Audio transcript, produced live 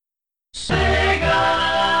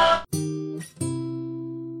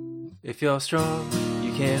If you're strong,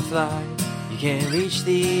 you can fly. You can reach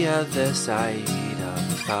the other side of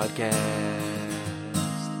this podcast.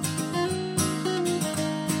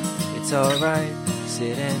 It's alright,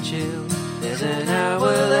 sit and chill. There's an hour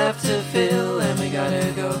left to fill, and we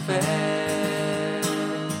gotta go fast.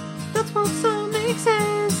 That's what some makes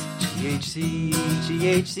sense. GHC,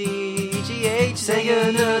 GHC, GHC. Say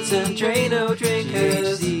your nuts and drain no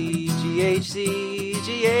drinkers. GHC, GHC,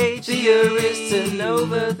 GHC. Theorists and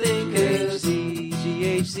overthinkers.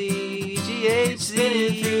 GHC, GHC.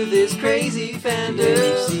 Spinning through this crazy fandom.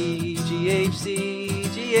 GHC, GHC,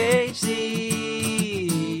 GHC.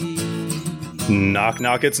 Knock,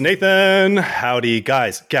 knock, it's Nathan. Howdy,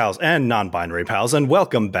 guys, gals, and non-binary pals, and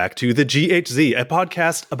welcome back to the GHZ, a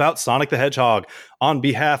podcast about Sonic the Hedgehog. On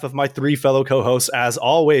behalf of my three fellow co-hosts, as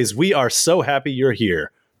always, we are so happy you're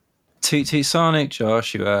here. Toot toot Sonic,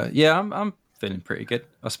 Joshua. Yeah, I'm feeling pretty good,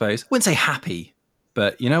 I suppose. Wouldn't say happy,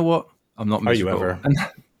 but you know what? I'm not miserable. Are you ever? And,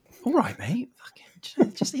 all right, mate.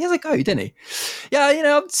 Just he has a go, didn't he? Yeah, you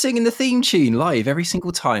know, I'm singing the theme tune live every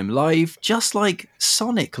single time. Live, just like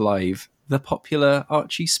Sonic Live, the popular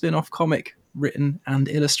Archie spin-off comic written and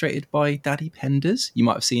illustrated by Daddy Penders. You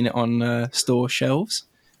might have seen it on store shelves.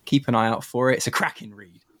 Keep an eye out for it. It's a cracking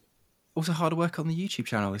read. Also hard work on the YouTube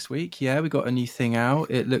channel this week. Yeah, we got a new thing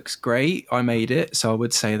out. It looks great. I made it, so I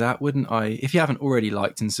would say that, wouldn't I? If you haven't already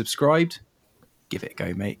liked and subscribed, give it a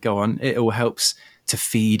go, mate. Go on. It all helps to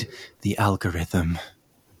feed the algorithm.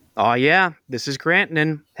 Oh, yeah. This is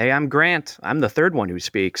Grantnan. Hey, I'm Grant. I'm the third one who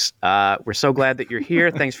speaks. We're so glad that you're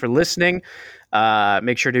here. Thanks for listening.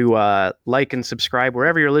 Make sure to like and subscribe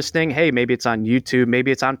wherever you're listening. Hey, maybe it's on YouTube.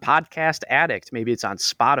 Maybe it's on Podcast Addict. Maybe it's on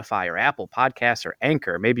Spotify or Apple Podcasts or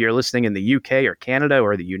Anchor. Maybe you're listening in the UK or Canada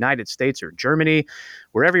or the United States or Germany.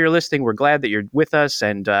 Wherever you're listening, we're glad that you're with us.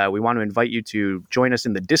 And we want to invite you to join us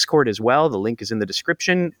in the Discord as well. The link is in the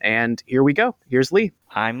description. And here we go. Here's Lee.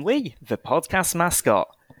 I'm Lee, the podcast mascot.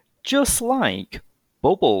 Just like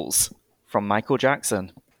Bubbles from Michael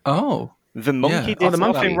Jackson. Oh. The monkey did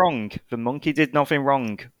nothing wrong. The monkey did nothing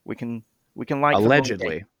wrong. We can like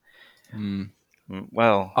allegedly.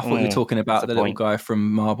 Well, I thought you were talking about the little guy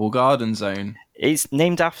from Marble Garden Zone. It's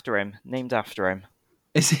named after him.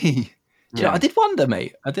 Is he? Yeah, I did wonder,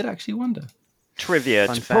 mate. I did actually wonder. Trivia.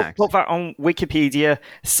 Put that on Wikipedia.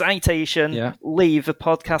 Citation. Yeah. Lee, the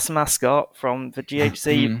podcast mascot from the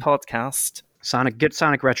GHC podcast. Get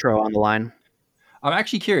Sonic Retro on the line. I'm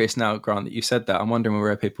actually curious now, Grant, that you said that. I'm wondering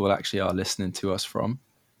where people actually are listening to us from.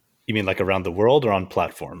 You mean like around the world or on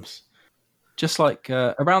platforms? Just like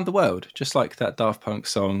around the world, just like that Daft Punk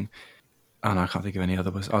song. Oh, no, I can't think of any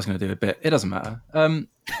other. I was going to do a bit. It doesn't matter.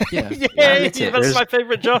 Yeah. That's my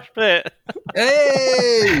favourite Josh bit.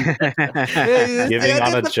 Hey! Giving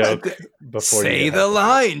on a joke before Say you the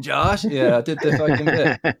line, Josh. Yeah, I did the fucking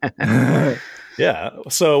bit. Yeah.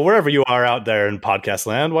 So wherever you are out there in podcast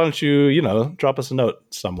land, why don't you, drop us a note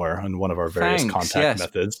somewhere on one of our various contact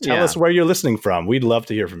methods. Tell us where you're listening from. We'd love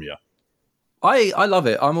to hear from you. I love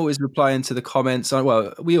it. I'm always replying to the comments.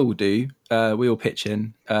 Well, we all do. We all pitch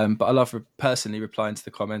in. But I love personally replying to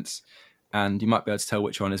the comments. And you might be able to tell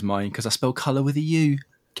which one is mine because I spell colour with a U.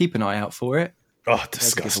 Keep an eye out for it. Oh,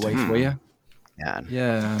 disgusting. Away for you.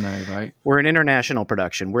 Yeah, I know, right? We're an international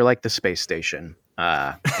production. We're like the space station.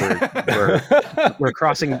 We're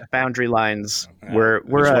crossing boundary lines. We're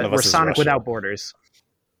Sonic without borders.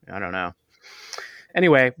 I don't know.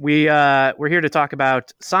 Anyway, we're here to talk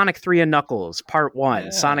about Sonic 3 and Knuckles Part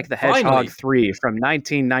 1, Sonic the Hedgehog 3 from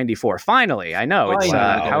 1994. Finally, I know it's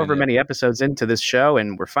however many episodes into this show,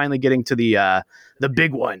 and we're finally getting to the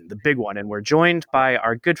big one, and we're joined by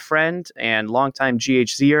our good friend and longtime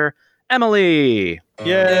GHZer, Emily.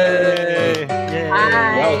 Yay!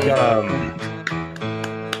 Hi. Welcome.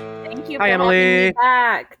 Thank you Hi, for Emily. having me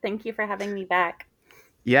back. Thank you for having me back.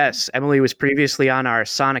 Yes, Emily was previously on our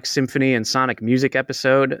Sonic Symphony and Sonic Music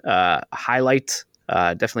episode, a highlight.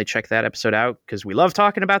 Definitely check that episode out because we love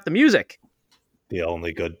talking about the music. The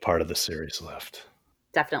only good part of the series left.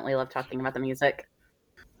 Definitely love talking about the music.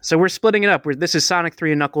 So we're splitting it up. This is Sonic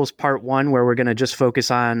 3 and Knuckles Part 1, where we're going to just focus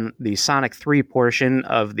on the Sonic 3 portion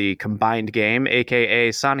of the combined game,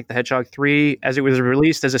 a.k.a. Sonic the Hedgehog 3, as it was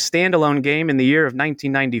released as a standalone game in the year of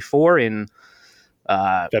 1994 in...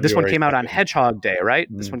 this one came out on Hedgehog Day, right?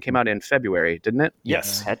 Mm-hmm. This one came out in February, didn't it?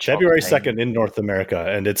 Yes, February 2nd in North America.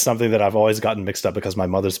 And it's something that I've always gotten mixed up because my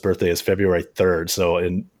mother's birthday is February 3rd. So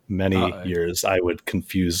in many years, I would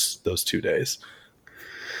confuse those 2 days.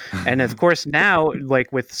 And of course now,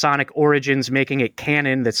 like with Sonic Origins making it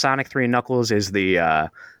canon that Sonic 3 and Knuckles is the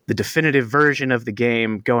definitive version of the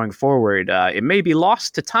game going forward, it may be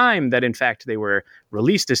lost to time that in fact they were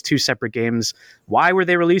released as two separate games. Why were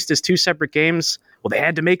they released as two separate games? Well, they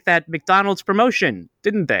had to make that McDonald's promotion,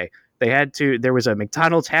 didn't they? They had to. There was a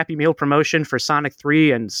McDonald's Happy Meal promotion for Sonic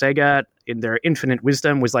 3, and Sega, in their infinite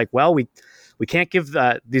wisdom, was like, well, we can't give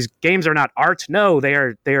these games are not art. No, they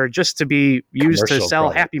are just to be used to sell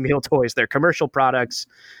Happy Meal toys. They're commercial products.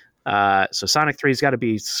 So Sonic 3's got to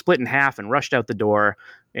be split in half and rushed out the door.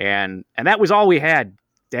 And that was all we had.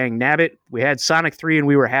 Dang nabbit. We had Sonic 3 and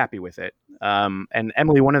we were happy with it. And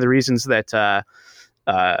Emily, one of the reasons that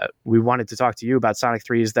we wanted to talk to you about Sonic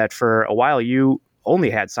 3 is that for a while you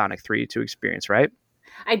only had Sonic 3 to experience, right?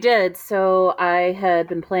 I did. So I had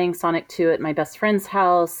been playing Sonic 2 at my best friend's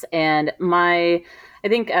house, and I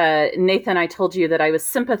think, Nathan, I told you that I was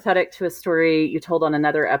sympathetic to a story you told on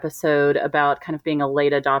another episode about kind of being a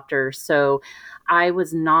late adopter. So I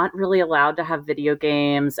was not really allowed to have video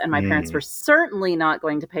games, and my parents were certainly not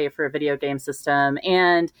going to pay for a video game system.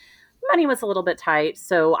 And money was a little bit tight.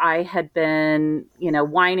 So I had been,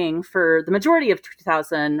 whining for the majority of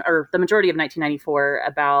 2000 or the majority of 1994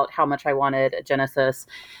 about how much I wanted a Genesis.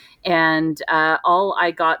 And all I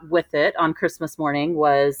got with it on Christmas morning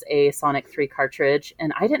was a Sonic 3 cartridge.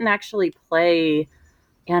 And I didn't actually play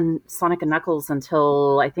Sonic and Knuckles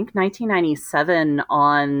until I think 1997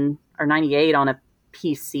 or 98 on a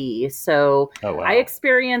PC. So I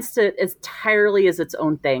experienced it entirely as its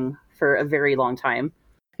own thing for a very long time.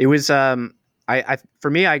 It was for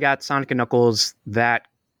me, I got Sonic and Knuckles that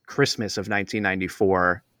Christmas of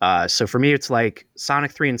 1994. So for me, it's like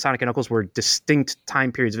Sonic 3 and Sonic and Knuckles were distinct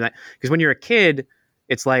time periods of that. Because when you're a kid,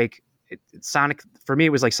 it's like Sonic. For me, it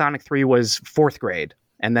was like Sonic 3 was 4th grade,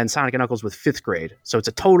 and then Sonic and Knuckles was 5th grade. So it's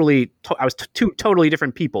I was two totally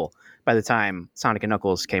different people by the time Sonic and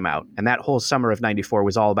Knuckles came out. And that whole summer of 94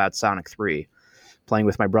 was all about Sonic 3, playing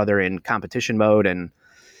with my brother in competition mode. And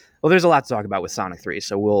well, there's a lot to talk about with Sonic 3,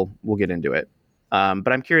 so we'll get into it.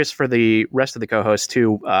 But I'm curious for the rest of the co-hosts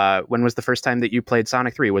too. When was the first time that you played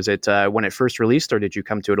Sonic 3? Was it when it first released, or did you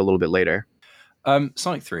come to it a little bit later?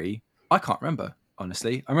 Sonic 3, I can't remember,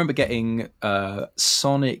 honestly. I remember getting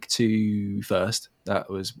Sonic 2 first.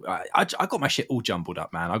 That was I got my shit all jumbled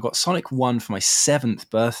up, man. I got Sonic 1 for my 7th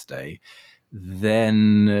birthday.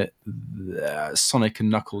 Then Sonic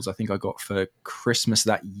and Knuckles, I think I got for Christmas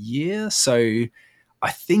that year. So I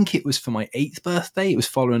think it was for my 8th birthday. It was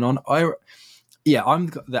following on. I'm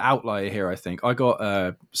the outlier here, I think. I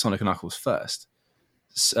got Sonic and Knuckles first.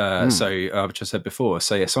 So which I said before.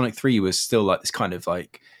 So yeah, Sonic 3 was still like this kind of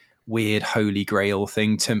like weird holy grail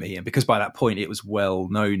thing to me. And because by that point it was well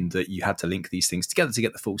known that you had to link these things together to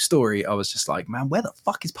get the full story, I was just like, man, where the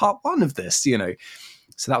fuck is part 1 of this?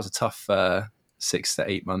 So that was a tough 6 to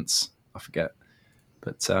 8 months. I forget.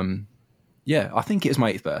 But yeah, I think it was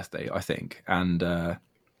my 8th birthday, I think. And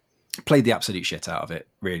played the absolute shit out of it,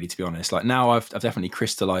 really, to be honest. Like now I've definitely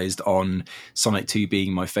crystallized on Sonic 2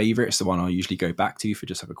 being my favorite. It's the one I usually go back to for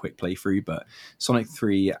just have a quick playthrough. But Sonic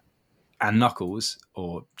 3 and Knuckles,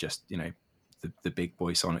 or just, the big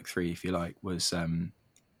boy Sonic 3, if you like, was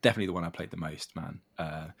definitely the one I played the most, man.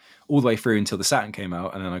 All the way through until the Saturn came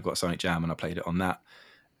out, and then I got Sonic Jam and I played it on that.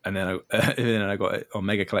 And then I got it on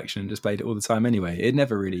Mega Collection and just played it all the time anyway. It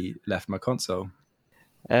never really left my console.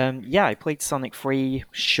 I played Sonic 3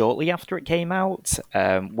 shortly after it came out,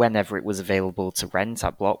 whenever it was available to rent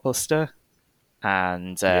at Blockbuster.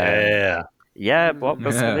 And Blockbuster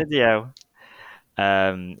Video.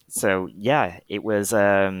 So yeah, it was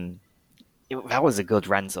that was a good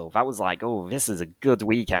rental. That was like, oh, this is a good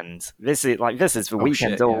weekend. This is the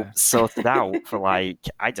weekend all sorted out for like,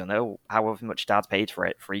 I don't know however much Dad paid for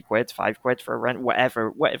it, £3, £5 for a rent,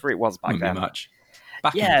 whatever it was back then. Much.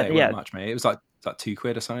 Back in the day, it wasn't much, mate. It was like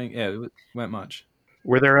 £2 or something. Yeah, it weren't much.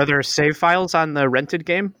 Were there other save files on the rented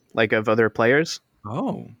game, like of other players?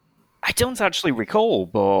 Oh, I don't actually recall,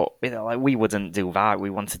 but we wouldn't do that. We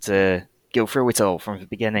wanted to go through it all from the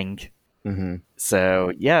beginning. Mm-hmm.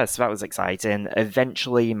 So that was exciting.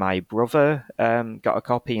 Eventually, my brother got a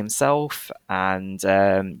copy himself, and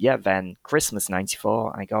then Christmas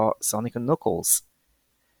 '94, I got Sonic and Knuckles.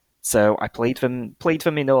 So I played them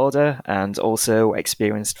in order, and also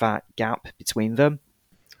experienced that gap between them.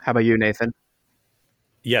 How about you, Nathan?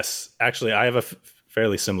 Yes, actually, I have a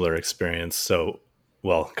fairly similar experience. So,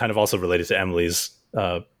 well, kind of also related to Emily's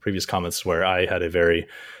previous comments, where I had a very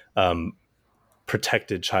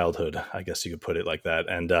protected childhood, I guess you could put it like that.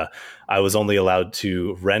 And I was only allowed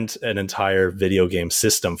to rent an entire video game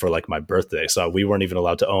system for like my birthday. So we weren't even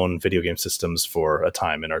allowed to own video game systems for a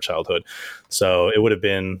time in our childhood. So it would have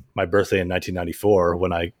been my birthday in 1994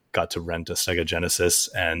 when I got to rent a Sega Genesis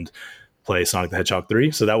and play Sonic the Hedgehog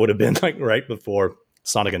 3. So that would have been like right before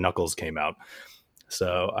Sonic and Knuckles came out.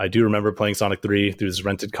 So I do remember playing Sonic 3 through this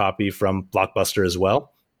rented copy from Blockbuster as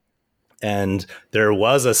well. And there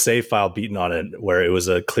was a save file beaten on it where it was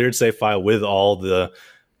a cleared save file with all the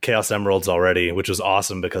Chaos Emeralds already, which was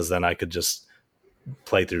awesome because then I could just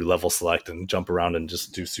play through level select and jump around and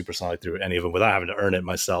just do Supersonic through any of them without having to earn it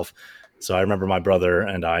myself. So I remember my brother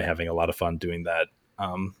and I having a lot of fun doing that.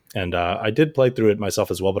 And I did play through it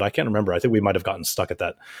myself as well, but I can't remember. I think we might have gotten stuck at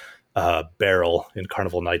that barrel in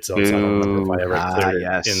Carnival Night Zone. So I don't remember if I ever cleared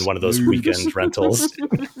it in one of those weekend rentals.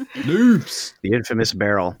 Noobs. The infamous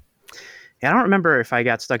barrel. Yeah, I don't remember if I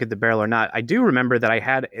got stuck at the barrel or not. I do remember that I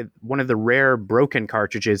had one of the rare broken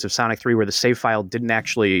cartridges of Sonic 3 where the save file didn't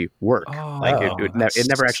actually work. It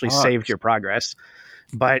never actually saved your progress.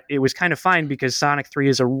 But it was kind of fine because Sonic 3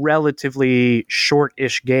 is a relatively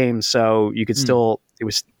short-ish game, so you could still...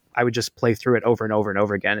 I would just play through it over and over and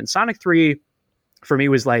over again. And Sonic 3, for me,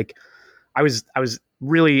 was like... I was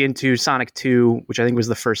really into Sonic 2, which I think was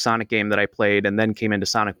the first Sonic game that I played, and then came into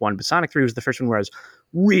Sonic 1. But Sonic 3 was the first one where I was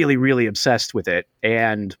really, really obsessed with it.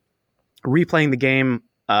 And replaying the game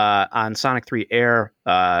on Sonic 3 Air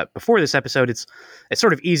before this episode, it's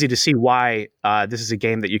sort of easy to see why this is a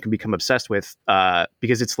game that you can become obsessed with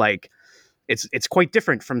because it's like it's quite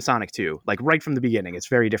different from Sonic 2. Like right from the beginning, it's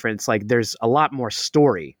very different. It's like there's a lot more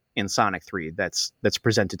story in Sonic 3 that's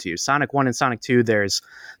presented to you. Sonic 1 and Sonic 2, there's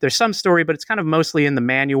some story, but it's kind of mostly in the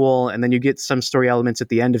manual, and then you get some story elements at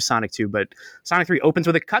the end of Sonic 2. But Sonic 3 opens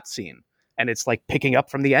with a cutscene, and it's like picking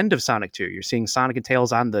up from the end of Sonic 2. You're seeing Sonic and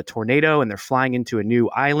Tails on the tornado, and they're flying into a new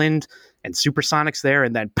island, and Supersonic's there,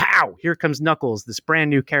 and then pow! Here comes Knuckles, this brand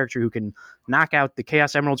new character who can knock out the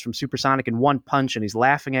Chaos Emeralds from Supersonic in one punch, and he's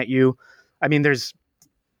laughing at you. I mean, there's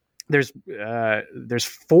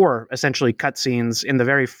 4 essentially cutscenes in the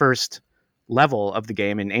very first level of the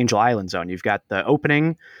game in Angel Island Zone. You've got the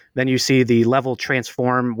opening, then you see the level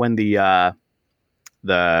transform when the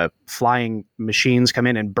flying machines come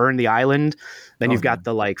in and burn the island. Then you've got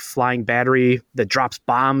the like flying battery that drops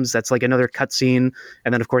bombs. That's like another cutscene.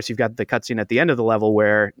 And then of course you've got the cutscene at the end of the level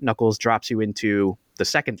where Knuckles drops you into the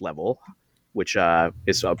second level, which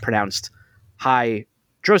is pronounced High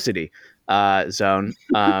Drosity zone.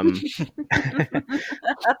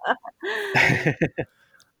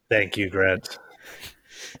 Thank you, Grant.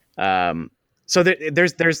 So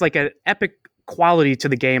there's like an epic quality to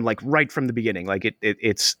the game, like right from the beginning. Like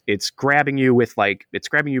it's grabbing you with like it's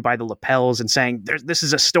grabbing you by the lapels and saying, "This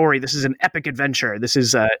is a story. This is an epic adventure. This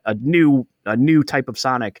is a new type of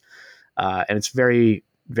Sonic," and it's very,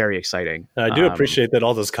 very exciting. I do appreciate that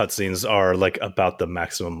all those cutscenes are like about the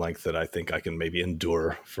maximum length that I think I can maybe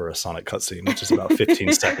endure for a Sonic cutscene, which is about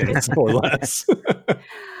 15 seconds or less.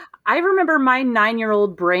 I remember my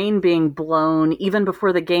 9-year-old brain being blown even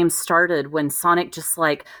before the game started when Sonic just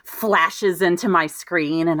like flashes into my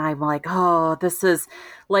screen and I'm like, oh, this is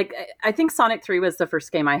like, I think Sonic 3 was the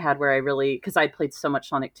first game I had where I really, because I'd played so much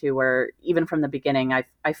Sonic 2 where even from the beginning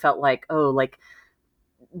I felt like, oh, like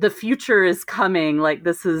the future is coming. Like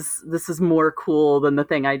this is more cool than the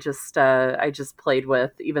thing I just played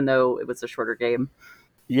with, even though it was a shorter game.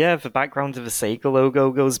 Yeah, the background of the Sega logo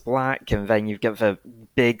goes black, and then you get the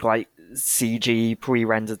big, like, CG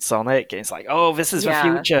pre-rendered Sonic. And it's like, oh, this is the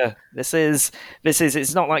future. This is.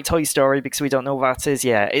 It's not like Toy Story because we don't know what that is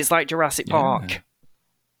yet. It's like Jurassic Park.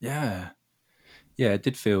 Yeah, it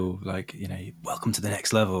did feel like, welcome to the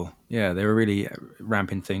next level. Yeah, they were really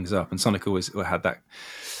ramping things up, and Sonic always had that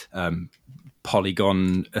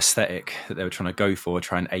polygon aesthetic that they were trying to go for,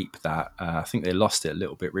 try and ape that. I think they lost it a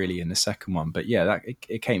little bit really in the second one, but yeah,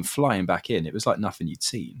 it came flying back in. It was like nothing you'd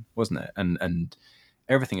seen, wasn't it? And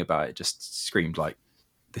everything about it just screamed like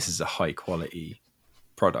this is a high quality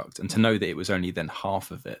product. And to know that it was only then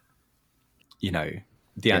half of it,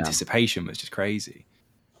 the anticipation was just crazy.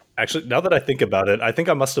 Actually, now that I think about it, I think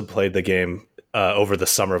I must have played the game over the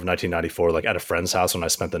summer of 1994, like at a friend's house when I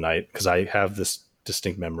spent the night, because I have this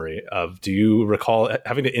distinct memory of, do you recall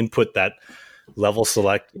having to input that level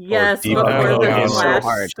select or debug so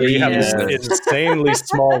hard? You have this insanely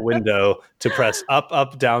small window to press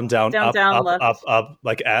up, down, up,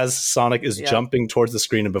 like as Sonic is jumping towards the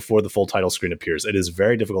screen and before the full title screen appears. It is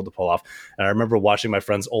very difficult to pull off. And I remember watching my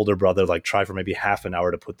friend's older brother like try for maybe half an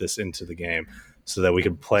hour to put this into the game so that we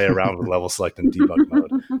could play around with level select and debug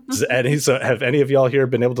mode. So have any of y'all here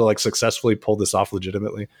been able to like successfully pull this off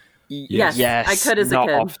legitimately? Yes, yes, I could as a not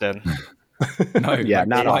kid. often. No, Yeah,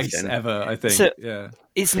 not twice often. ever, I think. So- yeah.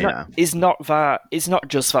 It's not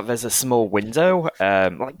just that there's a small window.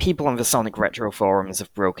 Like people on the Sonic Retro forums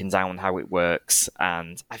have broken down how it works,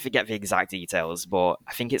 and I forget the exact details, but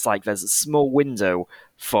I think it's like there's a small window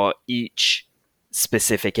for each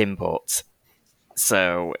specific input.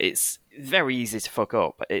 So it's very easy to fuck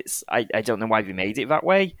up. I don't know why they made it that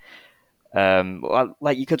way.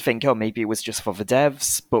 Like you could think, oh, maybe it was just for the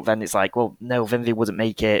devs, but then it's like, well, no, then they wouldn't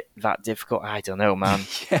make it that difficult. I don't know, man.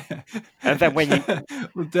 Yeah. And then when you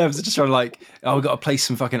well, devs are just trying to like, oh, we've got to place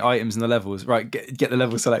some fucking items in the levels, right? Get the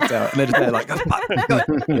level select out, and they're just there like,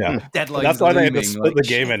 Yeah, deadlines. that's why they had to looming, split like, the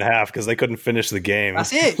game in half because they couldn't finish the game.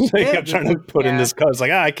 That's it. They Yeah, kept trying to put in this code. It's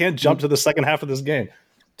like, I can't jump to the second half of this game.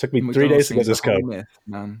 Took me 3 days to get this code. Myth,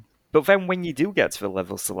 man. But then when you do get to the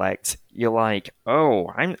level select, you're like, oh,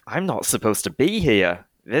 I'm not supposed to be here.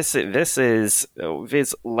 There's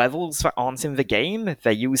levels that aren't in the game.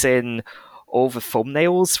 They're using all the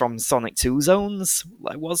thumbnails from Sonic 2 zones.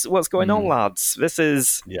 Like, what's going on, lads? This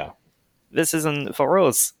isn't for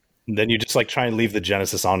us. Then you just like try and leave the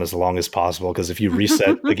Genesis on as long as possible because if you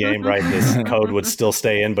reset the game, right, this code would still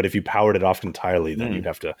stay in. But if you powered it off entirely, then you'd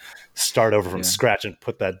have to start over from scratch and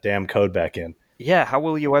put that damn code back in. Yeah, how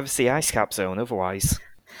will you ever see Ice Cap Zone otherwise?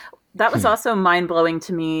 That was also mind-blowing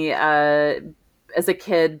to me as a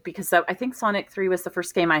kid because I think Sonic 3 was the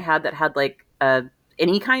first game I had that had like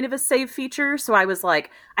any kind of a save feature. So I was like,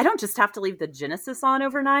 I don't just have to leave the Genesis on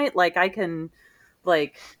overnight. Like I can,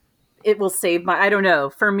 like, it will save my. I don't know.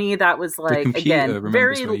 For me, that was like again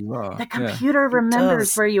very. The computer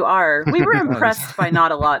remembers where you are. We were impressed by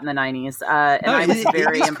Not a Lot in the 90s, and I was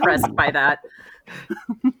very impressed by that.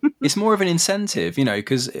 It's more of an incentive, you know,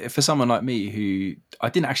 because for someone like me who I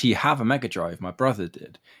didn't actually have a Mega Drive, my brother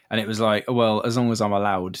did, and it was like, well, as long as I'm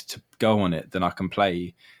allowed to go on it, then I can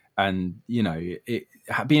play. And you know,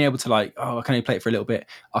 being able to like, oh, I can only play it for a little bit.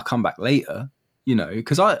 I'll come back later, you know,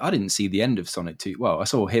 because I didn't see the end of Sonic 2. Well, I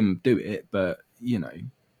saw him do it, but you know,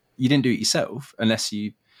 you didn't do it yourself unless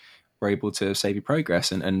you were able to save your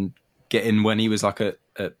progress and get in when he was like at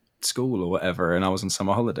school or whatever, and I was on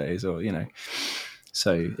summer holidays, or you know.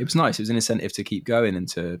 So it was nice. It was an incentive to keep going and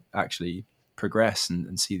to actually progress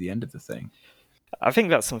and see the end of the thing. I think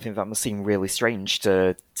that's something that must seem really strange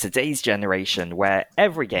to today's generation, where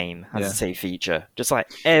every game has a save feature. Just like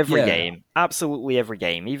every game, absolutely every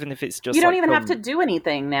game, even if it's just you don't even have to do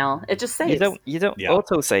anything now. It just saves. You don't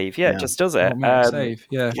auto save. Yeah, it just does it. Save.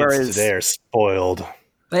 Yeah. Whereas they're spoiled.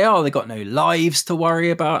 They are. They got no lives to worry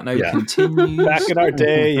about. No continues. Back in our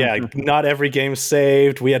day, not every game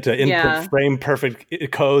saved. We had to input frame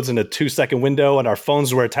perfect codes in a 2-second window, and our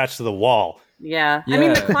phones were attached to the wall. Yeah. I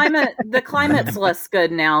mean the climate's less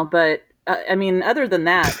good now, but I mean, other than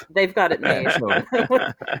that, they've got it made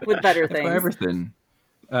with better things. Everything.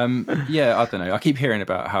 I don't know. I keep hearing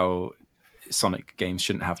about how Sonic games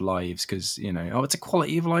shouldn't have lives because you know, it's a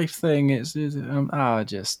quality of life thing.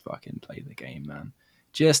 Just fucking play the game, man.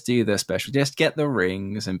 Just do the special. Just get the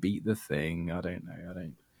rings and beat the thing. I don't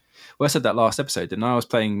know. Well, I said that last episode, didn't I? I was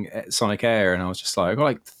playing Sonic Air, and I was just like, I got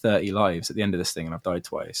like 30 lives at the end of this thing, and I've died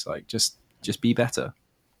twice. Like, just be better.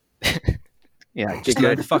 Just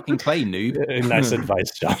learn to fucking play, noob. Nice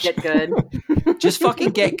advice, Josh. Get good. Just fucking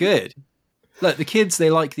get good. Look, the kids, they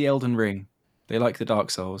like the Elden Ring. They like the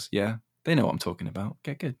Dark Souls. Yeah, they know what I'm talking about.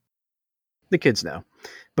 Get good. The kids know.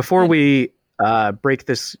 Before we break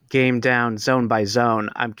this game down zone by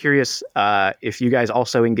zone, I'm curious if you guys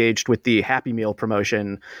also engaged with the Happy Meal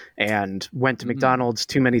promotion and went to McDonald's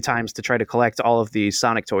too many times to try to collect all of the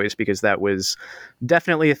Sonic toys, because that was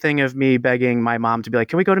definitely a thing of me begging my mom to be like,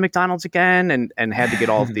 can we go to McDonald's again? And had to get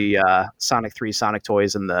all of the Sonic 3 Sonic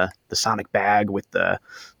toys and the Sonic bag with the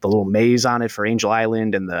little maze on it for Angel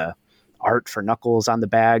Island and the art for Knuckles on the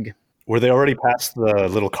bag. Were they already past the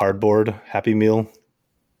little cardboard Happy Meal?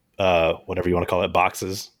 Whatever you want to call it,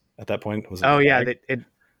 boxes at that point? Was it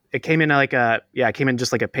it came in like it came in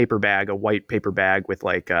just like a paper bag, a white paper bag with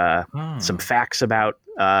like some facts about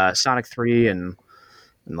Sonic 3 and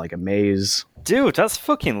like a maze. Dude, that's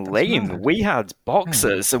fucking lame. Mad. We had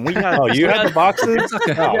boxes and we had. Oh, you had the boxes?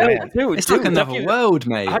 It's like another world,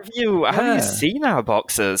 mate. Have you seen our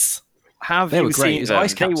boxes? Have they you were great. seen It's them?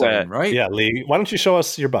 Ice Cap Zone, right? Yeah, Lee. Why don't you show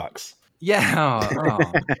us your box? Yeah.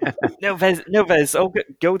 No, there's. Oh,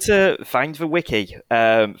 go to find the wiki.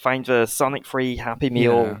 Find the Sonic 3 Happy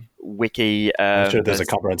Meal wiki. I'm sure there's a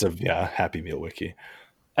comprehensive Happy Meal wiki.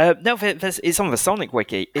 No, it's on the Sonic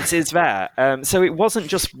wiki. It is there. So it wasn't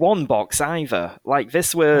just one box either. Like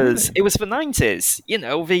this was, it was the 90s. You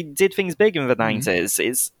know, they did things big in the 90s.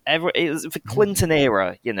 It was the Clinton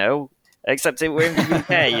era. You know, except it were in the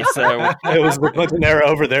UK. So it was the Clinton era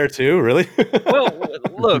over there too. Really? Well,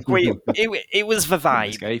 look, it was the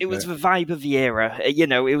vibe. It was the vibe of the era. You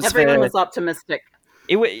know, it was everyone was optimistic.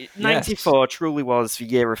 94 truly was the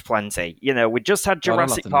year of plenty. You know, we just had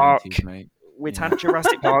Jurassic Park. 90s, We'd had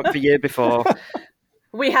Jurassic Park the year before.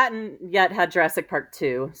 We hadn't yet had Jurassic Park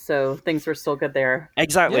 2, so things were still good there.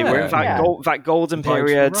 Exactly. We're in that golden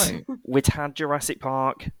period. Right. We'd had Jurassic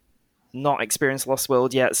Park, not experienced Lost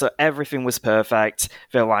World yet, so everything was perfect.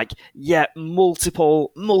 They're like,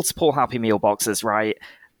 multiple Happy Meal boxes, right?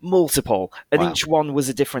 Multiple. And each one was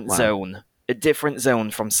a different zone. A different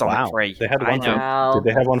zone from Sonic 3. They had one. Did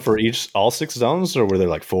they have one for all 6 zones, or were there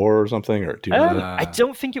like 4 or something? Or I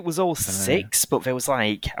don't think it was all 6, but there was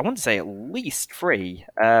I want to say at least 3.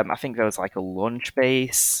 I think there was like a lunch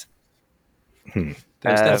base. There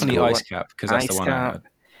was definitely Ice Cap, because that's the one I had.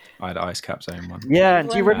 I had Ice Cap Zone one. Yeah,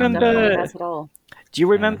 do you remember? Do you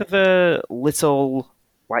remember the little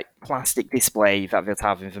plastic display that they'd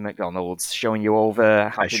have in the McDonald's showing you all the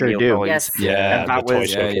Happy Meal toys? Yes. Yeah, and that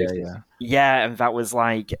was and that was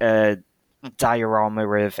like a diorama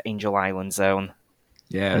of Angel Island Zone.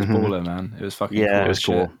 Yeah, it was baller, man. It was fucking cool. It was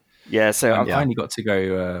cool. Yeah, so I finally got to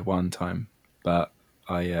go one time, but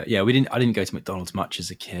I didn't go to McDonald's much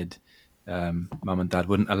as a kid. Mum and Dad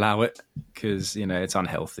wouldn't allow it because it's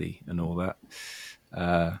unhealthy and all that.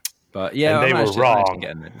 But yeah, and they were wrong.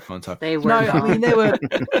 They were. No, I mean they were.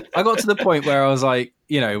 I got to the point where I was like,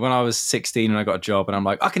 when I was 16 and I got a job, and I'm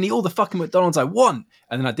like, I can eat all the fucking McDonald's I want,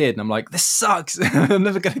 and then I did, and I'm like, this sucks. I'm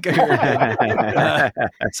never going to go here again.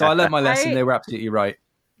 So I learned my lesson. They were absolutely right.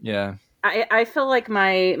 Yeah. I feel like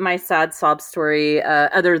my sad sob story,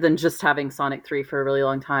 other than just having Sonic 3 for a really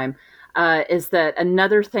long time, is that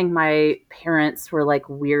another thing my parents were like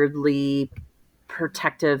weirdly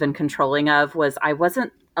protective and controlling of was I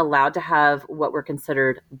wasn't allowed to have what were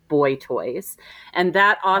considered boy toys, and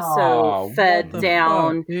that also fed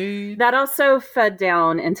down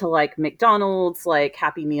into like McDonald's, like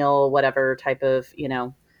Happy Meal, whatever type of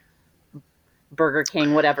Burger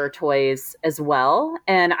King, whatever toys as well.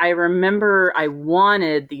 And I remember I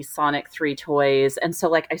wanted these Sonic 3 toys, and so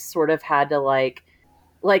like I sort of had to like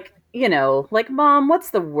Mom,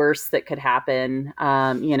 what's the worst that could happen?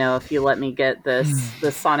 If you let me get the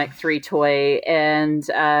Sonic 3 toy, and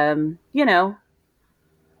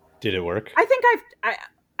did it work? I think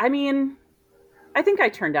I think I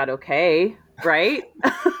turned out okay, right?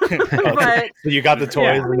 But you got the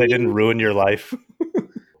toys and they didn't ruin your life.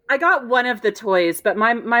 I got one of the toys, but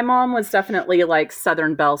my mom was definitely like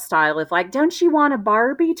Southern Belle style of like, don't you want a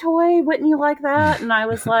Barbie toy? Wouldn't you like that? And I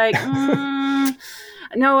was like,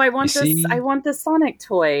 no, I want this. I want this Sonic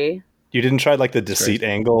toy. You didn't try like the deceit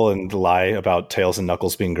angle and lie about Tails and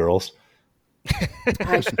Knuckles being girls?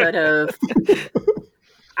 I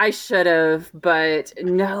should have, but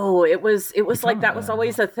no, it was like that was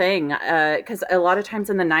always a thing. Because a lot of times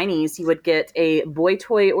in the 90s, you would get a boy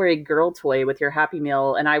toy or a girl toy with your Happy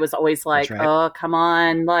Meal. And I was always like, oh, come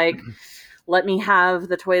on. Like, let me have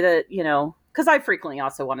the toy that, because I frequently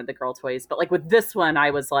also wanted the girl toys, but like with this one,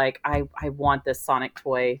 I was like, I want this Sonic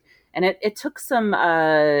toy, and it took some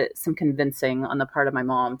convincing on the part of my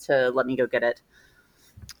mom to let me go get it.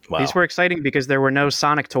 Wow. These were exciting because there were no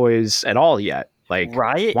Sonic toys at all yet. Like,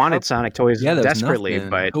 wanted Sonic toys desperately,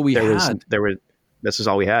 but this is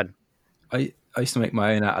all we had. I used to make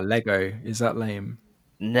my own out of Lego. Is that lame?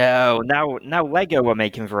 No, now Lego are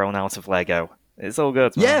making their own out of Lego. It's all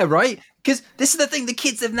good, man. Yeah, right? Because this is the thing, the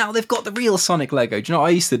kids they've got the real Sonic Lego. Do you know what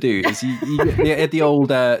I used to do? Is you had the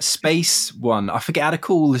old space one. I forget how to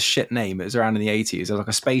call the shit name. It was around in the 80s. There was like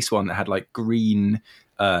a space one that had like green,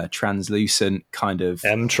 translucent kind of...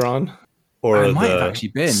 M-Tron? Or it might have actually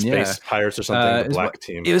been, Space Pirates or something, the black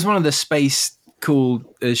team. It was one of the space cool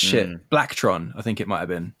as shit. Blacktron, I think it might have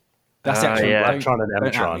been. That's actually Blacktron and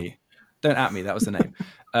M-Tron. Don't at me, that was the name.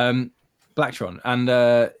 Blacktron.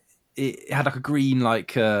 And... it had like a green like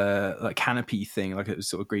canopy thing, like it was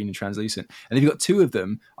sort of green and translucent. And if you got 2 of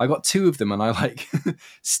them, I got 2 of them, and I like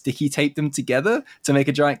sticky taped them together to make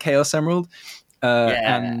a giant Chaos Emerald,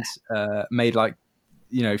 and made like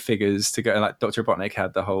figures to go. Like Dr. Robotnik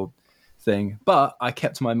had the whole thing, but I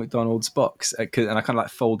kept my McDonald's box, and I kind of like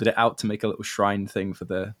folded it out to make a little shrine thing for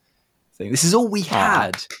the thing. This is all we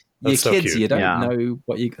had. You kids, cute. You don't know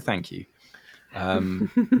what you. Thank you.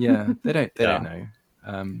 Yeah, they don't know.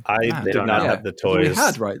 I did not have the toys. We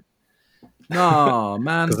had, right? No,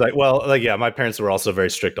 man. Because my parents were also very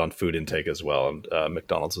strict on food intake as well, and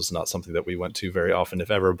McDonald's was not something that we went to very often, if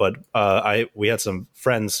ever. But we had some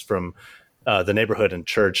friends from the neighborhood and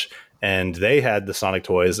church, and they had the Sonic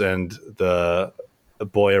toys, and a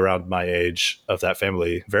boy around my age of that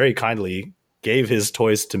family very kindly gave his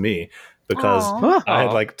toys to me because Aww. I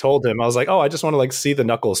had like told him, I was like, oh, I just want to like see the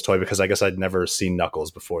Knuckles toy because I guess I'd never seen Knuckles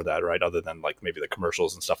before that, right? Other than like maybe the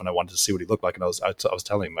commercials and stuff. And I wanted to see what he looked like. And I was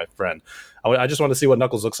telling my friend, I just want to see what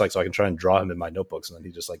Knuckles looks like so I can try and draw him in my notebooks. And then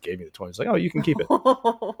he just like gave me the toy. He's like, oh, you can keep it.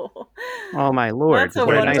 Oh my lord. That's a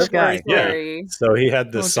What a nice guy. story. Yeah. So he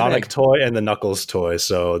had the Okay. Sonic toy and the Knuckles toy.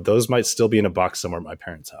 So those might still be in a box somewhere at my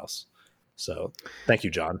parents' house. So thank you,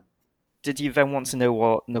 John. Did you then want to know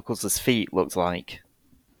what Knuckles' feet looked like?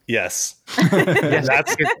 Yes. Yes,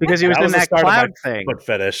 That's because he was that in the that start of my cloud thing. foot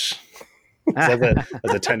fetish. So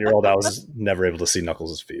as a 10-year-old, I was never able to see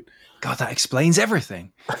Knuckles' feet. God, that explains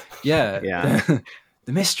everything. Yeah. Yeah.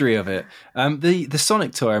 The mystery of it. The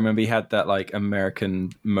Sonic toy, I remember he had that like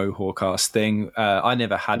American Mohawk ass thing. I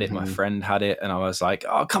never had it. My friend had it, and I was like,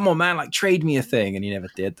 "Oh, come on, man! Like, trade me a thing." And he never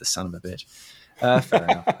did. The son of a bitch. Fair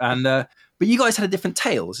enough. And but you guys had a different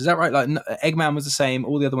Tails. Is that right? Like Eggman was the same.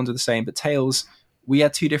 All the other ones are the same, but Tails, we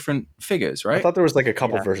had two different figures, right? I thought there was like a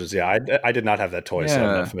couple versions. Yeah, I did not have that toy, so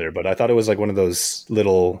I'm not familiar. But I thought it was like one of those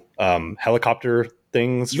little helicopter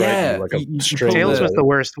things, Yeah, right? Like a string. Tails was the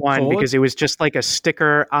worst one Forward? because it was just like a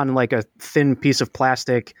sticker on like a thin piece of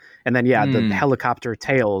plastic, and then the helicopter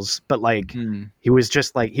tails. But like he was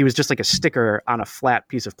just like a sticker on a flat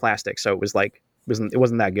piece of plastic, so it wasn't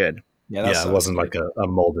that good. Yeah, it wasn't like a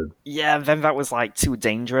molded. Yeah, then that was like too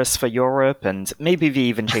dangerous for Europe, and maybe they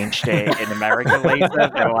even changed it in America later.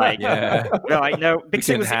 They're like, no, because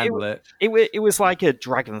it was like a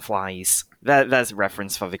dragonflies. There's a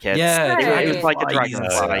reference for the kids. Yeah, Right. It was like a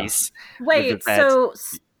dragonflies. Wait, so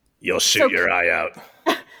You'll shoot your eye out.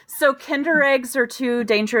 so Kinder Eggs are too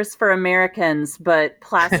dangerous for Americans, but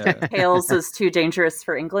plastic tails is too dangerous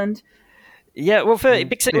for England? Yeah, well,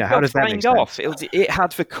 because it how was does that flying make sense? off. It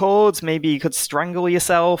had the cords. Maybe you could strangle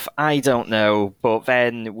yourself. I don't know. But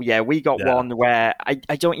then, we got one where I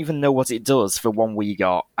don't even know what it does for one we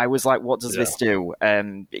got. I was like, what does this do?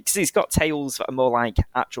 Because it's got tails that are more like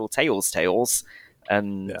actual tails.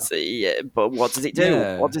 And but what does it do?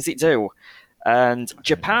 Yeah. What does it do? And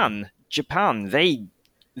Japan,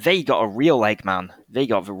 they got a real Eggman. They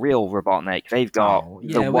got the real Robotnik. They've got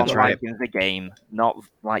the one like in the game, not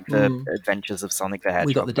like the Adventures of Sonic the Hedgehog.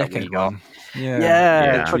 We got the decade one.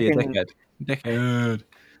 Yeah. Literally a decade.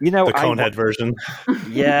 You know, The Conehead version.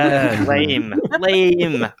 Yeah, lame.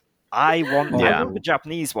 I want the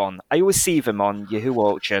Japanese one. I always see them on Yahoo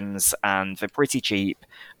auctions, and they're pretty cheap.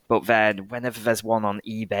 But then, whenever there's one on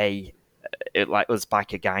eBay, it like us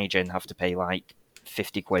back a gaijin have to pay like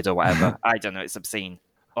 50 quid or whatever. I don't know. It's obscene.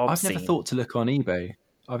 I've never thought to look on eBay.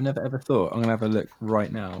 I've never ever thought. I'm going to have a look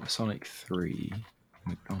right now. Sonic 3.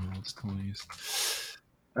 McDonald's toys.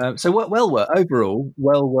 So overall,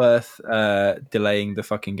 well worth delaying the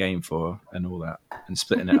fucking game for and all that and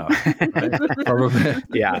splitting it up. Right? Probably.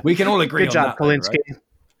 Yeah. We can all agree Good on job, that. Polinsky. Right?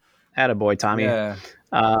 Attaboy, Tommy. Yeah.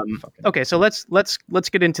 Okay, so let's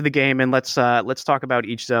get into the game and let's talk about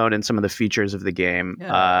each zone and some of the features of the game.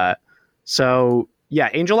 Yeah.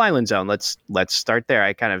 Angel Island Zone. Let's start there.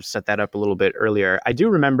 I kind of set that up a little bit earlier. I do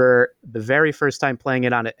remember the very first time playing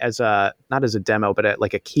it on it as not as a demo, but at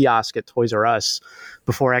like a kiosk at Toys R Us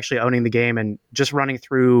before actually owning the game and just running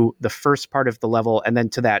through the first part of the level and then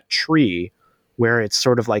to that tree where it's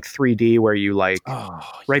sort of like 3D where you like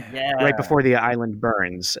right before the island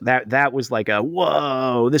burns. That was like a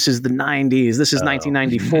whoa, this is the 90s. This is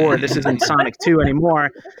 1994. This isn't Sonic 2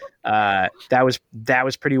 anymore. That was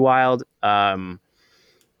pretty wild.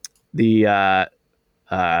 There's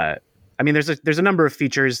a number of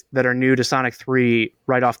features that are new to Sonic 3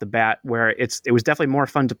 right off the bat where it was definitely more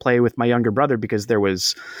fun to play with my younger brother because there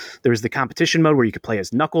was the competition mode where you could play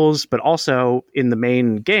as Knuckles, but also in the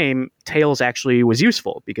main game, Tails actually was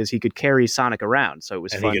useful because he could carry Sonic around. So it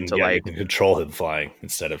was fun to you can control him flying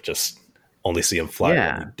instead of just only see him fly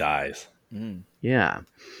when he dies. Yeah.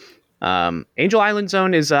 Angel Island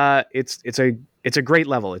Zone is it's a great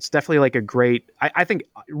level. It's definitely like a great. I think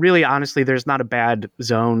really honestly, there's not a bad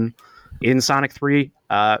zone in Sonic 3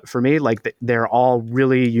 for me. Like they're all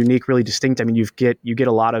really unique, really distinct. I mean, you get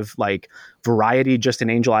a lot of like variety just in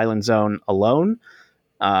Angel Island Zone alone.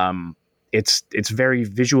 It's very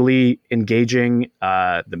visually engaging.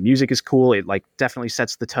 The music is cool. It like definitely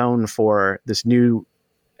sets the tone for this new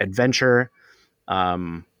adventure.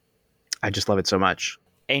 I just love it so much.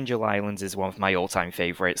 Angel Islands is one of my all-time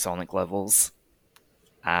favorite Sonic levels,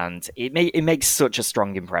 and it makes such a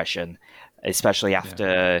strong impression, especially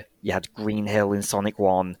after you had Green Hill in Sonic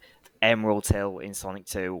 1, Emerald Hill in Sonic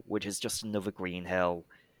 2, which is just another green hill.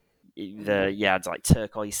 You had like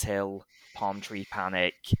Turquoise Hill, Palm Tree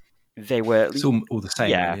Panic. they were It's all the same,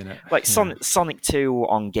 yeah, really, isn't it? like Sonic 2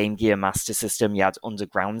 on Game Gear Master System, you had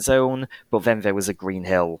Underground Zone, but then there was a Green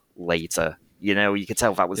Hill later. You know, you could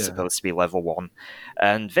tell that was supposed to be level 1.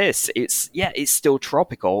 And this, it's still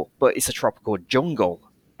tropical, but it's a tropical jungle.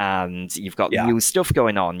 And you've got new stuff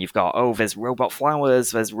going on. You've got, there's robot flowers,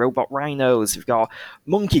 there's robot rhinos, you've got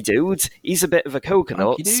Monkey Dude. He's a bit of a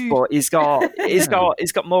coconut, but he's got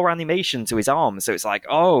more animation to his arms. So it's like,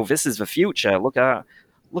 this is the future. Look at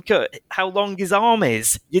how long his arm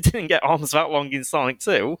is. You didn't get arms that long in Sonic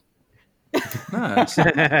 2. No, it's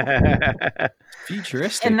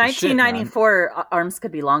futuristic. In 1994, arms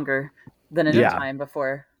could be longer than any time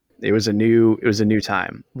before. It was a new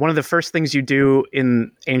time. One of the first things you do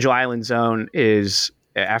in Angel Island Zone is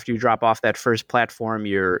after you drop off that first platform,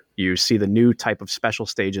 you see the new type of special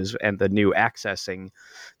stages and the new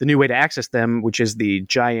way to access them, which is the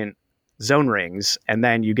giant zone rings, and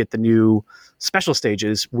then you get the new special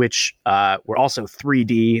stages, which were also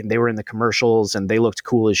 3D. They were in the commercials and they looked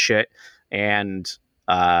cool as shit. And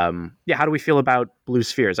how do we feel about Blue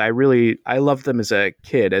Spheres? I loved them as a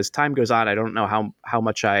kid. As time goes on, I don't know how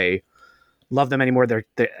much I love them anymore. They're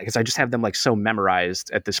because I just have them like so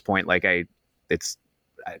memorized at this point. Like I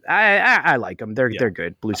like them. They're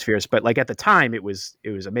good, Blue Spheres. But like at the time, it was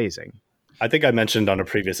amazing. I think I mentioned on a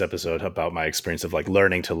previous episode about my experience of like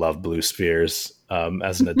learning to love Blue Spheres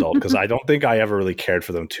as an adult, because I don't think I ever really cared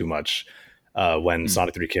for them too much when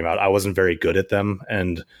Sonic 3 came out. I wasn't very good at them,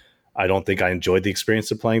 and I don't think I enjoyed the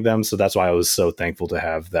experience of playing them. So that's why I was so thankful to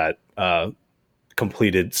have that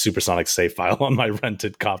completed Supersonic save file on my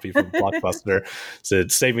rented copy from Blockbuster. So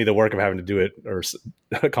it saved me the work of having to do it or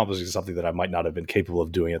accomplishing something that I might not have been capable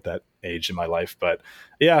of doing at that age in my life. But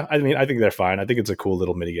yeah, I mean, I think they're fine. I think it's a cool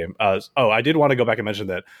little minigame. I did want to go back and mention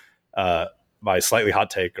that my slightly hot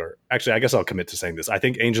take, or actually, I guess I'll commit to saying this. I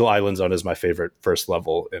think Angel Island Zone is my favorite first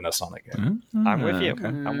level in a Sonic game. I'm with you. Okay.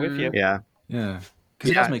 I'm with you. Yeah.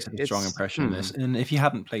 Because it does make such a strong impression on this. And if you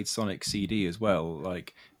hadn't played Sonic CD as well,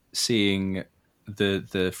 like seeing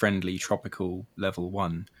the friendly tropical level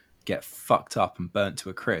 1 get fucked up and burnt to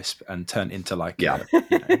a crisp and turn into like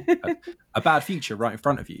a bad future right in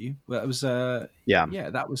front of you. Well, that was that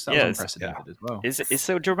was unprecedented as well. It's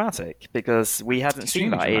so dramatic because we hadn't seen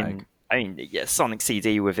that in. I mean, Sonic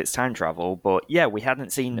CD with its time travel, but we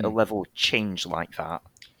hadn't seen a level change like that.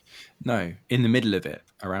 No, in the middle of it,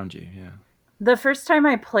 around you, The first time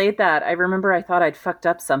I played that, I remember I thought I'd fucked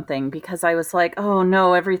up something because I was like, oh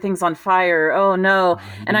no, everything's on fire. Oh no.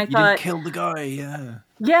 And I thought, didn't kill the guy.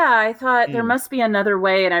 Yeah, I thought there must be another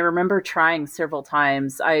way, and I remember trying several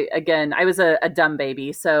times. I was a dumb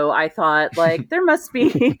baby, so I thought like there must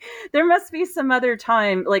be some other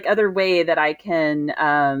time, like other way that I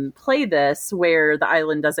can play this where the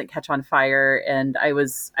island doesn't catch on fire. And I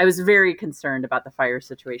was very concerned about the fire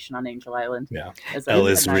situation on Angel Island. Yeah, L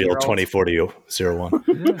is real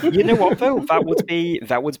 2040-01. You know what though? That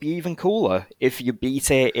would be even cooler if you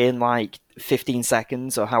beat it in like 15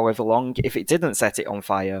 seconds or however long. If it didn't set it on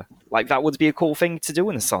fire, like that would be a cool thing to do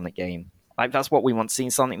in a Sonic game. Like that's what we want to see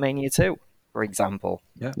in Sonic Mania 2, for example.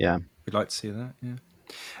 Yeah, we'd like to see that.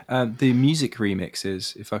 The music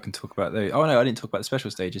remixes, if I can talk about those. Oh no, I didn't talk about the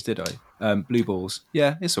special stages, did I? Blue Balls,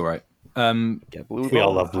 it's all right. We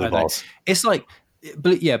all love Blue Balls. It's like,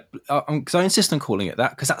 because I insist on calling it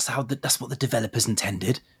that because that's what the developers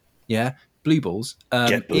intended. Yeah. Blue Balls.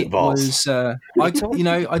 Get Blue Balls.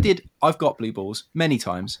 I've got Blue Balls many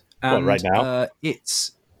times. And, right now?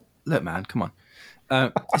 Look, man, come on.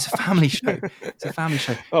 It's a family show.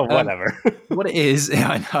 Oh, whatever. What it is,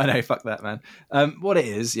 I know. Fuck that, man. What it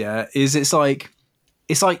is, is it's like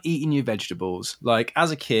eating your vegetables. Like as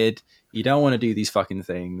a kid, you don't want to do these fucking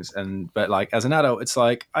things, but like as an adult, it's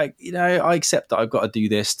like I accept that I've got to do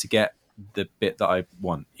this to get the bit that I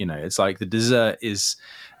want. It's like the dessert is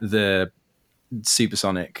the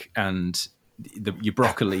Supersonic and your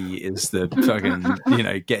broccoli is the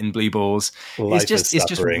fucking getting Blue Balls. It's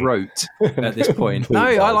just rote at this point. No,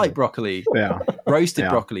 I like broccoli. Roasted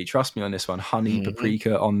broccoli, trust me on this one. Honey,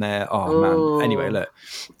 paprika on there. Man. Anyway, look,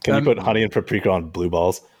 can you put honey and paprika on Blue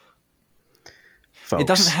Balls? Folks. It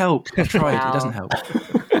doesn't help. I've tried. Wow. It doesn't help.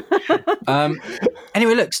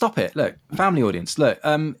 Anyway, look, stop it. Look, family audience. Look,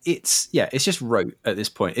 it's just rote at this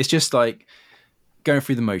point. It's just like going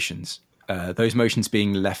through the motions. Those motions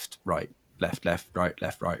being left, right, left, right,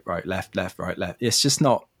 left, right, left, right, left. It's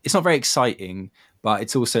not very exciting, but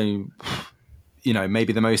it's also,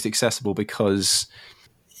 maybe the most accessible because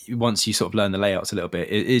once you sort of learn the layouts a little bit,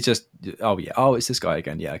 it's just, it's this guy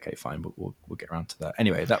again. Yeah, okay, fine. We'll get around to that.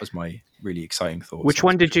 Anyway, that was my really exciting thought. Which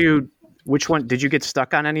one did you get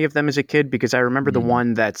stuck on any of them as a kid? Because I remember the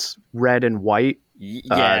one that's red and white.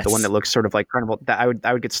 The one that looks sort of like Carnival. That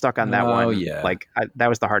I would get stuck on that one. Oh yeah, like that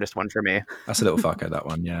was the hardest one for me. That's a little fucker. That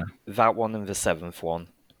one, yeah. That one and the 7th one.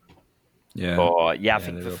 Yeah, but I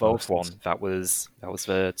think the 4th one that was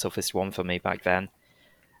the toughest one for me back then.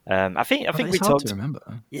 I think we talked. To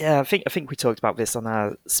remember. Yeah, I think we talked about this on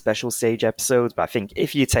our special stage episode. But I think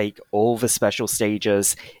if you take all the special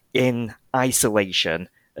stages in isolation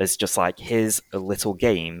as just like here's a little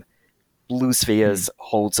game, Blue Spheres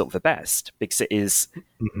holds up the best because it is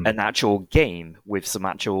an actual game with some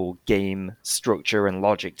actual game structure and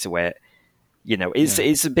logic to it. You know,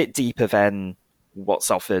 it's a bit deeper than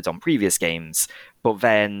what's offered on previous games, but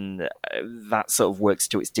then that sort of works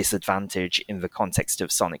to its disadvantage in the context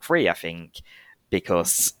of Sonic 3, I think,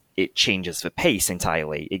 because it changes the pace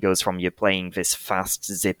entirely. It goes from you're playing this fast,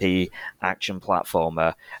 zippy action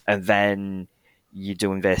platformer, and then you're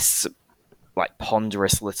doing this like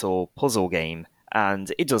ponderous little puzzle game,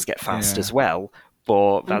 and it does get fast as well,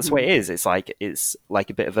 but that's what it is. It's like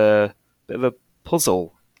a bit of a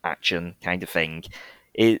puzzle action kind of thing.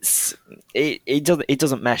 It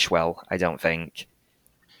doesn't mesh well, I don't think.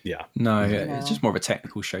 Yeah. No, it's just more of a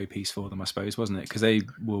technical showpiece for them, I suppose, wasn't it? Because they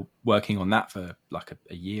were working on that for like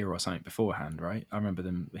a year or something beforehand, right? I remember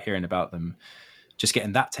hearing about them just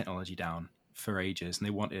getting that technology down for ages, and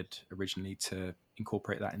they wanted originally to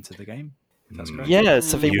incorporate that into the game. That's correct. Yeah,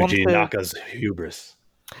 so they Yuji Naka's hubris.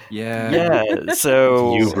 Yeah.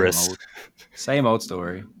 So hubris. Same old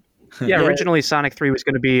story. Yeah, originally Sonic 3 was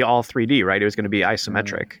going to be all 3D, right? It was going to be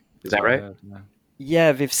isometric. Is that right?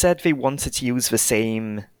 Yeah, they've said they wanted to use the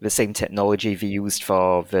same technology they used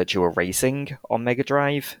for Virtua Racing on Mega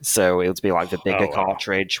Drive. So it would be like the bigger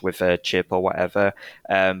cartridge with a chip or whatever.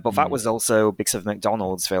 But that was also because of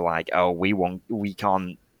McDonald's. They're like, oh, we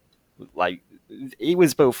can't, like, it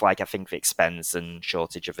was both like I think the expense and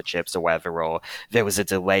shortage of the chips or whatever, or there was a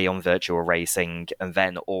delay on Virtual Racing, and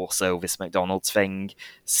then also this McDonald's thing.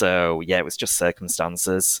 So yeah, it was just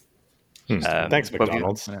circumstances. Thanks,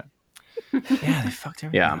 McDonald's. Yeah, they fucked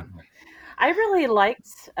everything. Yeah. I really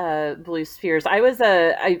liked Blue Spheres. I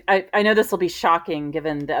know this will be shocking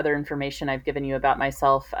given the other information I've given you about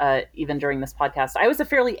myself, even during this podcast. I was a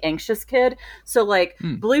fairly anxious kid. So like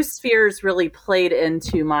Blue Spheres really played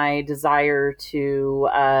into my desire to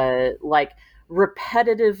like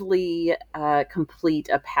repetitively complete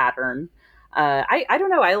a pattern. I don't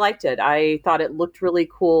know. I liked it. I thought it looked really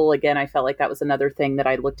cool. Again, I felt like that was another thing that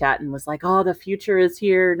I looked at and was like, oh, the future is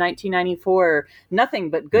here, 1994. Nothing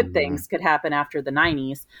but good things could happen after the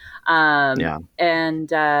 90s.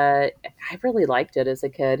 And I really liked it as a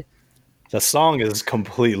kid. The song is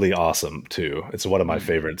completely awesome, too. It's one of my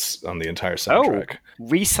favorites on the entire soundtrack. Oh,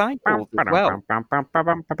 recycled as well.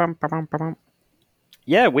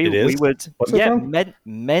 Yeah, we would.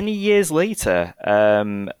 Many years later,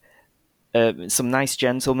 some nice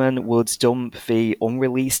gentlemen would dump the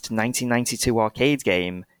unreleased 1992 arcade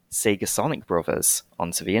game Sega Sonic Brothers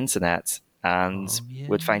onto the internet, and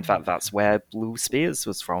would find that that's where Blue Spheres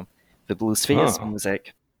was from, the Blue Spheres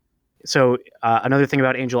music. So another thing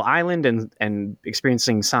about Angel Island and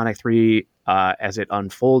experiencing Sonic 3 as it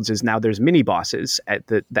unfolds is now there's mini bosses.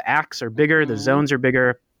 The acts are bigger, the zones are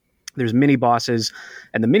bigger. There's mini bosses,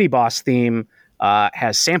 and the mini boss theme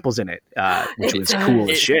has samples in it, which was cool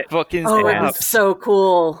as shit. It was so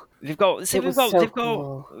cool. They've got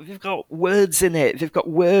words in it. They've got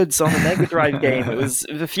words on the Mega Drive game. It was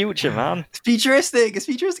the future, man. It's futuristic. It's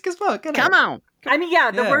futuristic as fuck. Come on. I mean,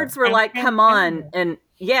 the words were like, "Come on," and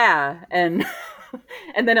and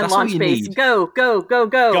and then in Launch Base, go,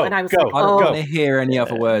 and I was like, I don't want to hear any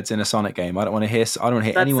other words in a Sonic game. I don't want to hear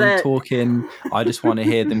anyone talking. I just want to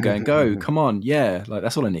hear them going, "Go, come on, yeah!" Like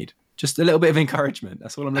that's all I need. Just a little bit of encouragement.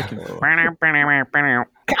 That's all I'm looking for. Come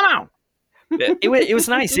on. It was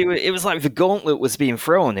nice. It was like the gauntlet was being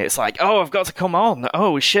thrown. It's like, oh, I've got to come on.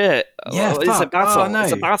 Oh shit! Yeah, it's a battle. Oh, no.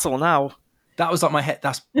 It's a battle now. That was like my head.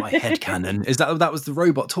 That's my head canon. Is that was the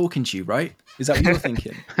robot talking to you, right? Is that what you're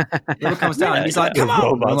thinking? It comes down and he's like, "Come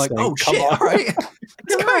on!" And I'm like, "Oh shit! All right,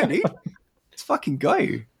 let's go, dude. Let's fucking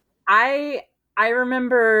go." I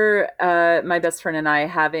remember my best friend and I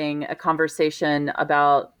having a conversation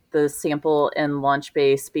about the sample in Launch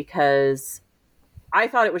Base because I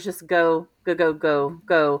thought it was just go.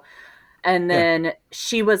 And then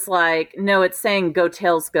she was like, no, it's saying go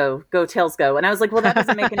Tails go. And I was like, well, that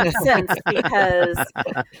doesn't make any sense because,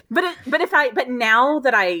 but now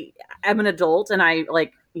that I am an adult and I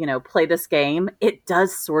play this game, it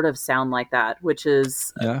does sort of sound like that, which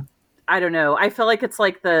is, I don't know. I feel like it's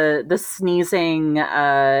like the sneezing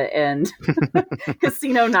and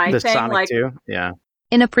Casino Night the thing. Sonic like, 2. Yeah.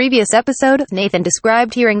 In a previous episode, Nathan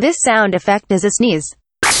described hearing this sound effect as a sneeze.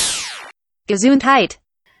 Gesundheit.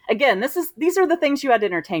 Again, these are the things you had to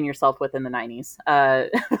entertain yourself with in the 90s.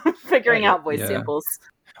 Figuring out voice samples.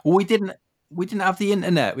 Well, we didn't have the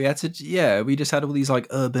internet. We had to, we just had all these like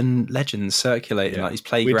urban legends circulating, like these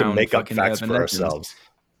playground. We had to make up fucking facts urban for legends. ourselves.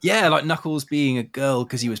 Yeah, like Knuckles being a girl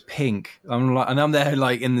because he was pink. I'm there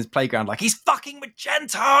like in this playground, like he's fucking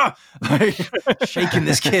magenta, like, shaking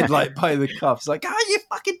this kid like by the cuffs, like you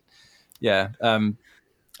fucking. Yeah,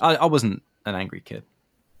 I wasn't an angry kid.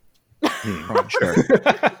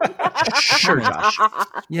 Sure, Josh.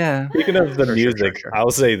 Yeah. Speaking of the music, sure. I'll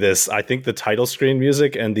say this: I think the title screen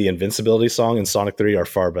music and the Invincibility song in Sonic 3 are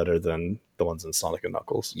far better than the ones in Sonic and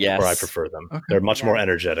Knuckles. Yes, or I prefer them. Okay. They're much more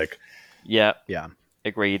energetic. Yeah.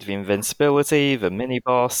 Agreed. The Invincibility, the mini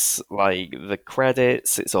boss, like the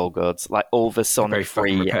credits, it's all good. Like all the Sonic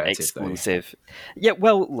 3 exclusive. Though. Yeah,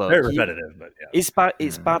 well, look, very repetitive, but yeah, it's bad.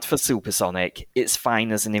 It's bad for Supersonic. It's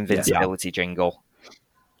fine as an Invincibility jingle.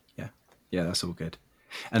 Yeah, that's all good.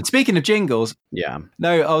 And speaking of jingles, I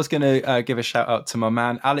was going to give a shout out to my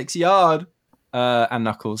man Alex Yard and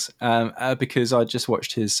Knuckles because I just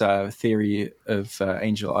watched his theory of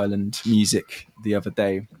Angel Island music the other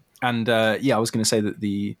day. And I was going to say that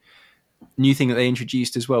the new thing that they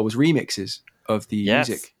introduced as well was remixes of the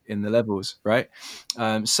music in the levels, right?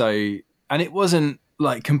 And it wasn't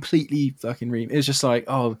like completely fucking remix. It was just like,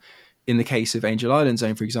 in the case of Angel Island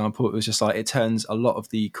Zone, for example, it was just like it turns a lot of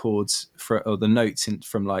the chords or the notes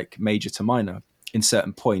from like major to minor in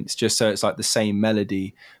certain points, just so it's like the same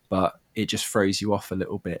melody, but it just throws you off a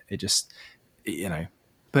little bit. It just,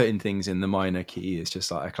 putting things in the minor key is just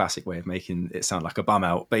like a classic way of making it sound like a bum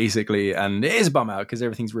out, basically. And it is a bum out because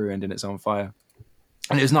everything's ruined and it's on fire.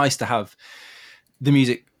 And it was nice to have the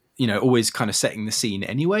music, always kind of setting the scene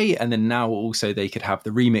anyway. And then now also they could have the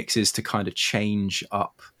remixes to kind of change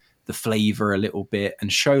up the flavor a little bit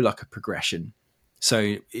and show like a progression.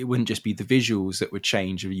 So it wouldn't just be the visuals that would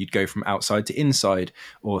change, or you'd go from outside to inside,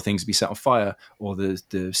 or things would be set on fire, or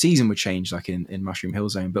the season would change like in Mushroom Hill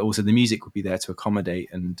Zone, but also the music would be there to accommodate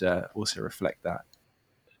and also reflect that.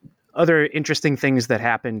 Other interesting things that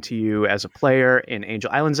happen to you as a player in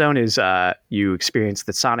Angel Island Zone is you experience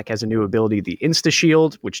that Sonic has a new ability, the Insta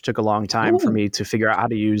Shield, which took a long time for me to figure out how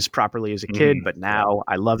to use properly as a kid, but now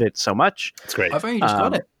I love it so much. It's great. I've only just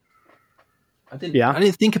got it. I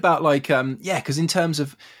didn't think about like, because in terms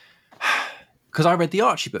of, because I read the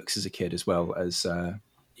Archie books as a kid as well as,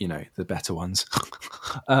 the better ones.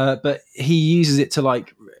 But he uses it to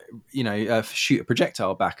like, shoot a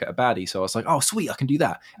projectile back at a baddie. So I was like, oh, sweet, I can do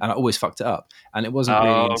that. And I always fucked it up. And it wasn't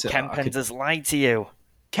really until Ken Penders lied to you.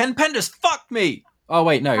 Ken Penders fucked me. Oh,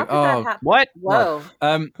 wait, no. Oh, what? Whoa.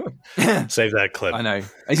 Save that clip. I know.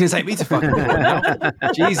 He's going to take me to fucking now.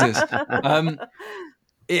 Jesus.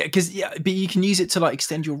 But you can use it to like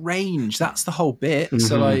extend your range. That's the whole bit. Mm-hmm.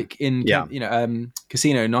 So like in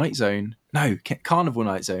Casino Night Zone, Carnival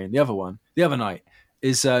Night Zone, the other night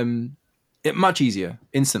is it much easier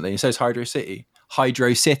instantly. So is Hydro City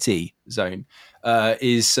Zone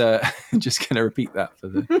is just going to repeat that for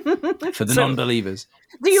the non-believers.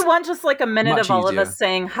 Do you want just like a minute much of all easier. Of us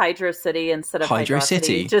saying Hydro City instead of Hydro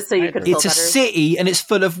City, just so you could feel it's better? A city and it's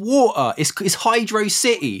full of water. It's Hydro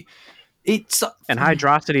City. And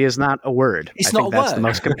hydrosity is not a word. It's not a word. The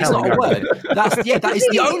most compelling it's not a word. That is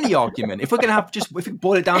the only argument. If we're gonna if we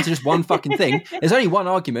boil it down to just one fucking thing, there's only one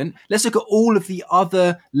argument. Let's look at all of the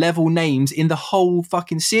other level names in the whole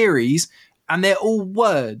fucking series, and they're all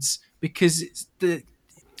words because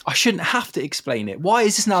I shouldn't have to explain it. Why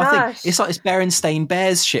is this now a thing? It's like this Berenstain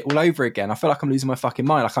Bears shit all over again. I feel like I'm losing my fucking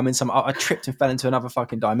mind. Like I'm in I tripped and fell into another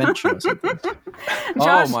fucking dimension or something.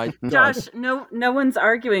 Josh, oh my God. Josh, no one's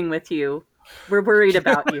arguing with you. We're worried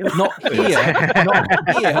about you. Not here.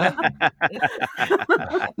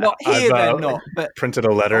 Not here, they're not. But printed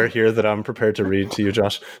a letter here that I'm prepared to read to you,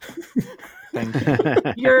 Josh. Thank you.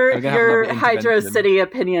 Your Hydro City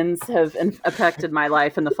opinions have affected my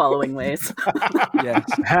life in the following ways. Yes.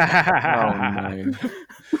 Oh no.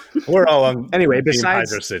 We're all on besides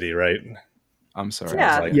Hydro City, right? I'm sorry.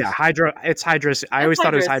 Yeah, Hydro. It's Hydro. I always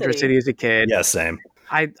thought it was Hydro City as a kid. Yeah, same.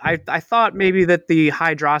 I thought maybe that the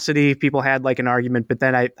Hydrosity people had like an argument, but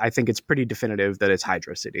then I think it's pretty definitive that it's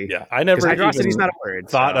Hydro City. Yeah, I never Hydrosity's not a word.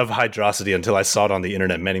 Thought of Hydrosity until I saw it on the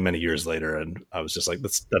internet many years later, and I was just like,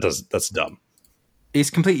 that's dumb. It's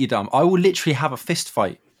completely dumb. I will literally have a fist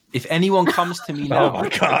fight. If anyone comes to me now, oh my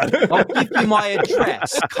God. I'll give you my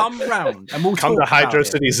address. Come round and we'll come talk to Hydro about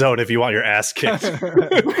City it. Zone if you want your ass kicked.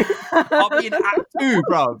 I'll be in Act 2,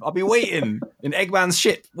 bro. I'll be waiting in Eggman's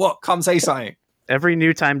ship. What? Come say something. Every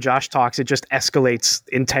new time Josh talks, it just escalates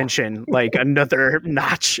in tension like another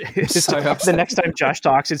notch. The next time Josh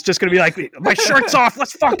talks, it's just going to be like, my shirt's off.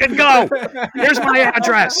 Let's fucking go. Here's my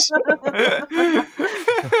address. And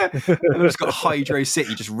I've just got Hydro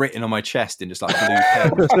City just written on my chest in just like blue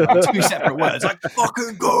pen. Like 2 separate words. Like,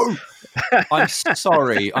 fucking go. I'm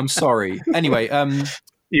sorry. Anyway,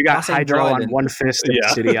 you got Hydro on one fist and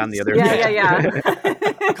City on the other. Yeah.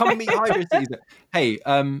 Come meet Hydro City. Hey,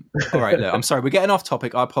 all right, look, I'm sorry. We're getting off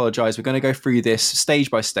topic. I apologize. We're going to go through this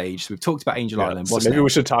stage by stage. So we've talked about Angel Island. So maybe we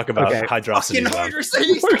should talk about Hydro City.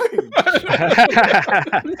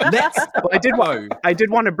 I did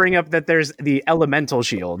want to bring up that there's the elemental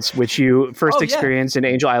shields, which you first experience in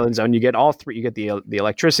Angel Island Zone. You get all three. You get the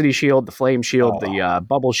electricity shield, the flame shield, the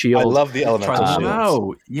bubble shield. I love the elemental shields.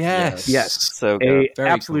 Oh, yes. So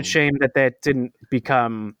absolute shame that didn't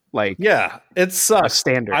become like it sucks. A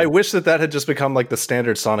standard. I wish that had just become like the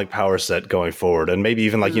standard Sonic power set going forward, and maybe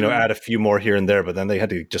even like add a few more here and there. But then they had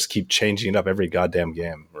to just keep changing it up every goddamn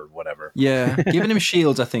game or whatever. Yeah, giving him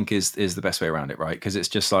shields, I think, is the best way around it, right? Because it's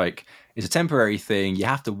just like it's a temporary thing. You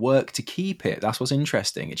have to work to keep it. That's what's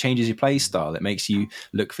interesting. It changes your play style. It makes you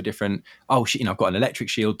look for different. Oh shit! I've got an electric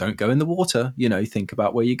shield. Don't go in the water. Think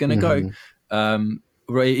about where you're going to go.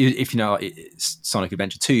 If it's Sonic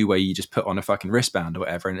Adventure 2 where you just put on a fucking wristband or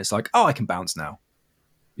whatever and it's like, oh, I can bounce now.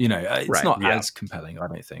 It's not as compelling, I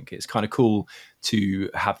don't think. It's kind of cool to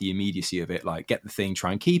have the immediacy of it, like get the thing,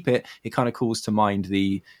 try and keep it. It kind of calls to mind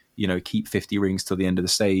the, keep 50 rings till the end of the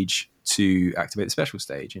stage to activate the special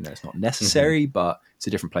stage. It's not necessary, but it's a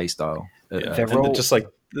different play style. And just like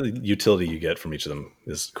the utility you get from each of them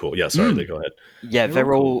is cool. Yeah, sorry, go ahead. Yeah,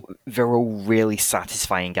 they're all really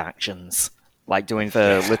satisfying actions. Like doing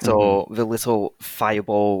the little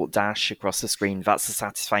fireball dash across the screen, that's a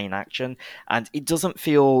satisfying action. And it doesn't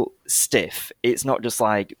feel stiff. It's not just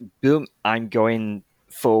like, boom, I'm going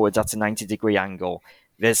forwards at a 90-degree angle.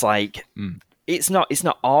 There's like, it's not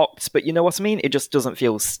arced, but you know what I mean? It just doesn't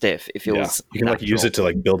feel stiff. It feels you can like use it to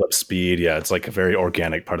like build up speed. Yeah, it's like a very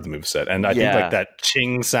organic part of the moveset. And I think like that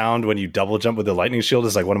ching sound when you double jump with the lightning shield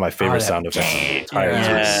is like one of my favorite sound effects in the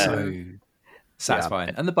entire series.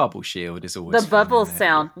 Satisfying. And the bubble shield is always the bubble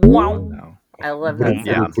sound. Wow. I love that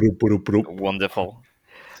sound. Wonderful.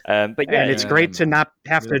 And it's great to not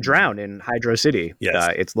have to drown in Hydro City.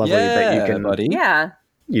 Yes. It's lovely that you can. Buddy. Yeah.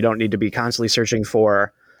 You don't need to be constantly searching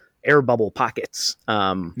for air bubble pockets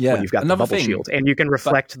when you've got the bubble shield. And you can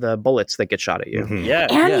reflect the bullets that get shot at you.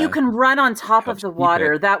 And you can run on top of the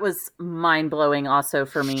water. That was mind-blowing also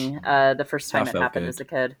for me the first time it happened as a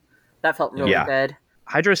kid. That felt really good.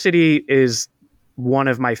 Hydro City is one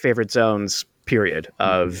of my favorite zones, period,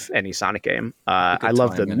 of any Sonic game. I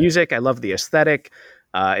love the music. I love the aesthetic.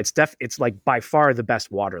 It's like by far the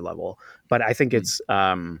best water level, but I think it's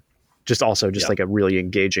just like a really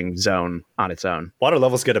engaging zone on its own. Water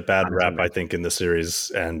levels get a bad rap, I think, in the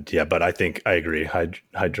series, and but I think I agree.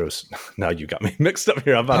 Hydros. Now you got me mixed up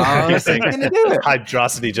here. I'm about to saying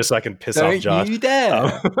Hydrocity just so I can piss off Josh. You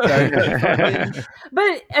dare.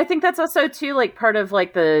 But I think that's also too like part of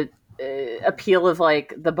like the appeal of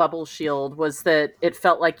like the bubble shield was that it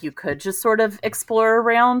felt like you could just sort of explore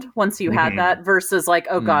around once you had that versus like,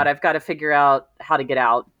 oh god, I've got to figure out how to get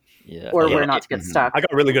out or where not to get stuck. I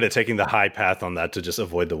got really good at taking the high path on that to just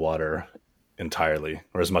avoid the water entirely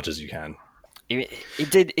or as much as you can. It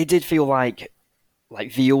did feel like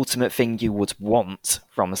the ultimate thing you would want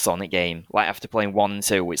from a Sonic game. Like after playing 1 and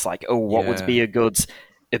 2, it's like, what would be a good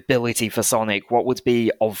ability for Sonic? What would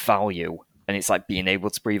be of value? And it's like being able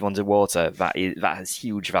to breathe underwater. That has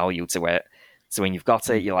huge value to it. So when you've got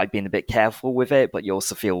it, you're like being a bit careful with it, but you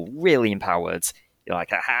also feel really empowered. You're like,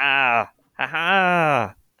 ha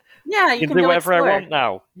ha. Yeah, you can do go whatever explore. I want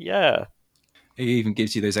now. Yeah. It even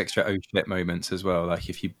gives you those extra oh shit moments as well. Like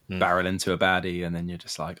if you barrel into a baddie and then you're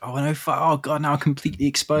just like, oh no, fuck, oh god, now I'm completely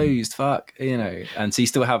exposed. Fuck, And so you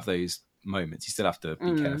still have those moments. You still have to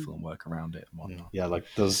be careful and work around it and whatnot. Yeah, like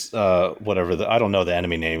those I don't know the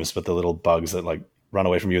enemy names, but the little bugs that like run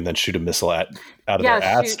away from you and then shoot a missile out of their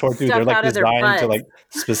ass towards you. They're like designed to like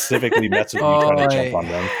specifically mess with you trying to jump on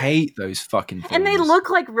them. I hate those fucking things. And they look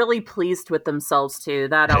like really pleased with themselves too.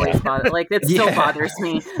 That always bothers it still bothers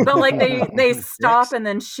me. But like they stop and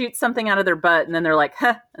then shoot something out of their butt and then they're like,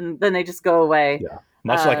 huh, and then they just go away. Yeah.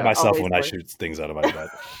 Much like myself when I shoot things out of my butt.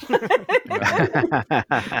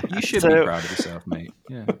 You should be proud of yourself, mate.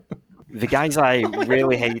 Yeah. The guys I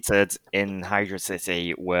really hated in Hydro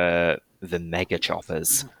City were the Mega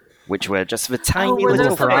Choppers, which were just the tiny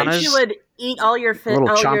little piranhas. You would eat all your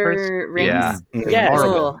rings.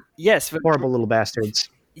 Yeah. Yes. Horrible little bastards.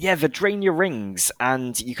 yeah, they drain your rings,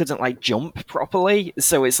 and you couldn't like jump properly.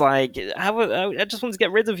 So it's like, I just want to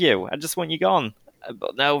get rid of you. I just want you gone.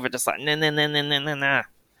 But no, they're just like, nah.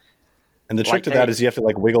 And the trick to that is you have to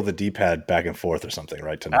like wiggle the D-pad back and forth or something,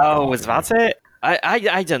 right? Was that it?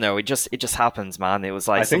 I don't know. It just happens, man. It was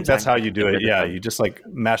like, I think that's how you do it. Yeah, you just like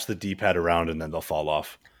mash the D-pad around and then they'll fall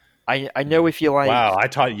off. I know if you like. Wow, I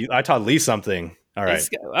taught Lee something. All right,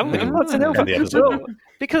 I'm about to know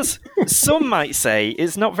because some might say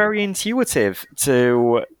it's not very intuitive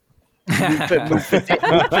to move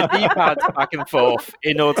the D-pad back and forth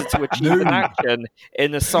in order to achieve an action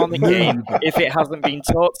in a Sonic game if it hasn't been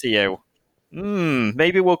taught to you.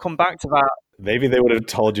 Maybe we'll come back to that. Maybe they would have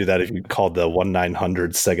told you that if you called the 1-900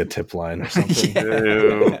 Sega tip line or something.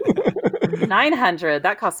 900,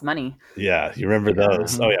 that costs money. Yeah, you remember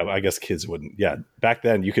those? Oh yeah, I guess kids wouldn't. Yeah, back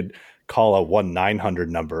then you could call a 1-900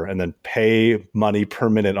 number and then pay money per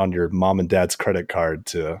minute on your mom and dad's credit card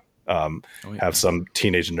to have some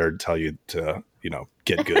teenage nerd tell you to,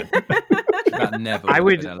 get good. I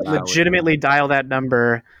would legitimately dial that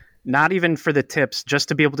number, not even for the tips, just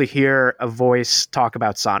to be able to hear a voice talk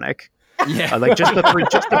about Sonic. Yeah, like just the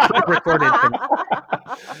pre-recorded thing.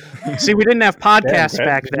 See, we didn't have podcasts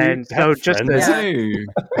back then, so just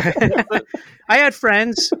I had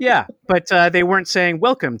friends, yeah, but they weren't saying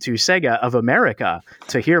 "Welcome to Sega of America."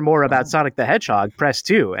 To hear more about Sonic the Hedgehog, press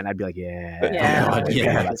 2, and I'd be like,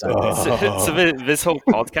 "Yeah." So this whole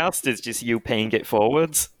podcast is just you paying it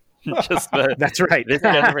forwards. That's right. This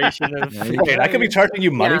generation of wait, I could be charging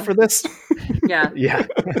you money for this. Yeah.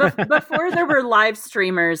 Before there were live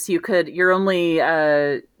streamers, your only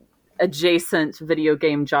adjacent video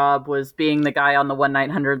game job was being the guy on the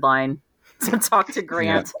 1-900 line to talk to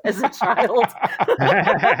Grant as a child.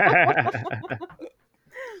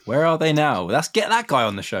 Where are they now? Let's get that guy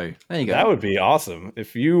on the show. There you go. That would be awesome.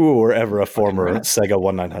 If you were ever a former Sega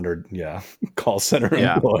 1-900 call center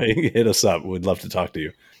employee, hit us up. We'd love to talk to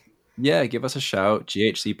you. Yeah, give us a shout.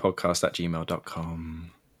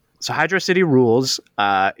 ghcpodcast@gmail.com. So Hydro City rules.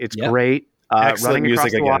 It's great. Running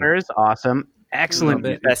across the water is awesome. Excellent.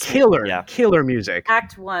 Killer music.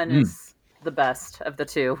 Act 1 is the best of the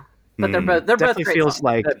two. But they're both great feels songs.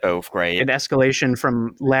 like they're both great. An escalation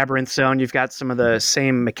from Labyrinth Zone. You've got some of the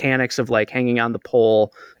same mechanics of like hanging on the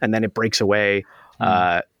pole and then it breaks away.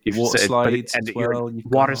 Water slides,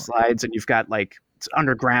 water slides, and you've got like it's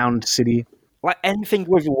underground city. Like anything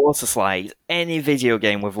with a water slide, any video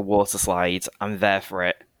game with a water slide, I'm there for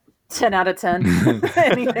it. 10 out of 10.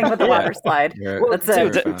 Anything with a water slide. That's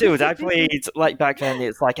it. Dude, I played like back then.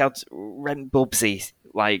 It's like I'd rent Bubsy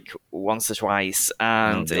like once or twice,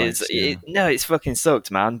 and it's fucking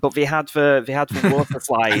sucked, man. But they had the water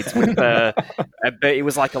slide with but it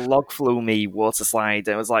was like a log flume water slide,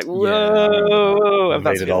 and it was like whoa, and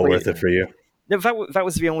made it all worth it for you. No, that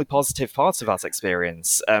was the only positive part of that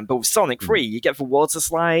experience. But with Sonic 3, you get the water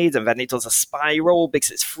slide, and then it does a spiral because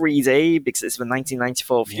it's 3D, because it's the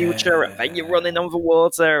 1994 future, and then you're running on the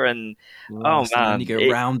water, and and you go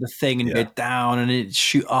around the thing and go down, and it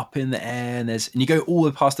shoot up in the air, and you go all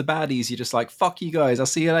the way past the baddies. You're just like, "Fuck you guys, I'll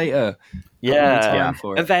see you later."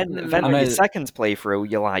 And then on your second playthrough,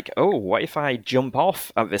 you're like, "Oh, what if I jump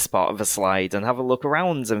off at this part of the slide and have a look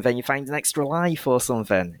around, and then you find an extra life or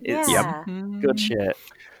something?" It's good shit.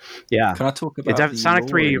 Yeah. Can I talk about Sonic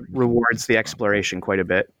 3 rewards the exploration quite a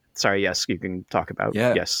bit. Sorry, yes, you can talk about.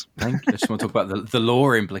 Yes. Thank you. I just want to talk about the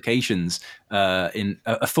lore implications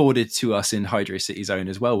afforded to us in Hydro City Zone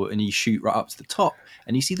as well. And you shoot right up to the top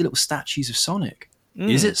and you see the little statues of Sonic.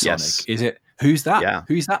 Is it Sonic? Yes. Is it? Who's that? Yeah.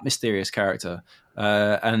 Who's that mysterious character?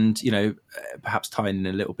 And, perhaps tying in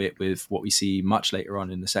a little bit with what we see much later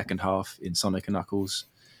on in the second half in Sonic and Knuckles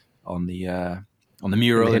on the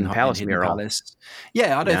mural in Hidden Hidden Palace.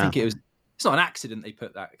 Yeah, I don't think it's not an accident they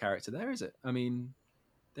put that character there, is it? I mean,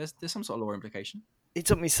 there's some sort of lore implication. It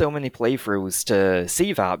took me so many playthroughs to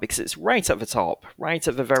see that because it's right at the top, right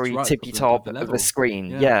at the very tippy top of the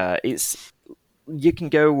screen. Yeah, you can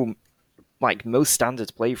go like most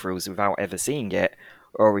standard playthroughs without ever seeing it,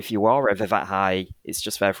 or if you are ever that high, it's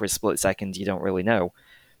just there for a split second. You don't really know.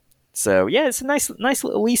 So yeah, it's a nice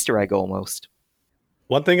little Easter egg almost.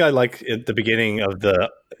 One thing I like at the beginning of the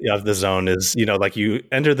zone is, like you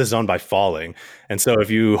enter the zone by falling. And so if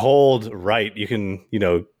you hold right, you can,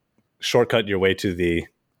 shortcut your way to the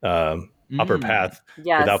upper path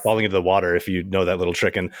without falling into the water if you know that little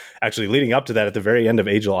trick. And actually leading up to that, at the very end of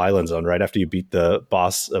Angel Island Zone, right after you beat the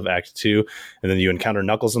boss of Act 2, and then you encounter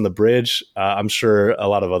Knuckles on the bridge. I'm sure a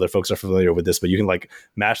lot of other folks are familiar with this, but you can like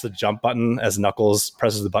mash the jump button as Knuckles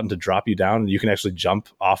presses the button to drop you down, and you can actually jump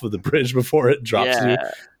off of the bridge before it drops you.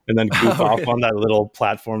 and then goof off on that little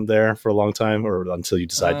platform there for a long time, or until you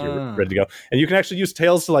decide you're ready to go. And you can actually use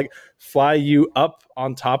tails to like fly you up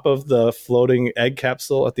on top of the floating egg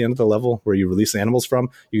capsule at the end of the level where you release the animals from.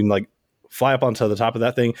 You can like fly up onto the top of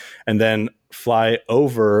that thing and then fly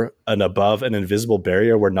over and above an invisible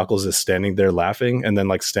barrier where Knuckles is standing there laughing, and then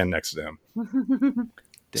like stand next to him.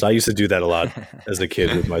 So I used to do that a lot as a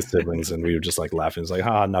kid with my siblings, and we were just like laughing. It's like,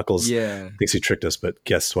 Knuckles thinks he tricked us, but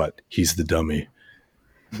guess what? He's the dummy.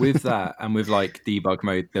 With that, and with like debug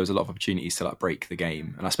mode, there was a lot of opportunities to like break the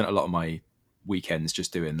game, and I spent a lot of my weekends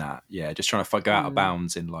just doing that. Yeah, just trying to go out of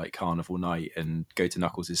bounds in like Carnival Night and go to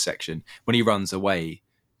Knuckles' section. When he runs away,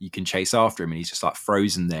 you can chase after him, and he's just like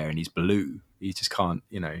frozen there, and he's blue. He just can't,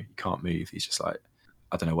 he can't move. He's just like,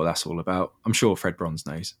 I don't know what that's all about. I'm sure Fred Bronze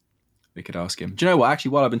knows. We could ask him. Do you know what?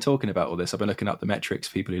 Actually, while I've been talking about all this, I've been looking up the metrics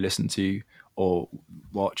for people who listen to or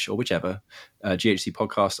watch or whichever GHC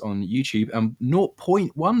podcast on YouTube, and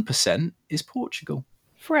 0.1% is Portugal.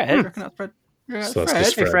 Fred? I reckon that's Fred. Yeah, So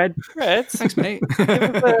Fred. Fred. Hey, Fred. Fred? Thanks, mate.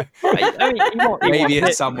 Maybe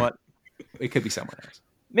it's someone. It could be someone else.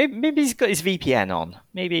 Maybe he's got his VPN on.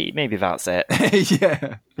 Maybe that's it.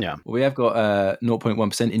 Yeah. Well, we have got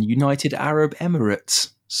 0.1% in United Arab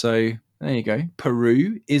Emirates. So there you go.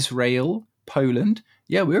 Peru, Israel, Poland.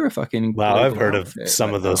 Yeah, we're a fucking... Wow, I've heard of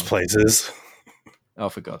some of those places. Oh,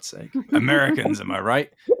 for God's sake. Americans, am I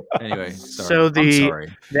right? Anyway, sorry. So I'm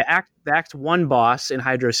sorry. the Act 1 boss in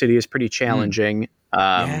Hydro City is pretty challenging.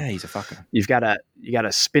 Yeah, he's a fucker. You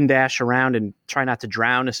gotta spin dash around and try not to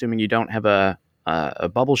drown, assuming you don't have a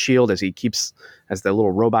bubble shield, as the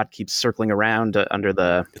little robot keeps circling around under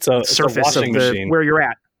the surface of where you're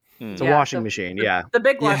at. It's a washing machine, yeah. The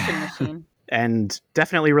big washing machine. And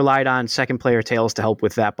definitely relied on second player Tails to help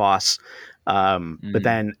with that boss. But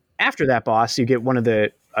then after that boss, you get one of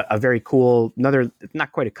a very cool, another,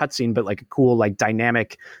 not quite a cutscene, but like a cool, like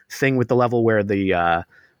dynamic thing with the level where the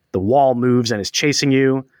wall moves and is chasing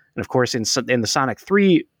you. And of course, in the Sonic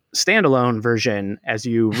 3 standalone version, as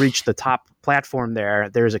you reach the top platform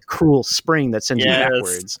there's a cruel spring that sends you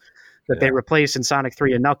backwards that they replace in Sonic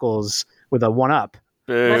 3 and Knuckles with a 1-up.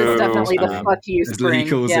 That is definitely the fuck you spring.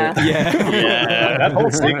 Yeah. That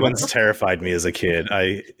whole sequence terrified me as a kid.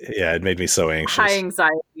 It made me so anxious.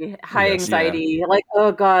 High anxiety. Like,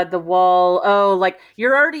 oh God, the wall. Oh, like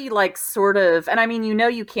you're already like sort of, and I mean,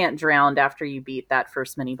 you can't drown after you beat that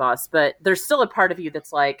first mini boss, but there's still a part of you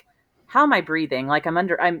that's like, how am I breathing? Like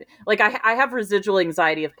I have residual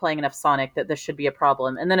anxiety of playing enough Sonic that this should be a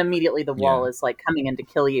problem. And then immediately the wall is like coming in to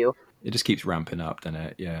kill you. It just keeps ramping up, doesn't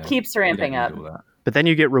it? Yeah. Keeps ramping up. But then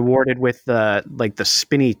you get rewarded with the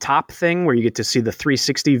spinny top thing where you get to see the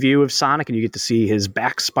 360 view of Sonic, and you get to see his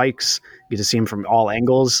back spikes. You get to see him from all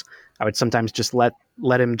angles. I would sometimes just let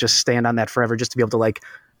him just stand on that forever, just to be able to like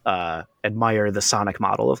admire the Sonic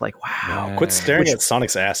model of like, wow. Yeah. Quit staring at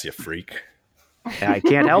Sonic's ass, you freak. I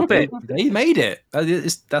can't help it. They made it.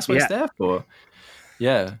 That's what it's there for.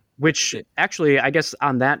 Yeah. Which actually, I guess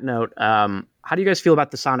on that note, how do you guys feel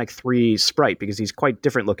about the Sonic 3 sprite? Because he's quite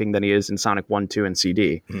different looking than he is in Sonic 1, 2, and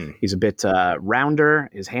CD. He's a bit rounder.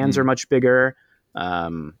 His hands are much bigger. He's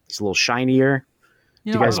a little shinier.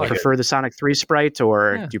 Do you guys prefer the Sonic 3 sprite,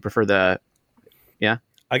 or do you prefer the... Yeah?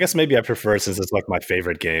 I guess maybe I prefer it since it's like my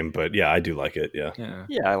favorite game, but yeah, I do like it, yeah.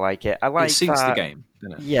 Yeah, I like it. I like it suits the game,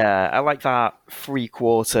 doesn't it? Yeah, I like that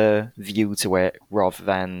 3/4 view to it rather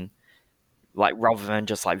than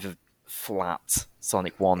just like the flat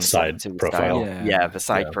Sonic 1 side profile. The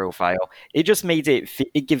side profile. It just made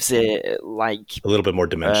it gives it like a little bit more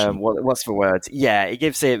dimension. What's the word? Yeah, it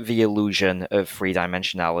gives it the illusion of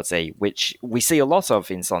 3-dimensionality, which we see a lot of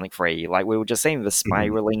in Sonic 3. Like we were just saying, the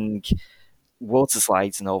spiraling water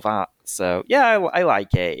slides and all that. So yeah, I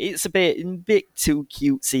like it. It's a bit too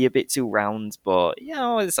cutesy, a bit too round, but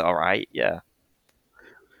it's all right. Yeah.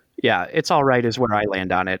 Yeah, it's all right is where I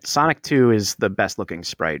land on it. Sonic 2 is the best looking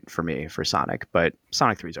sprite for me for Sonic, but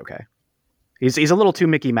Sonic 3 is okay. He's a little too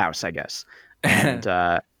Mickey Mouse, I guess. And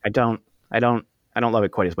I don't love it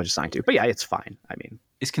quite as much as Sonic 2. But yeah, it's fine. I mean,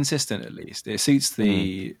 it's consistent at least. It suits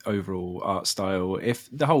the overall art style. If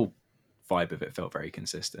the whole vibe of it felt very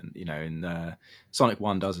consistent, and Sonic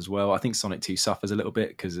 1 does as well. I think Sonic 2 suffers a little bit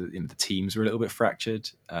because the teams were a little bit fractured.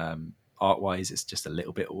 Art-wise, it's just a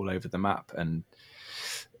little bit all over the map, and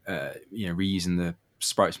reusing the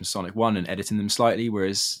sprites from Sonic 1 and editing them slightly,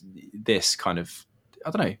 whereas this kind of,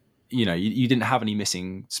 I don't know, you didn't have any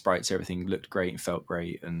missing sprites. Everything looked great and felt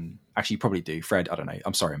great. And actually, you probably do. Fred, I don't know.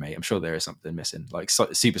 I'm sorry, mate. I'm sure there is something missing. Like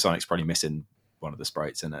Super Sonic's probably missing one of the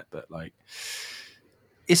sprites in it, but like,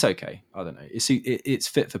 it's okay. I don't know. It's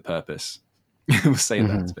fit for purpose. We'll say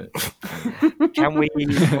that. But Can we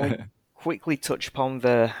quickly touch upon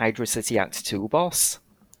the Hydra City Act 2 boss?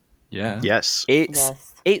 Yeah. Yes.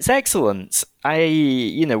 It's excellent.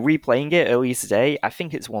 Replaying it earlier today, I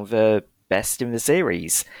think it's one of the best in the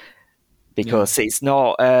series. Because it's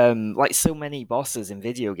not like so many bosses in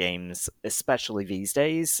video games, especially these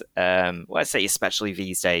days. I say especially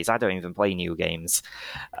these days. I don't even play new games,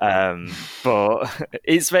 but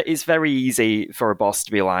it's very easy for a boss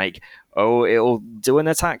to be like, oh, it'll do an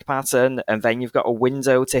attack pattern, and then you've got a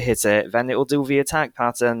window to hit it. Then it'll do the attack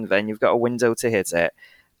pattern. Then you've got a window to hit it.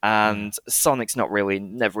 And Sonic's never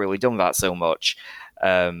really done that so much.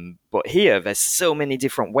 But here, there's so many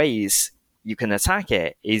different ways you can attack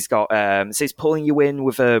it. He's got so he's pulling you in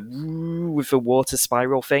with a water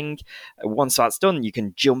spiral thing. Once that's done, you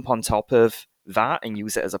can jump on top of that and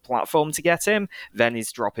use it as a platform to get him. Then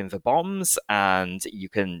he's dropping the bombs, and you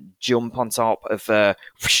can jump on top of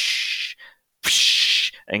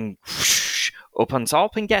and up on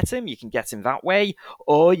top and get him. You can get him that way,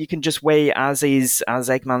 or you can just wait as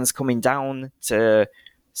Eggman's coming down to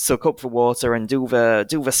suck up the water and do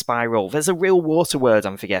the spiral. There's a real water word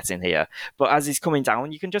I'm forgetting here, but as he's coming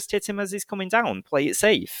down, you can just hit him as he's coming down. Play it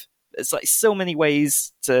safe. It's like so many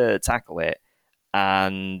ways to tackle it,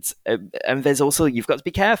 and there's also, you've got to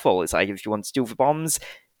be careful. It's like, if you want to do the bombs,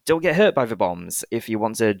 don't get hurt by the bombs. If you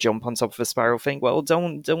want to jump on top of a spiral thing, well,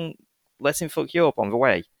 don't let him fuck you up on the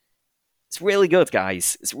way. It's really good,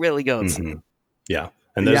 guys. It's really good. Mm-hmm. Yeah.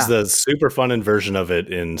 And there's the super fun version of it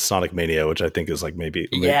in Sonic Mania, which I think is like maybe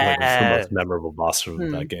like the most memorable boss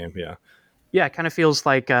from that game. Yeah. Yeah, it kind of feels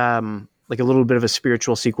like a little bit of a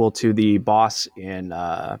spiritual sequel to the boss in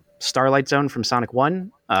Starlight Zone from Sonic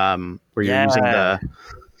 1, where you're using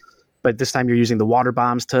but this time you're using the water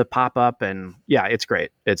bombs to pop up, and yeah, it's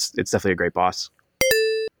great. It's definitely a great boss.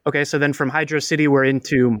 Okay, so then from Hydro City, we're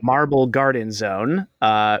into Marble Garden Zone,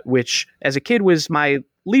 which as a kid was my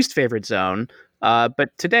least favorite zone. But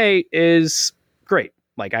today is great.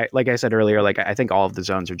 Like I said earlier, like I think all of the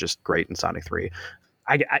zones are just great in Sonic 3.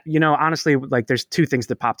 I honestly, like there's two things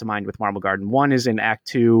that pop to mind with Marble Garden. One is in Act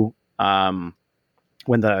 2,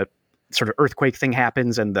 when the sort of earthquake thing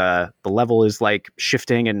happens and the level is like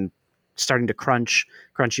shifting and starting to crunch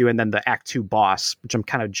you, and then the Act 2 boss, which I'm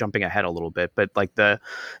kind of jumping ahead a little bit, but like the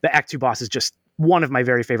Act 2 boss is just one of my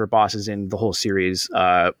very favorite bosses in the whole series,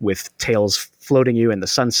 with Tails floating you in the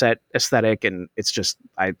sunset aesthetic, and it's just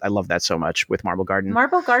I love that so much with Marble Garden.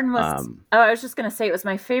 Marble Garden was I was just going to say, it was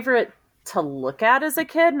my favorite to look at as a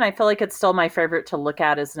kid, and I feel like it's still my favorite to look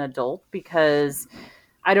at as an adult, because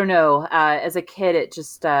I don't know, as a kid it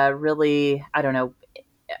just really, I don't know,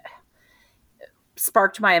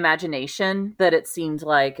 sparked my imagination, that it seemed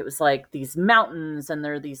like it was like these mountains and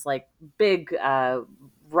there are these like big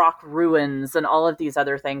rock ruins and all of these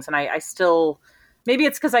other things. And I still, maybe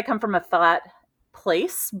it's because I come from a flat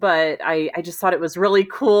place, but I just thought it was really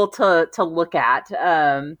cool to look at.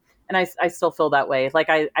 And I still feel that way. Like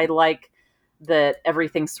I like that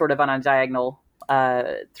everything's sort of on a diagonal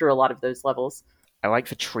through a lot of those levels. I like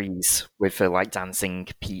the trees with the like dancing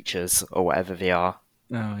peaches or whatever they are.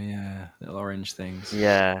 Oh yeah, little orange things.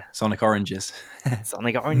 Yeah, Sonic oranges.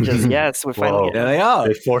 Sonic oranges. Yes, we're finally. Yeah, they are.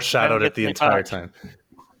 They foreshadowed it the entire time.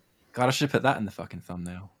 God, I should have put that in the fucking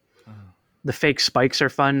thumbnail. Oh. The fake spikes are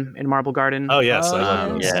fun in Marble Garden. Oh yes, I love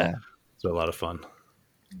those. Yeah, it's a lot of fun.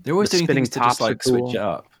 They're always doing things to just like cool. switch it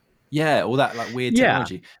up. Yeah, all that like weird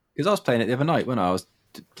technology. Because I was playing it the other night when I was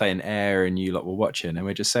playing Air and you lot were watching, and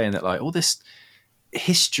we're just saying that like all this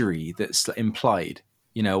history that's implied,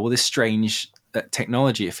 all this strange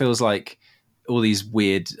technology. It feels like all these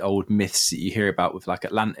weird old myths that you hear about with like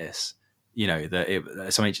Atlantis,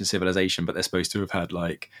 some ancient civilization, but they're supposed to have had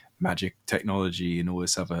like magic technology and all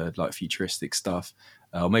this other like futuristic stuff.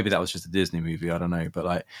 Or maybe that was just a Disney movie, I don't know.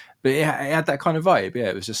 But it had that kind of vibe. Yeah,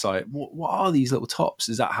 it was just like, what are these little tops?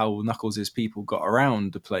 Is that how Knuckles' people got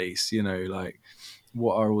around the place? Like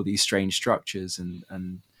what are all these strange structures?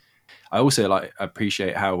 And I also like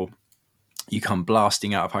appreciate how you come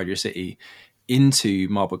blasting out of Hydro City into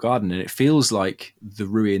Marble Garden, and it feels like the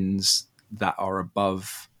ruins that are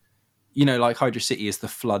above, like Hydro City is the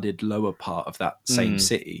flooded lower part of that same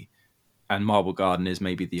city, and Marble Garden is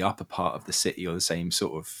maybe the upper part of the city or the same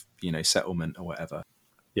sort of, settlement or whatever.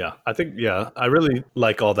 Yeah, I think, I really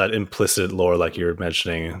like all that implicit lore like you're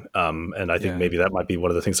mentioning. And I think maybe that might be one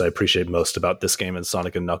of the things I appreciate most about this game and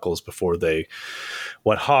Sonic and Knuckles before they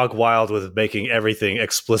went hog wild with making everything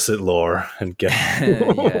explicit lore and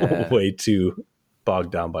get way too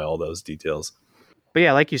bogged down by all those details. But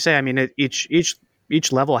yeah, like you say, I mean,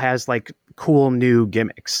 each level has like cool new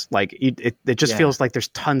gimmicks. Like it just feels like there's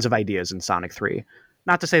tons of ideas in Sonic 3.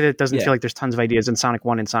 Not to say that it doesn't feel like there's tons of ideas in Sonic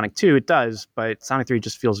 1 and Sonic 2. It does, but Sonic 3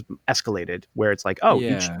 just feels escalated, where it's like,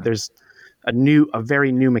 there's a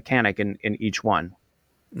very new mechanic in each one.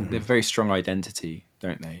 They have a very strong identity,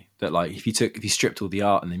 don't they? That like if you stripped all the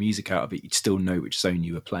art and the music out of it, you'd still know which zone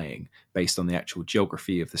you were playing based on the actual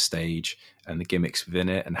geography of the stage and the gimmicks within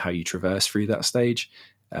it and how you traverse through that stage.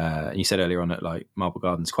 And you said earlier on that like Marble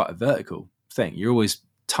Garden's quite a vertical thing. You're always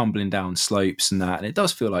tumbling down slopes and that, and it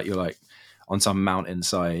does feel like you're like on some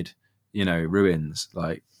mountainside, ruins.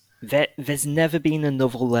 Like there's never been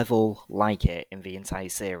another level like it in the entire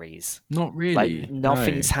series. Not really. Like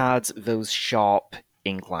nothing's had those sharp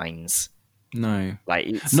inclines. No, like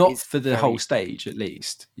it's for the whole stage at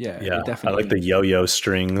least. Yeah, definitely. I like the yo-yo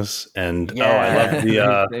strings, and I love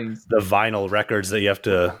the vinyl records that you have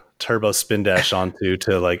to turbo spin dash onto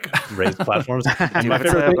to like raise platforms. My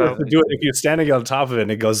favorite thing is to do it if you're standing on top of it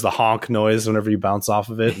and it goes the honk noise whenever you bounce off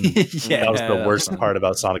of it. That was the worst part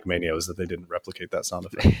about Sonic Mania, was that they didn't replicate that sound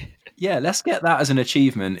effect. Yeah, let's get that as an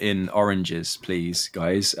achievement in Oranges, please,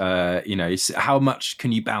 guys. How much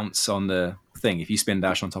can you bounce on the thing if you spin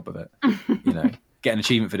dash on top of it? Get an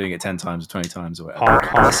achievement for doing it 10 times or 20 times or whatever. Honk,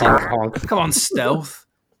 honk, honk, honk. Come on, Stealth.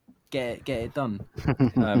 Get it done.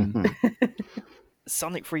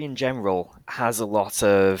 Sonic 3 in general has a lot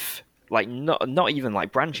of like not even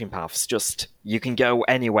like branching paths, just you can go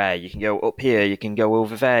anywhere, you can go up here, you can go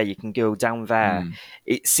over there, you can go down there.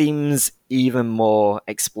 It seems even more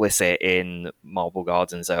explicit in Marble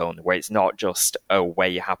Garden Zone, where it's not just where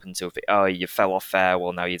you happen to you fell off there,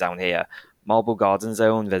 well now you're down here. Marble Garden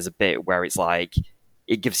Zone, there's a bit where it's like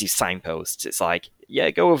it gives you signposts. It's like,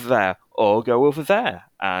 go over there or go over there,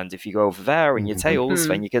 and if you go over there in your tails,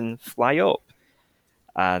 then you can fly up.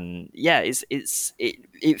 And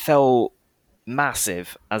it felt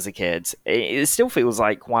massive as a kid. It still feels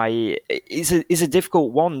like it's a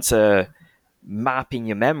difficult one to map in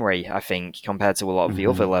your memory, I think, compared to a lot of the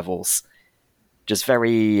other levels. Just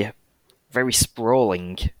very, very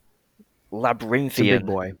sprawling, labyrinthian. It's a big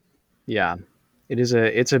boy. Yeah, it is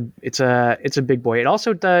it's a big boy. It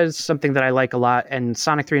also does something that I like a lot, and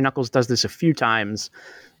Sonic 3 Knuckles does this a few times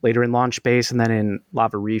later in Launch Base and then in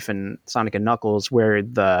Lava Reef and Sonic and Knuckles, where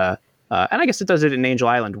and I guess it does it in Angel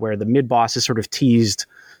Island, where the mid-boss is sort of teased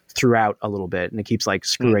throughout a little bit, and it keeps like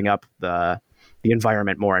screwing up the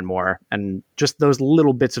environment more and more. And just those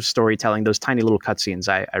little bits of storytelling, those tiny little cutscenes,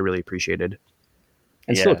 I really appreciated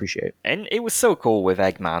and still appreciate. And it was so cool with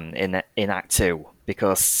Eggman in Act 2,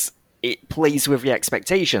 because it plays with your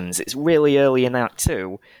expectations. It's really early in Act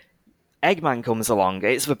 2. Eggman comes along,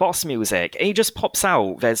 it's the boss music, and he just pops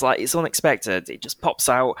out. There's like, it's unexpected. It just pops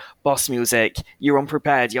out, boss music, you're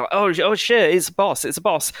unprepared, you're like, oh shit, it's a boss.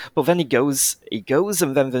 But then he goes,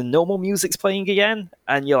 and then the normal music's playing again,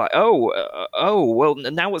 and you're like, well,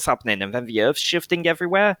 now what's happening? And then the earth's shifting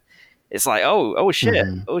everywhere. It's like, oh shit.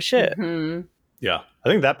 Mm-hmm. Yeah, I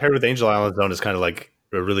think that paired with Angel Island Zone is kind of like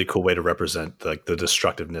a really cool way to represent like the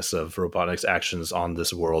destructiveness of Robotnik's actions on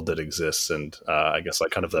this world that exists, and I guess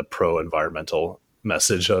like kind of the pro-environmental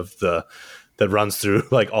message of that runs through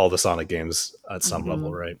like all the Sonic games at some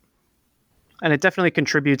level, right? And it definitely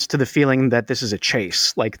contributes to the feeling that this is a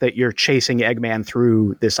chase, like that you're chasing Eggman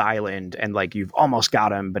through this island, and like you've almost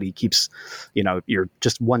got him, but he keeps, you're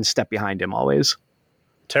just one step behind him always.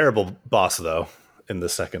 Terrible boss though. In the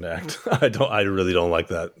second act, I really don't like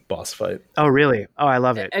that boss fight. Oh, really? Oh, I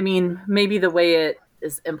love it. I mean, maybe the way it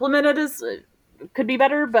is implemented could be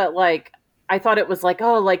better, but like I thought it was like,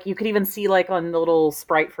 like you could even see like on the little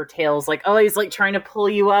sprite for Tails, like, he's like trying to pull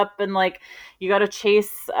you up, and like you got to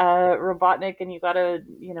chase Robotnik, and you got to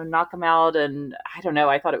knock him out, and I don't know.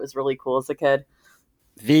 I thought it was really cool as a kid.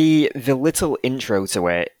 The little intro to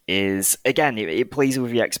it is, again, it plays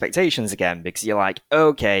with your expectations again, because you're like,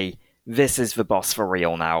 okay, this is the boss for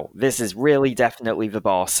real now. This is really definitely the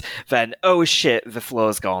boss. Then, oh shit, the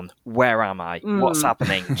floor's gone. Where am I? What's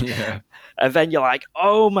happening? And then you're like,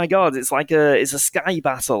 oh my god, it's a sky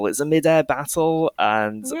battle. It's a mid-air battle,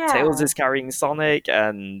 and Tails is carrying Sonic,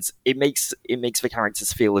 and it makes the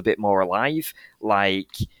characters feel a bit more alive. Like,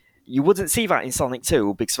 you wouldn't see that in Sonic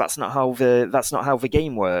 2, because that's not how the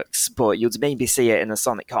game works, but you'd maybe see it in a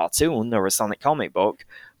Sonic cartoon or a Sonic comic book.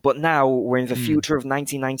 But now we're in the future of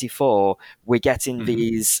 1994. We're getting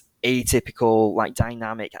these atypical, like,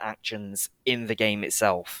 dynamic actions in the game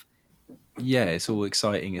itself. Yeah, it's all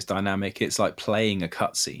exciting. It's dynamic. It's like playing a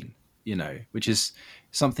cutscene, which is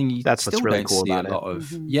something you That's still what's really don't cool see about a lot it.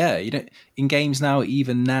 of. Yeah, you don't in games now.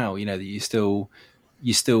 Even now, that you still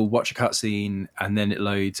watch a cutscene and then it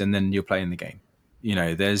loads and then you're playing the game. You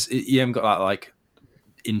haven't got that like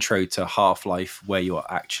intro to Half-Life where you're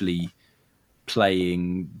actually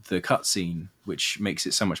playing the cutscene, which makes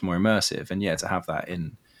it so much more immersive. And yeah, to have that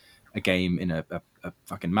in a game in a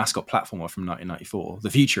fucking mascot platformer from 1994, the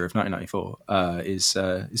future of 1994, is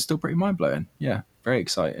still pretty mind blowing. Yeah, very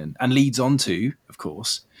exciting, and leads on to, of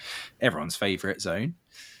course, everyone's favorite zone,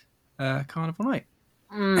 Carnival Night.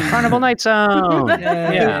 Carnival Night Zone.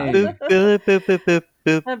 Yeah.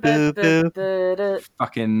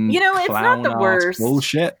 Fucking, it's not the worst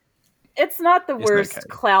bullshit. It's not the worst okay.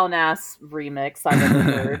 clown ass remix I've ever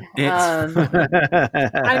heard.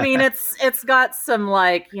 I mean, it's got some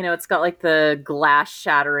it's got like the glass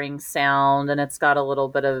shattering sound, and it's got a little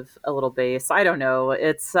bass. I don't know.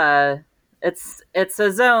 It's a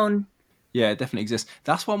zone. Yeah, it definitely exists.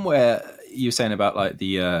 That's one where you're saying about like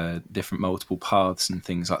the different multiple paths and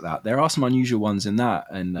things like that. There are some unusual ones in that,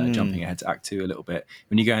 and jumping ahead to Act 2 a little bit.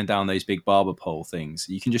 When you're going down those big barber pole things,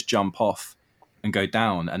 you can just jump off and go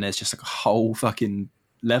down, and there's just like a whole fucking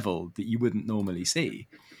level that you wouldn't normally see.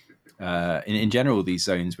 In general, these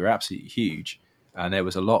zones were absolutely huge, and there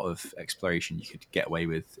was a lot of exploration you could get away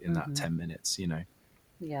with in that 10 minutes,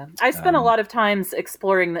 Yeah, I spent a lot of times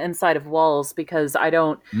exploring the inside of walls because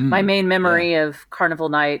my main memory of Carnival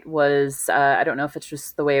Night was, I don't know if it's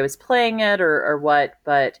just the way I was playing it or what,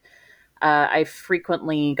 but I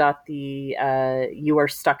frequently got the you are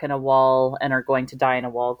stuck in a wall and are going to die in a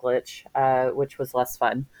wall glitch, which was less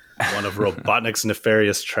fun. One of Robotnik's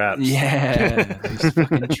nefarious traps. Yeah, these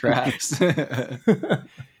fucking traps.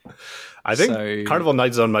 I think Carnival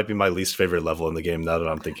Night Zone might be my least favorite level in the game now that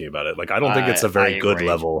I'm thinking about it. Like, I don't think it's a very good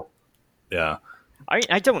level. Yeah.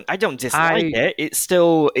 I don't dislike it. It's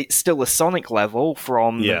still a Sonic level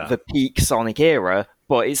from the peak Sonic era,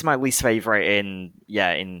 but it's my least favorite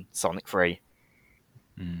in Sonic 3.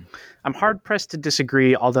 I'm hard pressed to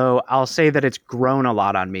disagree, although I'll say that it's grown a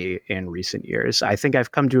lot on me in recent years. I think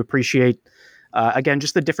I've come to appreciate, again,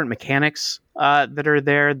 just the different mechanics that are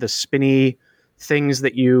there, the spinny things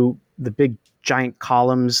the big giant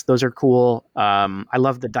columns, those are cool. I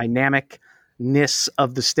love the dynamicness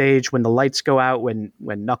of the stage when the lights go out, when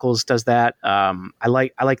Knuckles does that. I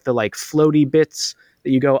like the like floaty bits that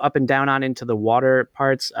you go up and down on into the water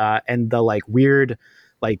parts, and the like weird,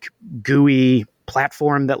 like gooey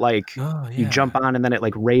platform that you jump on and then it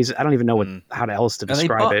like raises. I don't even know how else to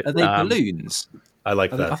describe it. Are they balloons? I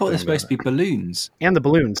like that. I thought they're supposed to be balloons. And the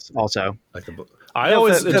balloons also. I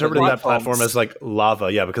always interpreted that platform as like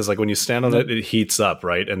lava, because like when you stand on it, it heats up,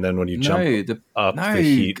 right? And then when you jump the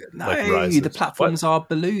heat rises. The platforms are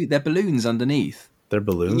balloon. They're balloons underneath. They're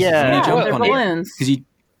balloons. Yeah, they're balloons. Because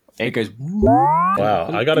it goes. Wow,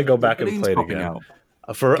 I got to go back and play it again. Out.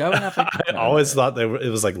 I always thought it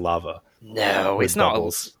was like lava. No, it's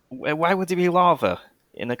not. Why would it be lava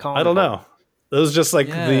in a carnival? I don't know. It was just like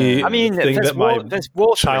the thing that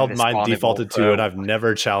my child mind defaulted to, and I've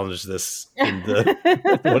never challenged this in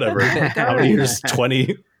the whatever how many years,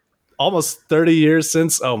 20, almost 30 years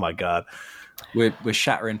since. Oh my god, we're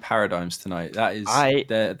shattering paradigms tonight. That is,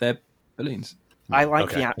 they're balloons. I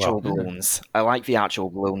like the actual balloons. I like the actual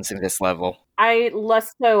balloons in this level. I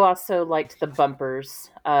less so also liked the bumpers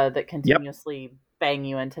that continuously bang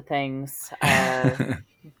you into things,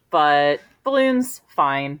 but balloons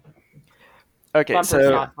fine. Okay, Bumpers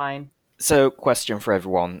not fine. So question for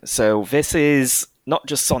everyone. So this is not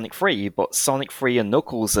just Sonic 3, but Sonic 3 and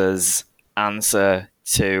Knuckles' answer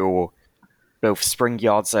to both Spring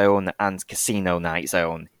Yard Zone and Casino Night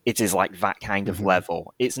Zone. It is like that kind of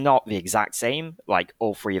level. It's not the exact same, like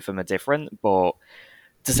all three of them are different, but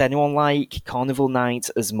does anyone like Carnival Night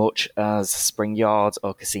as much as Spring Yard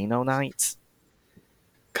or Casino Night?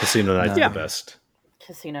 Casino Night's the best.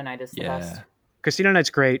 Casino Night is the best. Casino Night's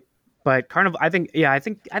great. But Carnival, I think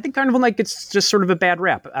Carnival Night gets just sort of a bad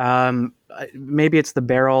rap. Maybe it's the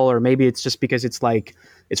barrel, or maybe it's just because it's like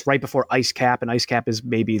it's right before Ice Cap, and Ice Cap is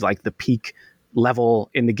maybe like the peak level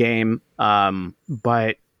in the game.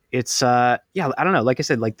 But it's I don't know. Like I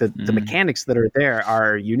said, like the mechanics that are there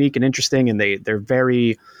are unique and interesting, and they're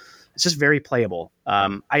very. It's just very playable.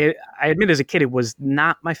 I admit as a kid it was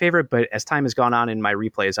not my favorite, but as time has gone on in my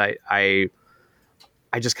replays, I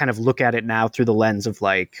just kind of look at it now through the lens of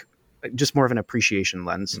like. Just more of an appreciation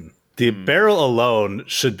lens. The barrel alone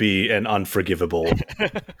should be an unforgivable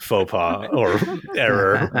faux pas or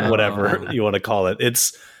error, whatever you want to call it.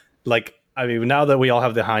 It's like, I mean, now that we all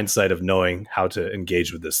have the hindsight of knowing how to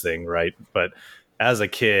engage with this thing, right? But as a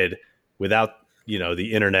kid, without,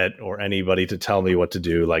 the internet or anybody to tell me what to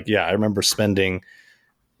do, I remember spending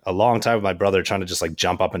a long time with my brother trying to just like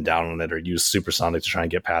jump up and down on it or use supersonic to try and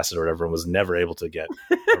get past it or whatever, and was never able to get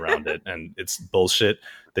around it. And it's bullshit.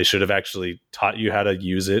 They should have actually taught you how to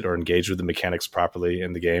use it or engage with the mechanics properly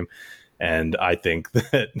in the game. And I think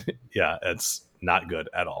that, yeah, it's not good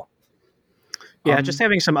at all. Yeah, just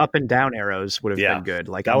having some up and down arrows would have been good.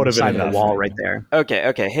 Like that would have been on the wall right there.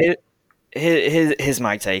 Okay. Here's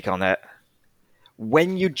my take on it.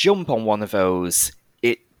 When you jump on one of those,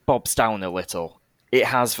 it bobs down a little. It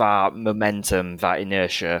has that momentum, that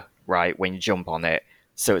inertia, right, when you jump on it.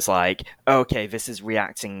 So it's like, okay, this is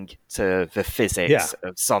reacting to the physics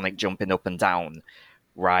of Sonic jumping up and down,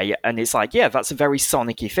 right? And it's like, yeah, that's a very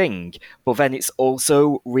Sonic-y thing. But then it's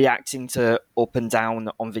also reacting to up and down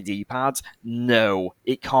on the D-pad. No,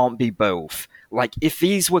 it can't be both. Like, if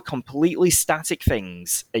these were completely static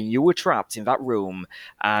things and you were trapped in that room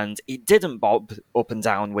and it didn't bob up and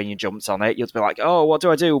down when you jumped on it, you'd be like, oh, what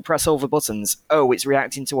do I do? Press all the buttons. Oh, it's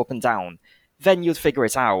reacting to up and down. Then you'd figure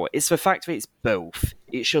it out. It's the fact that it's both.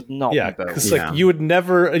 It should not be both. Because like you would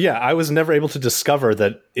never, I was never able to discover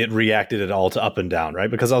that it reacted at all to up and down,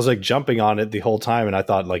 right? Because I was like jumping on it the whole time, and I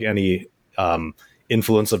thought like any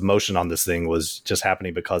influence of motion on this thing was just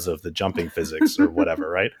happening because of the jumping physics or whatever,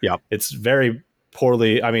 right? Yeah, it's very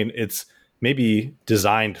poorly. I mean, it's maybe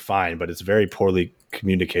designed fine, but it's very poorly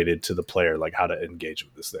communicated to the player, like how to engage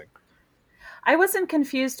with this thing. I wasn't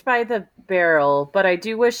confused by the barrel, but I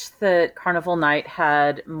do wish that Carnival Night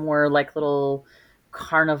had more like little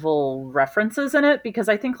carnival references in it, because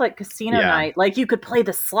I think like Casino Night, like you could play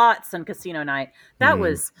the slots in Casino Night. That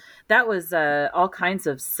was all kinds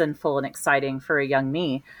of sinful and exciting for a young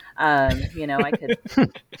me. I was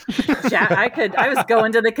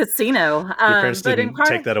going to the casino. Your parents didn't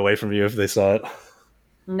take that away from you if they saw it.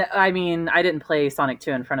 No, I mean, I didn't play Sonic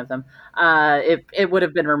 2 in front of them. It would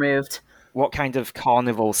have been removed. What kind of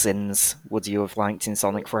carnival sins would you have liked in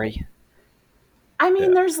Sonic 3? I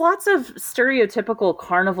mean, there's lots of stereotypical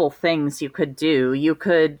carnival things you could do. You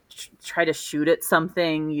could try to shoot at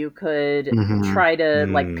something. You could try to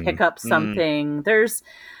like pick up something.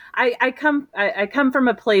 I come from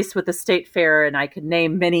a place with a state fair, and I could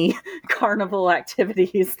name many carnival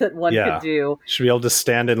activities that one could do. Should be able to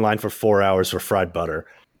stand in line for 4 hours for fried butter.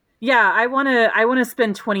 Yeah, I want to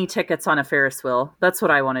spend 20 tickets on a Ferris wheel. That's what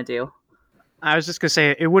I want to do. I was just going to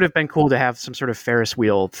say, it would have been cool to have some sort of Ferris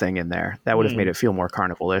wheel thing in there. That would have made it feel more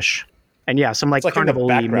carnival-ish. And yeah, some like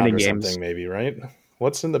carnival-y mini-games. Maybe, right?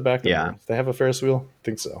 What's in the background? Yeah. They have a Ferris wheel? I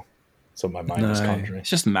think so. So my mind is conjuring. It's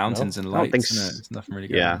just mountains and lights, isn't it? It's nothing really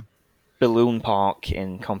going on. Balloon Park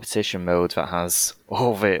in competition mode that has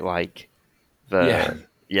all of it, like the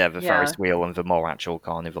Ferris wheel and the more actual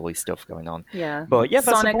carnival-y stuff going on. Yeah. But yeah,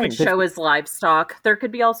 that's Sonic could show his livestock. There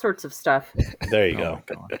could be all sorts of stuff. There you go.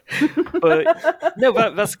 But no,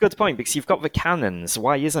 that's a good point, because you've got the cannons.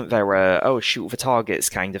 Why isn't there a shoot the targets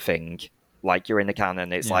kind of thing? Like you're in a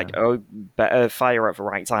cannon, it's like, better fire at the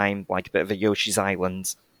right time, like a bit of a Yoshi's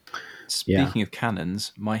Island. Speaking of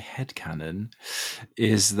cannons, my head canon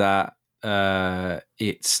is that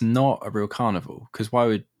it's not a real carnival, because why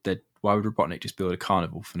would Robotnik just build a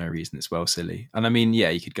carnival for no reason? It's well silly. And I mean,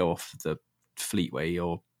 you could go off the Fleetway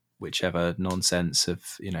or whichever nonsense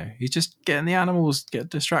of, he's just getting the animals get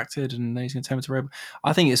distracted and then he's going to turn into a robot.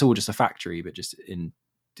 I think it's all just a factory, but just in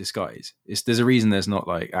disguise. There's a reason there's not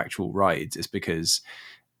like actual rides. It's because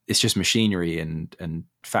it's just machinery and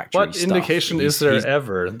factory what stuff. What indication is there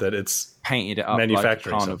ever that it's painted it up like a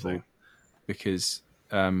carnival? Something. Because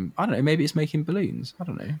I don't know, maybe it's making balloons. I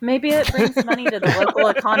don't know. Maybe it brings money to the local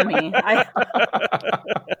economy.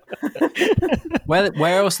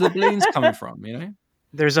 Where else are the balloons coming from,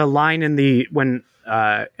 There's a line in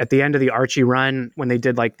at the end of the Archie run, when they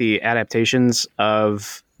did like the adaptations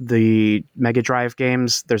of the Mega Drive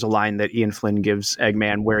games, there's a line that Ian Flynn gives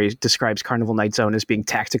Eggman where he describes Carnival Night Zone as being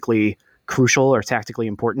tactically crucial or tactically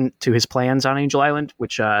important to his plans on Angel Island,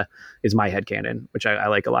 which is my headcanon, which I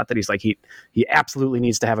like a lot, that he's like, he absolutely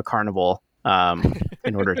needs to have a carnival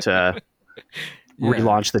in order to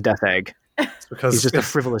relaunch the Death Egg. Because he's just a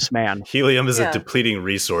frivolous man. Helium is a depleting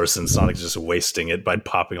resource, and Sonic's just wasting it by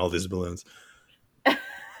popping all these balloons.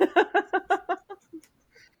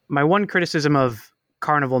 My one criticism of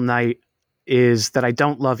Carnival Night is that I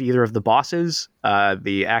don't love either of the bosses,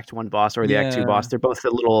 the Act 1 boss or the Act 2 boss. They're both a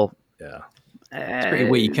little... it's pretty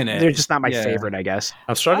weak, isn't it? They're just not my favorite, I guess.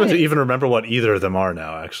 I'm struggling to even remember what either of them are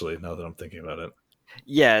now, actually, now that I'm thinking about it.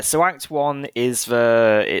 Yeah, so Act 1 is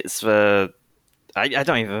the... I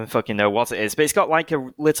don't even fucking know what it is, but it's got like a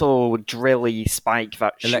little drilly spike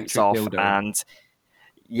that shoots off, dildo. And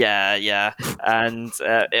and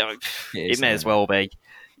it may as well be.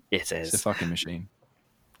 It is. It's a fucking machine.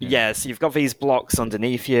 Yeah, so you've got these blocks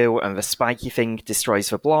underneath you, and the spiky thing destroys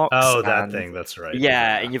the blocks. Oh, that thing, that's right.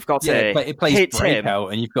 Yeah, and you've got to it plays hit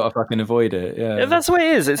breakout, and you've got to fucking avoid it. Yeah, that's what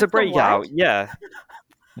it is. It's a breakout. Yeah.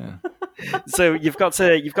 So you've got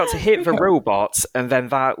to hit the robot, and then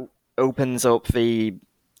that opens up the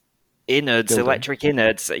innards, electric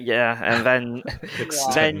innards, and then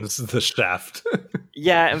extends the shaft.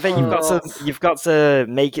 And then you've got to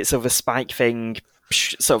make it so the spike thing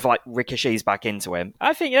sort of like ricochets back into him.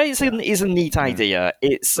 I think it's a neat idea.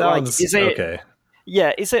 It sounds is it okay?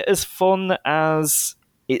 Yeah, is it as fun as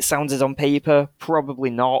it sounded on paper? Probably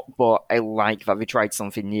not, but I like that they tried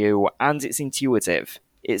something new, and it's intuitive.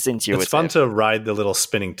 It's fun to ride the little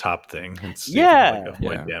spinning top thing and see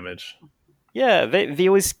avoid damage. Yeah, they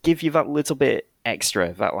always give you that little bit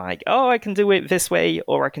extra, that like, oh, I can do it this way,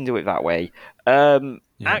 or I can do it that way.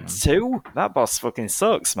 Act 2, that boss fucking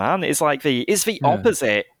sucks, man. It's like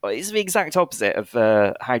opposite. It's the exact opposite of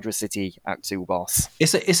Hydra City Act 2 boss.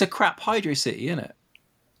 It's a crap Hydra City, isn't it?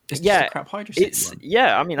 It's just a crap Hydra City.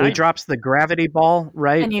 I mean, he drops the gravity ball,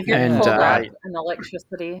 right? And you get pulled up in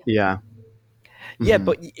electricity. Yeah. Yeah,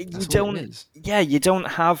 but you don't. Yeah, you don't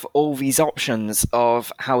have all these options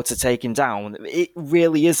of how to take him down. It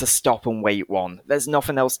really is a stop and wait one. There's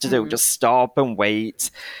nothing else to do. Just stop and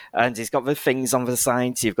wait. And he's got the things on the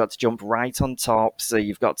side, so you've got to jump right on top. So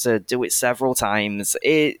you've got to do it several times.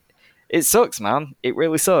 It sucks, man. It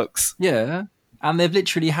really sucks. Yeah. And they've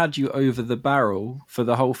literally had you over the barrel for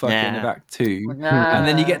the whole fucking of Act 2. And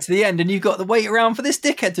then you get to the end and you've got to wait around for this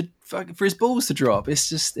dickhead for his balls to drop. It's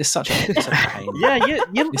such a pain. Yeah, you're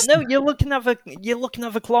looking at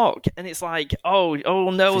the clock and it's like, oh no,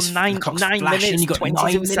 9 minutes,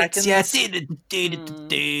 22 seconds. Yeah,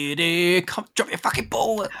 come drop your fucking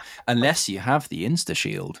ball. Unless you have the Insta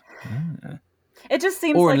Shield. Yeah. It just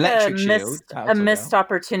seems like a missed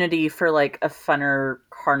opportunity for like a funner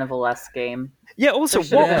carnival-esque game. Yeah. Also,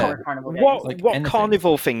 what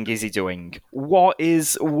carnival thing is he doing? What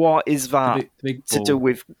is that to do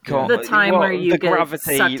with the time where you get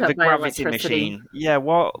sucked up the by gravity machine? Yeah.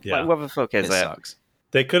 What the fuck is it? Sucks.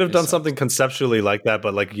 They could have done something conceptually like that,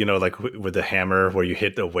 but like with the hammer where you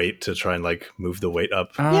hit the weight to try and like move the weight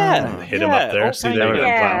up. Hit him up there. See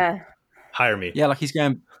there. Hire me. Yeah, like he's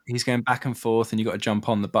going back and forth, and you got to jump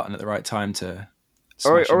on the button at the right time to.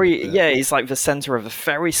 He's like the center of the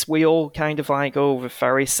Ferris wheel, kind of like the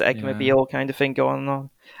Ferris Eggmobile kind of thing going on.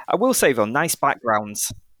 I will say though, nice background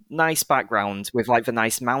with like the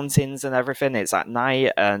nice mountains and everything. It's at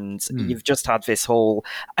night, and you've just had this whole.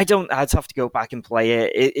 I'd have to go back and play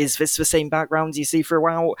it. Is this the same background you see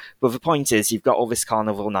throughout? But the point is, you've got all this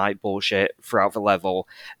carnival night bullshit throughout the level,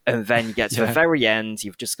 and then you get to the very end.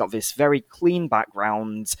 You've just got this very clean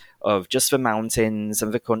background of just the mountains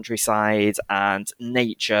and the countryside and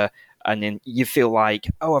nature. And then you feel like,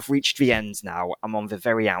 oh, I've reached the end now. I'm on the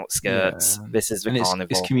very outskirts. Yeah. This is the carnival.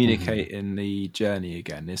 It's communicating the journey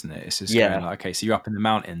again, isn't it? It's just going like, okay, so you're up in the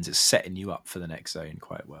mountains. It's setting you up for the next zone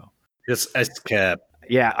quite well. Just ice cap.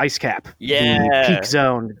 Yeah, ice cap. Yeah. The peak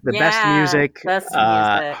zone. The best music.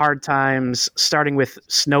 Hard times, starting with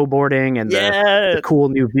snowboarding and the cool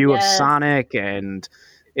new view of Sonic. And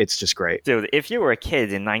it's just great. Dude, if you were a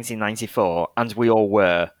kid in 1994, and we all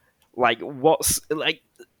were, like, what's, like,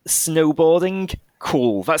 snowboarding,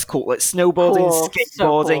 cool. That's cool. Like snowboarding,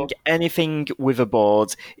 skateboarding, anything with a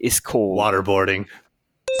board is cool. Waterboarding.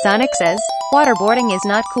 Sonic says, waterboarding is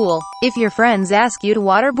not cool. If your friends ask you to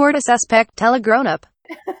waterboard a suspect, tell a grown-up.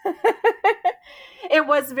 It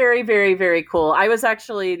was very, very, very cool. I was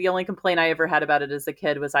actually, the only complaint I ever had about it as a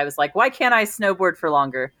kid was I was like, why can't I snowboard for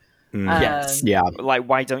longer? Yes. Yeah. Like,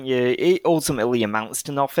 why don't you? It ultimately amounts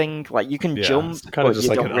to nothing. Like, you can jump, it's kind of just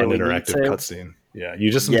like an really uninteractive cutscene. Yeah,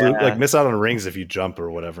 you just like miss out on rings if you jump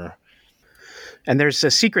or whatever. And there's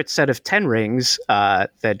a secret set of 10 rings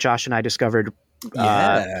that Josh and I discovered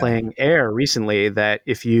playing Air recently, that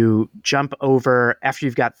if you jump over after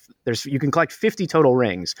you can collect 50 total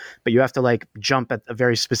rings, but you have to like jump at a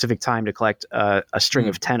very specific time to collect a string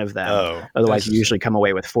of 10 of them. Otherwise you usually come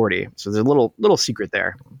away with 40. So there's a little secret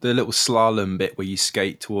there. The little slalom bit where you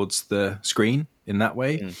skate towards the screen in that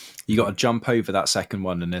way, you got to jump over that second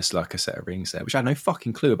one, and there's like a set of rings there, which I had no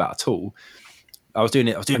fucking clue about at all. I was doing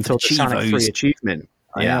it until for the Sonic 3 achievement.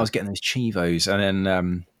 I was getting those Chivos, and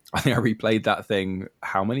then I think I replayed that thing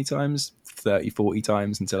how many times? 30, 40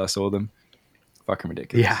 times until I saw them. Fucking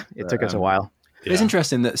ridiculous. Yeah, it took us a while. It's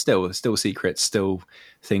interesting that still secrets, still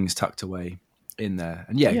things tucked away in there.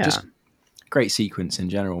 And just great sequence in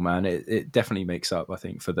general, man. It definitely makes up, I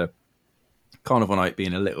think, for the Carnival Night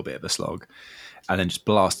being a little bit of a slog. And then just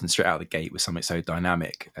blasting straight out of the gate with something so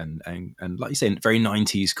dynamic and like you say, very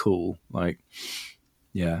 90s cool. Like,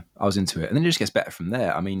 yeah, I was into it. And then it just gets better from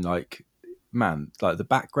there. I mean, like, man, like the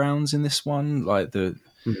backgrounds in this one, like it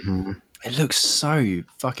looks so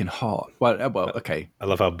fucking hot. Well, okay. I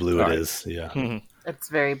love how blue it is. Yeah. It's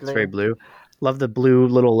very blue. It's very blue. Love the blue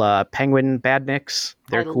little penguin badniks.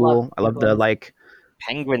 They're cool. I love the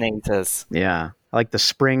Penguinators. Yeah. I like the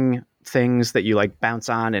spring things that you like bounce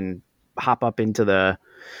on and hop up into the.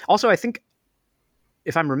 Also, I think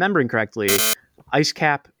if I'm remembering correctly, Ice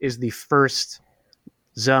Cap is the first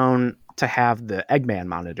zone to have the Eggman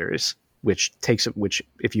monitors, which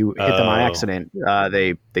if you hit them on accident,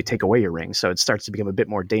 they take away your ring. So it starts to become a bit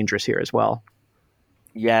more dangerous here as well.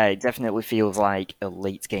 Yeah, it definitely feels like a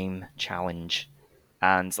late game challenge.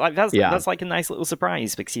 And like that's like a nice little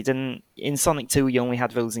surprise because you didn't in Sonic 2 you only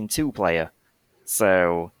had those in 2-player.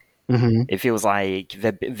 So it feels like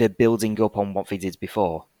they're building up on what they did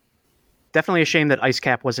before. Definitely a shame that Ice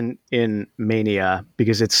Cap wasn't in Mania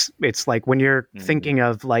because it's like when you're thinking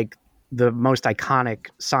of like the most iconic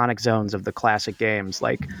Sonic zones of the classic games,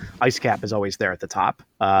 like Ice Cap is always there at the top.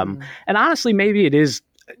 And honestly, maybe it is,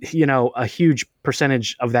 a huge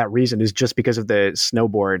percentage of that reason is just because of the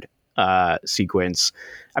snowboard sequence.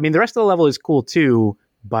 I mean, the rest of the level is cool too,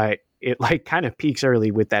 but it like kind of peaks early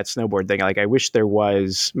with that snowboard thing. Like I wish there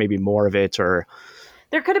was maybe more of it, or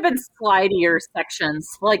there could have been slidier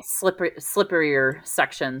sections, like slipperier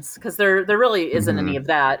sections, because there really isn't any of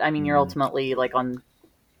that. I mean, you're ultimately like on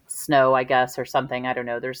snow, I guess, or something. I don't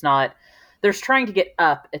know. There's trying to get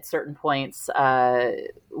up at certain points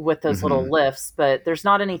with those little lifts, but there's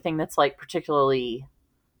not anything that's like particularly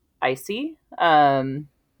icy beyond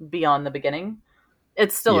the beginning.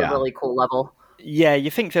 It's still a really cool level. Yeah, you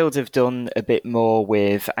think they would have done a bit more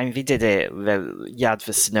with... I mean, they did it. You had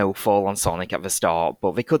the snowfall on Sonic at the start,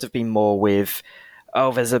 but they could have been more with...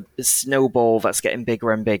 Oh, there's a snowball that's getting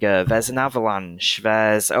bigger and bigger. There's an avalanche.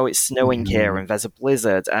 It's snowing here, and there's a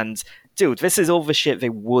blizzard. And, dude, this is all the shit they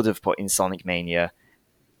would have put in Sonic Mania.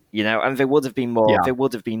 And there would have been more. There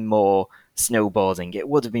would have been more snowboarding. It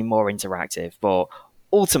would have been more interactive. But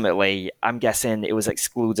ultimately, I'm guessing it was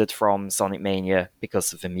excluded from Sonic Mania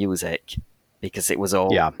because of the music. Because it was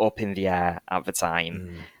all up in the air at the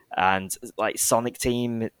time. And like Sonic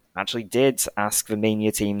Team actually did ask the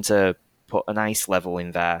Mania team to put an ice level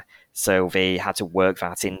in there. So they had to work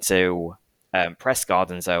that into Press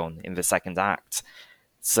Garden Zone in the second act.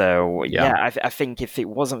 So I think if it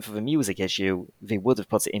wasn't for the music issue, they would have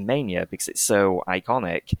put it in Mania because it's so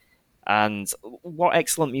iconic. And what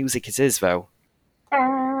excellent music it is, though.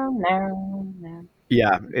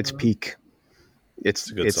 Yeah, it's peak.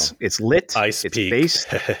 It's lit. Ice it's peak. Bass.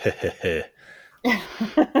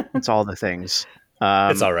 It's all the things.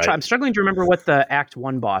 It's all right. I'm struggling to remember what the Act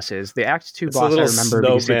 1 boss is. The Act 2 it's boss a little I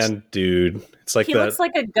remember. Snowman dude. It's like he looks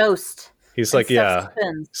like a ghost. He's like,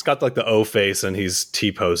 spins. He's got like the O face and he's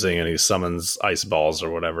T-posing and he summons ice balls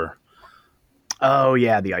or whatever. Oh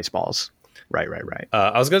yeah, the ice balls. Right.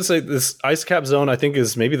 I was going to say this Ice Cap Zone, I think,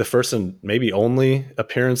 is maybe the first and maybe only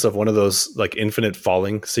appearance of one of those like infinite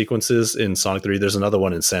falling sequences in Sonic 3. There's another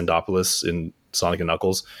one in Sandopolis in Sonic and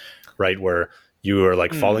Knuckles, right, where you are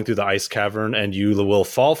like falling through the ice cavern and you will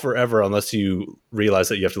fall forever unless you realize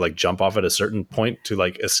that you have to like jump off at a certain point to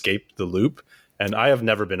like escape the loop. And I have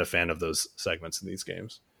never been a fan of those segments in these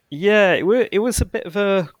games. Yeah, it was a bit of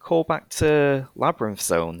a callback to Labyrinth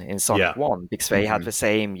Zone in Sonic 1 because they had the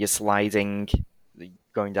same, you're sliding,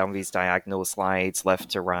 going down these diagonal slides left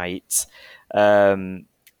to right. That's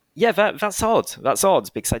odd. That's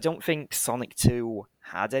odd because I don't think Sonic 2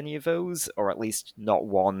 had any of those, or at least not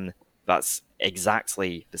one that's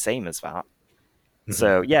exactly the same as that.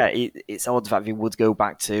 So yeah, it's odd that they would go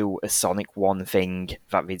back to a Sonic 1 thing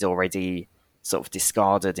that they'd already sort of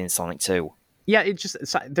discarded in Sonic 2. Yeah, it just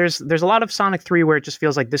there's a lot of Sonic 3 where it just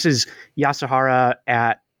feels like this is Yasuhara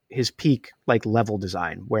at his peak like level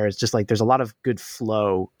design, where it's just like there's a lot of good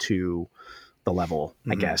flow to the level,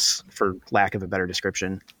 I guess, for lack of a better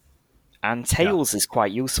description. And Tails is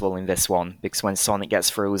quite useful in this one because when Sonic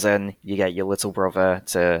gets frozen, you get your little brother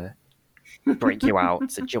to break you out,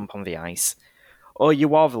 to jump on the ice. Or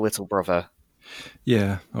you are the little brother.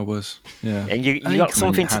 Yeah, I was. Yeah, and you got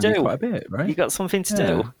something to do. Quite a bit, right? You got something to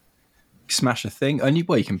do. Smash a thing, and you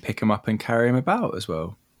can pick him up and carry him about as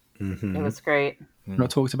well. It was great. Not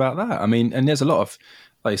talked about that. I mean, and there's a lot of,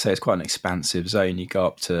 like you say, it's quite an expansive zone. You go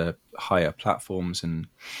up to higher platforms and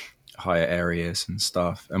higher areas and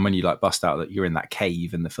stuff. And when you like bust out that you're in that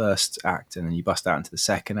cave in the first act, and then you bust out into the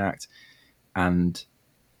second act, and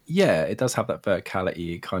yeah, it does have that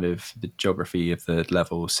verticality. Kind of the geography of the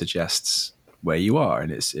level suggests where you are, and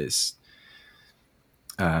it's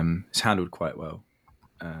handled quite well.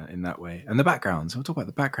 In that way, and the backgrounds. We'll talk about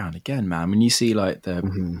the background again, man. When you see like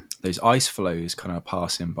the those ice flows kind of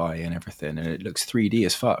passing by and everything, and it looks 3D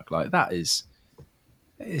as fuck. Like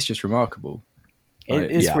it's just remarkable.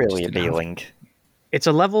 It is really appealing. It's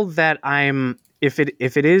a level that I'm if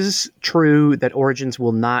it is true that Origins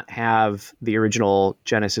will not have the original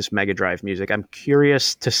Genesis Mega Drive music, I'm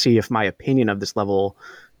curious to see if my opinion of this level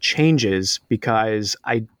changes, because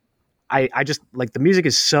I just like the music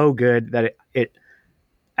is so good that it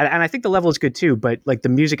and I think the level is good too, but like the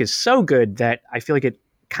music is so good that I feel like it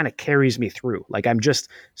kind of carries me through. Like I'm just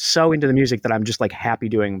so into the music that I'm just like happy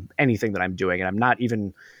doing anything that I'm doing, and I'm not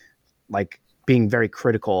even like being very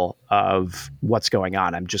critical of what's going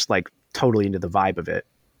on. I'm just like totally into the vibe of it.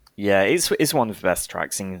 Yeah, it's one of the best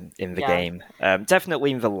tracks in the game.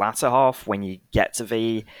 Definitely in the latter half when you get to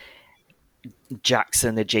the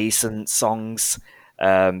Jackson adjacent songs.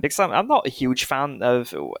 Because I'm not a huge fan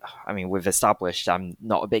of. I mean, we've established I'm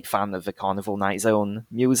not a big fan of the Carnival Night Zone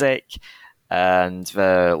music and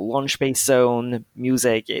the Launch Base Zone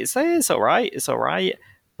music. It's all right. It's all right.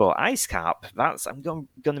 But Ice Cap, I'm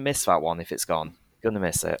gonna miss that one if it's gone. Gonna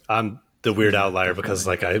miss it. I'm the weird outlier because,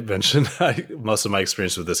 like I mentioned, most of my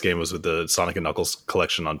experience with this game was with the Sonic and Knuckles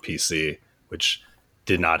collection on PC, which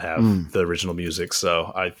did not have the original music.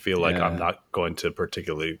 So I feel like I'm not going to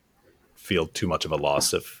particularly feel too much of a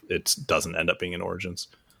loss if it doesn't end up being in Origins.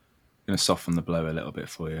 Going to soften the blow a little bit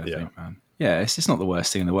for you, I think, man. Yeah, it's not the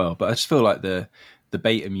worst thing in the world, but I just feel like the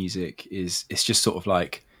beta music it's just sort of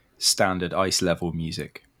like standard Ice level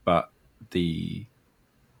music, but the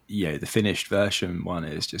finished version one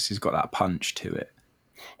it's got that punch to it.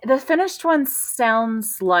 The finished one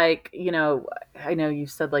sounds like, I know you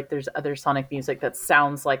said like there's other Sonic music that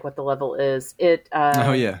sounds like what the level is. It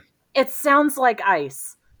sounds like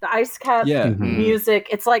Ice. The Ice Cap music,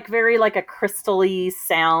 it's like very like a crystal-y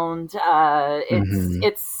sound.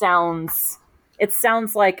 It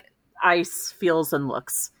sounds like Ice feels and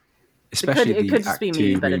looks. Especially it could just be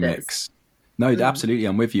me, but remix. It is. No, absolutely,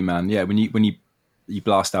 I'm with you, man. Yeah, when you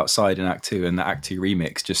blast outside in Act 2 and the Act 2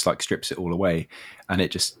 remix just like strips it all away, and it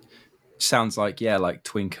just sounds like like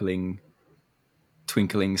twinkling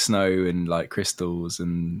snow and like crystals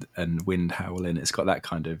and wind howling. It's got that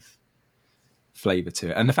kind of flavor to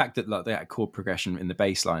it, and the fact that like that chord progression in the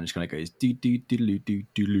bass line is going to go do do do do do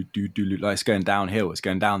do do do, like it's going downhill, it's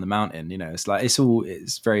going down the mountain. It's like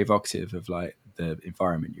it's very evocative of like the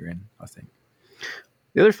environment you're in, I think.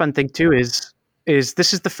 The other fun thing too is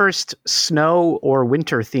this is the first snow or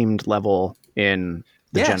winter themed level in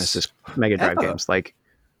the Genesis Mega Drive games. Like,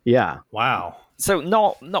 yeah, wow. So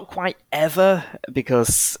not quite ever,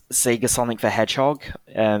 because Sega Sonic the Hedgehog,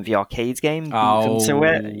 the arcade game, beat them to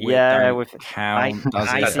it. Yeah, with count.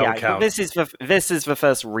 This is the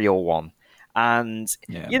first real one, and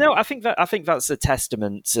I think that's a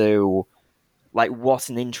testament to like what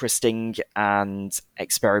an interesting and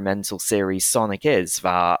experimental series Sonic is,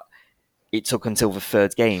 that it took until the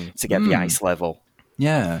third game to get the ice level.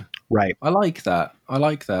 Yeah. Right. I like that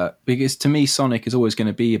because to me Sonic is always going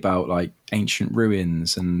to be about like ancient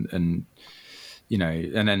ruins and and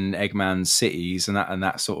then Eggman's cities and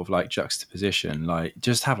that sort of like juxtaposition. Like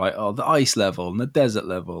just have like the ice level and the desert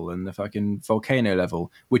level and the fucking volcano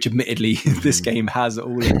level, which admittedly this game has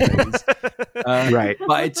all of those. Right.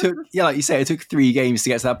 But it took, like you say, it took 3 games to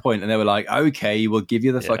get to that point, and they were like, okay, we'll give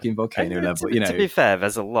you the fucking volcano level. To be fair,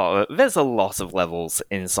 there's a lot of levels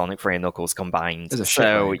in Sonic 3 and Knuckles combined.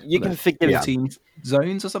 So you can forgive 14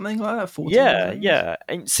 zones or something like that. 14 zones? Yeah.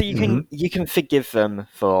 And so you can forgive them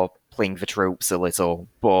for playing the troops a little,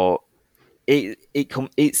 but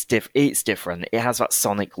it's different. It has that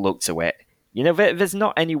Sonic look to it. There's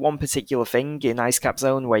not any one particular thing in Ice Cap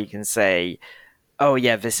Zone where you can say, oh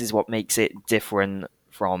yeah, this is what makes it different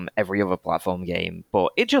from every other platform game.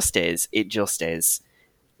 But it just is.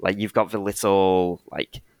 Like, you've got the little,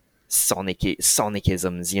 like,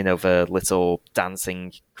 Sonicisms, the little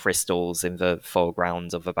dancing crystals in the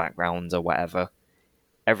foreground of the background or whatever.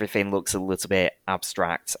 Everything looks a little bit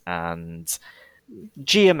abstract and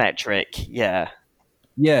geometric, yeah.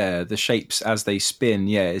 Yeah, the shapes as they spin,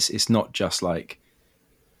 it's not just like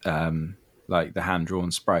the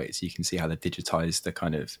hand-drawn sprites. You can see how they digitized the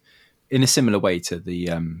kind of, in a similar way to the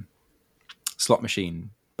slot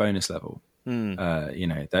machine bonus level.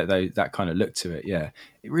 That kind of look to it. Yeah,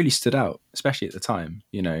 it really stood out, especially at the time.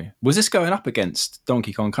 Was this going up against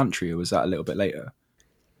Donkey Kong Country, or was that a little bit later?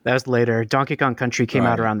 That was later. Donkey Kong Country came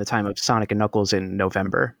out around the time of Sonic and Knuckles in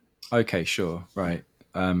November. Okay, sure, right.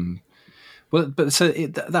 Well, but so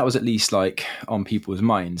that was at least like on people's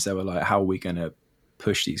minds. They were like, "How are we going to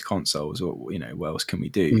push these consoles, or what else can we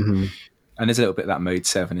do?" Mm-hmm. And there's a little bit of that Mode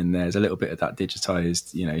 7 in there. There's a little bit of that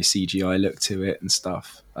digitized, CGI look to it and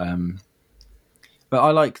stuff. But I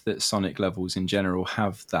like that Sonic levels in general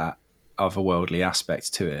have that otherworldly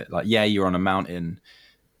aspect to it. Like, you're on a mountain,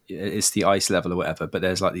 it's the ice level or whatever, but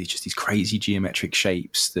there's like these crazy geometric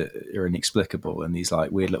shapes that are inexplicable, and these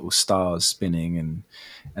like weird little stars spinning and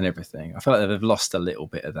everything. I feel like they've lost a little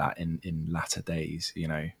bit of that in latter days, you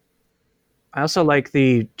know. I also like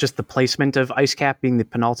the placement of Ice Cap being the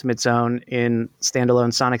penultimate zone in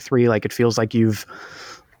standalone Sonic 3. Like it feels like you've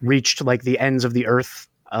reached like the ends of the earth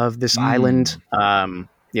of this island.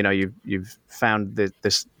 You know, you've found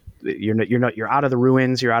this. You're out of the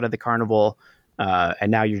ruins. You're out of the carnival,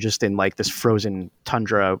 and now you're just in like this frozen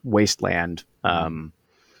tundra wasteland.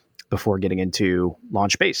 Before getting into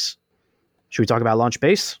Launch Base, should we talk about Launch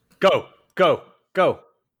Base? Go.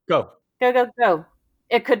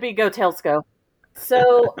 It could be Go Tails Go.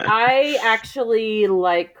 So I actually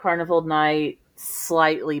like Carnival Night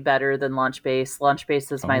slightly better than Launch Base. Launch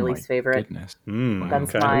Base is my least favorite. Goodness.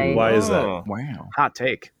 That's okay. Why is that? Wow. Hot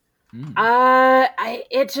take.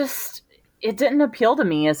 It didn't appeal to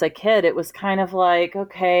me as a kid. It was kind of like,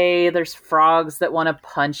 okay, there's frogs that want to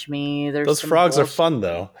punch me. Those frogs are fun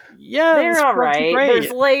though. Yeah, they're all right. There's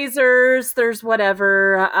lasers. There's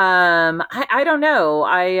whatever. I don't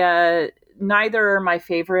know. Neither are my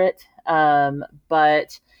favorite.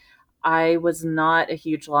 But I was not a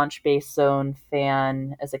huge Launch Base Zone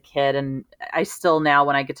fan as a kid, and I still now,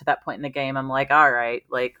 when I get to that point in the game, I'm like, all right,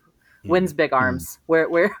 like, when's Big Arms?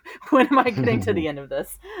 When am I getting to the end of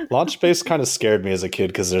this? Launch Base kind of scared me as a kid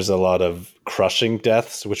because there's a lot of crushing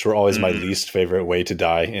deaths, which were always my least favorite way to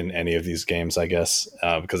die in any of these games, I guess,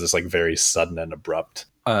 because it's like very sudden and abrupt.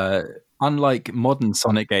 Unlike modern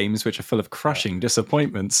Sonic games, which are full of crushing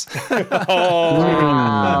disappointments.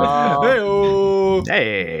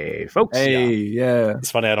 Hey, folks. Yeah.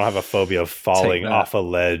 It's funny, I don't have a phobia of falling off a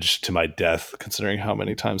ledge to my death, considering how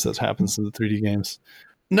many times that happens in the 3D games.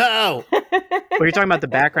 No! Well, you're talking about the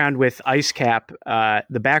background with Ice Cap.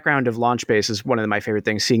 The background of Launch Base is one of my favorite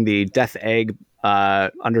things. Seeing the Death Egg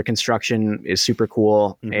under construction is super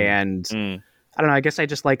cool. And I don't know, I guess I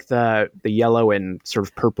just like the yellow and sort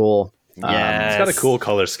of purple. It's got a cool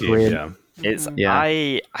color scheme. Grid. Yeah.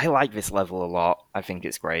 I like this level a lot. I think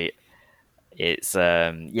it's great. It's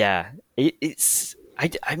I'm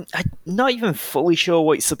not even fully sure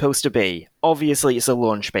what it's supposed to be. Obviously, it's a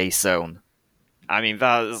Launch Base Zone. I mean,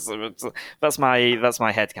 that's my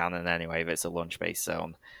headcanon anyway. But it's a Launch Base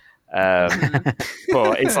Zone.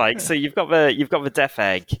 But it's like, so you've got the Death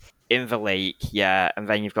Egg in the lake, and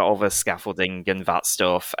then you've got all the scaffolding and that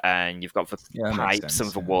stuff, and you've got the pipes and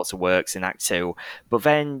the waterworks in Act 2. But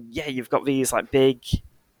then, you've got these like big,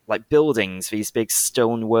 like buildings, these big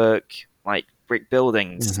stonework, like brick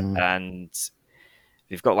buildings, and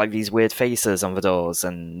you've got like these weird faces on the doors,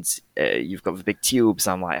 and you've got the big tubes.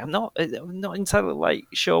 I'm like, I'm not entirely like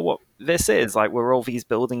sure what this is. Like, were all these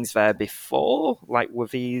buildings there before? Like, are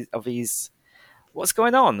these? What's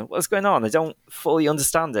going on? I don't fully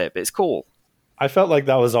understand it, but it's cool. I felt like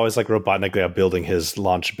that was always like Robotnik building his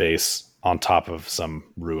launch base on top of some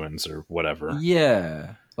ruins or whatever.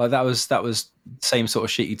 Yeah. Like that was the same sort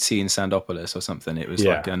of shit you'd see in Sandopolis or something. It was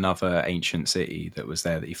like another ancient city that was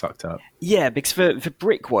there that he fucked up. Yeah, because the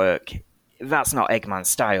brickwork, that's not Eggman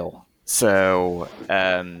style. So, those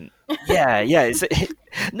aren't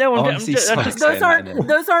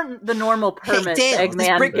the normal permits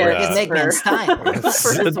Eggman gets. Eggman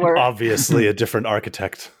style. Obviously, a different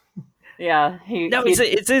architect. Yeah,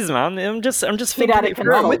 it's his, man. I'm just thinking it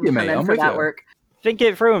through. I'm with you, mate. I'm with you. Work. Think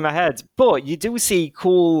it through in my head, but you do see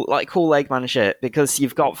cool Eggman shit because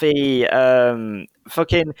you've got the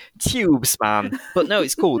fucking tubes, man. But no,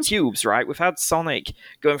 it's cool tubes, right? We've had Sonic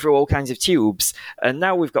going through all kinds of tubes, and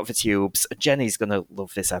now we've got the tubes. Jenny's gonna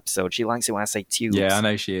love this episode. She likes it when I say tubes. Yeah, I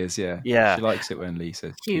know she is. Yeah, she likes it when Lee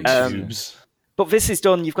says tubes. But this is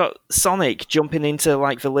done. You've got Sonic jumping into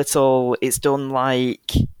like the little. It's done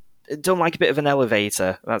like a bit of an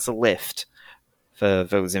elevator. That's a lift. For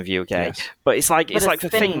those in the UK, but it's like the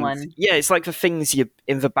things. One. Yeah, it's like the things you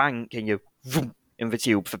in the bank and you in the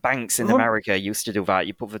tube. The banks in America used to do that.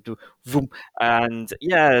 You put the and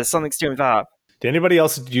Sonic's doing that. Did anybody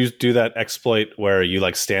else do that exploit where you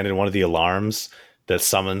like stand in one of the alarms that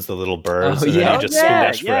summons the little birds and then you just spin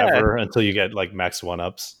dash forever until you get like max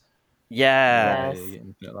 1-ups? Yeah, you get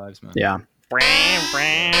infinite lives, man. Yeah. I'm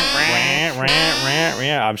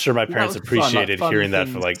sure my parents appreciated hearing that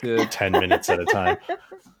for like 10 minutes at a time.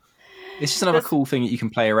 It's just another cool thing that you can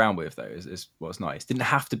play around with, though, is what's nice. Didn't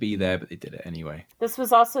have to be there, but they did it anyway. This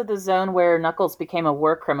was also the zone where Knuckles became a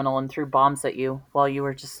war criminal and threw bombs at you while you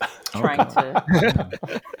were just trying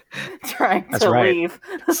to leave.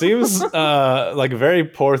 Seems like very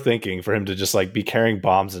poor thinking for him to just like be carrying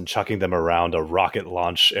bombs and chucking them around a rocket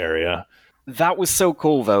launch area. That was so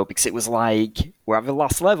cool though, because it was like, we're at the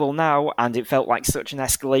last level now, and it felt like such an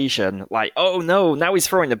escalation. Like, oh no, now he's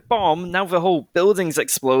throwing a bomb, now the whole building's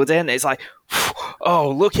exploding. It's like, oh,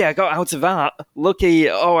 lucky I got out of that. Lucky,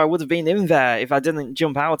 oh, I would have been in there if I didn't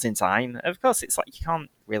jump out in time. Of course, it's like, you can't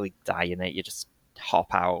really die in it, you just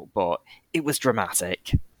hop out, but it was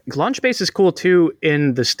dramatic. Launch base is cool too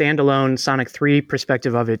in the standalone Sonic 3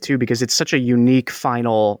 perspective of it too, because it's such a unique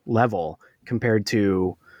final level compared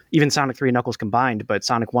to even Sonic 3 and Knuckles combined, but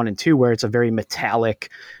Sonic 1 and 2, where it's a very metallic,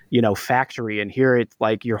 factory. And here it's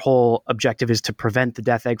like your whole objective is to prevent the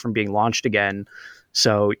Death Egg from being launched again.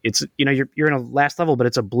 So it's, you're in a last level, but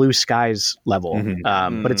it's a blue skies level.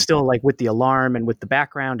 But it's still like with the alarm and with the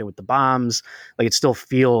background and with the bombs, like it still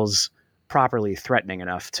feels properly threatening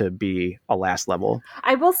enough to be a last level.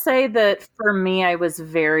 I will say that for me, I was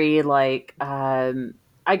very like,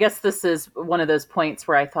 I guess this is one of those points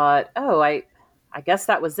where I thought, oh, I guess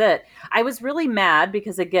that was it. I was really mad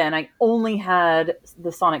because, again, I only had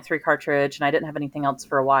the Sonic 3 cartridge and I didn't have anything else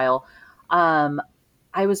for a while.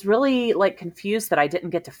 I was really like confused that I didn't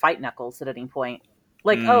get to fight Knuckles at any point.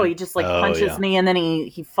 Like, he just punches me and then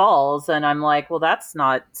he falls. And I'm like, well, that's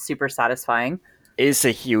not super satisfying. It's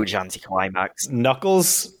a huge anticlimax.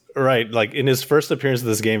 Knuckles, right, like in his first appearance of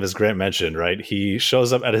this game, as Grant mentioned, right, he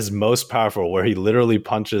shows up at his most powerful, where he literally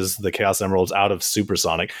punches the Chaos Emeralds out of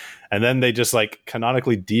Supersonic, and then they just like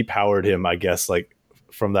canonically depowered him, I guess, like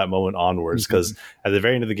from that moment onwards, because at the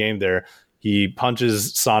very end of the game there, he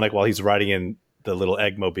punches Sonic while he's riding in the little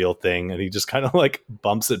Eggmobile thing, and he just kind of like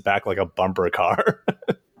bumps it back like a bumper car.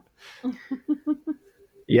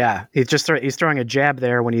 Yeah, he's throwing a jab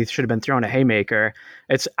there when he should have been throwing a haymaker.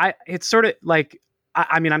 It's sort of like,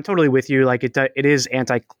 I mean, I'm totally with you. Like it is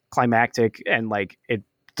anticlimactic, and like it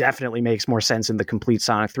definitely makes more sense in the complete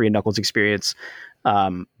Sonic 3 and Knuckles experience.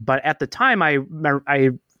 But at the time,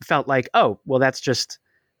 I felt like, oh, well, that's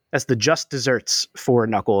the just desserts for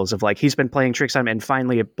Knuckles, of like he's been playing tricks on him, and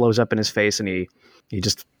finally it blows up in his face, and he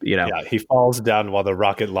just yeah, he falls down while the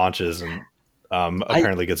rocket launches, and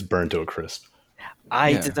apparently gets burned to a crisp.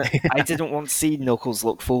 I didn't want to see Knuckles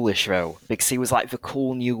look foolish though, because he was like the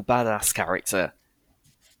cool new badass character.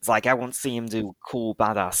 It's like I want to see him do cool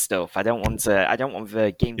badass stuff. I don't want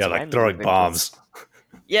the game to like end throwing bombs.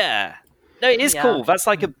 Yeah. No, it is cool. That's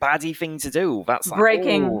like a baddie thing to do. That's like,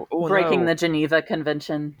 breaking no. the Geneva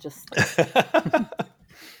Convention. Just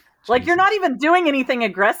like you're not even doing anything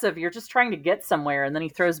aggressive. You're just trying to get somewhere, and then he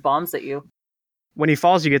throws bombs at you. When he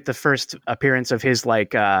falls, you get the first appearance of his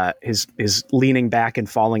like his leaning back and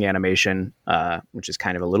falling animation, which is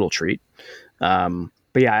kind of a little treat. But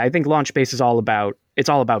yeah, I think Launch Base is all about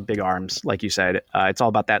big arms, like you said. It's all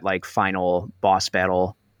about that like final boss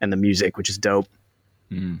battle and the music, which is dope.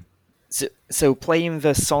 So playing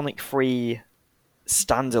the Sonic 3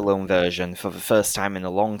 standalone version for the first time in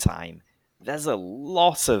a long time, there's a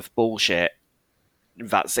lot of bullshit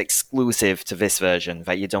that's exclusive to this version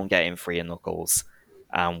that you don't get in 3 and Knuckles.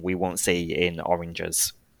 We won't see in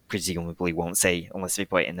Oranges. Presumably won't see unless we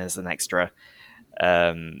put it in as an extra.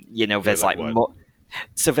 There's like more.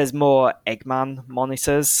 So there's more Eggman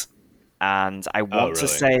monitors, and I want to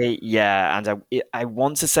say, I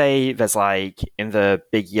want to say there's like in the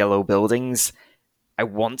big yellow buildings. I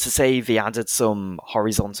want to say they added some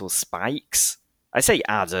horizontal spikes. I say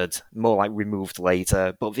added, more like removed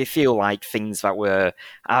later, but they feel like things that were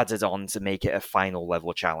added on to make it a final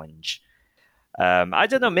level challenge. I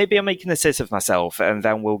don't know, maybe I'm making a tit of myself, and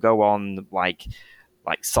then we'll go on like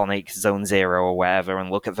Sonic Zone Zero or whatever and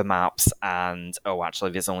look at the maps, and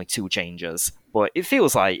actually there's only 2 changes. But it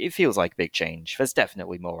feels like a big change. There's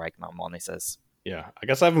definitely more Eggman monitors. Yeah, I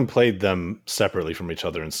guess I haven't played them separately from each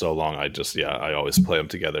other in so long. I always play them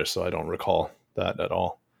together, so I don't recall that at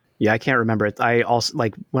all. Yeah, I can't remember it. I also,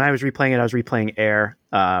 like, when I was replaying it, I was replaying Air,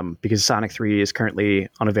 because Sonic 3 is currently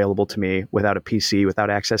unavailable to me without a PC, without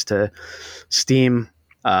access to Steam.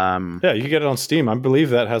 Yeah, you can get it on Steam. I believe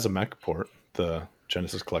that has a mech port, the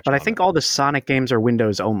Genesis collection. But I think all the Sonic games are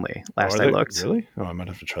Windows only, last I looked. Really? Oh, I might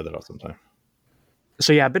have to try that out sometime.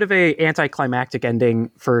 So yeah, a bit of a anticlimactic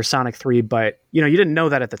ending for Sonic 3, but you didn't know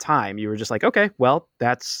that at the time. You were just like, okay, well,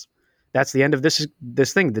 that's the end of this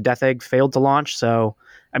thing. The Death Egg failed to launch, so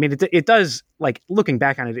I mean, it does, like, looking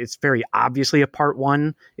back on it, it's very obviously a part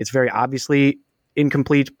 1. It's very obviously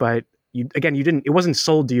incomplete, but it wasn't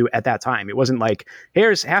sold to you at that time. It wasn't like,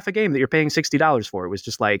 here's half a game that you're paying $60 for. It was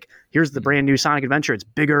just like, here's the brand new Sonic Adventure. It's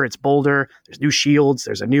bigger, it's bolder. There's new shields.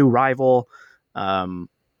 There's a new rival. And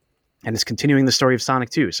it's continuing the story of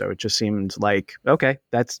Sonic 2. So it just seemed like, okay,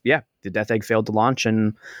 the Death Egg failed to launch,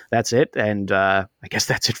 and that's it. And I guess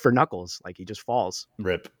that's it for Knuckles. Like, he just falls.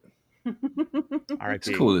 Rip. It's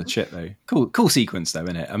cool as shit though. Cool sequence though,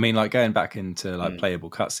 isn't it? I mean, like going back into like playable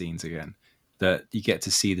cutscenes again, that you get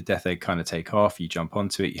to see the Death Egg kind of take off. You jump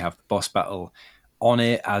onto it. You have the boss battle on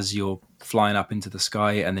it as you're flying up into the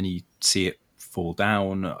sky, and then you see it fall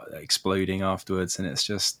down, exploding afterwards, and it's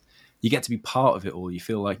just you get to be part of it all. You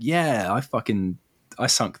feel like, yeah, I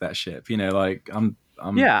sunk that ship. You know, like I'm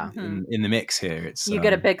in the mix here. It's you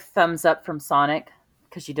get a big thumbs up from Sonic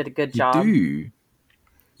because you did a good job. You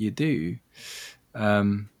do.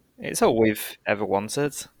 It's all we've ever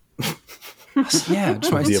wanted. Yeah,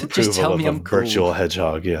 just tell me I'm cool. Virtual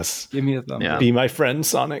Hedgehog, yes. Give me a thumb. Yeah. Be my friend,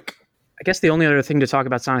 Sonic. I guess the only other thing to talk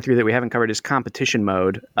about Sonic 3 that we haven't covered is competition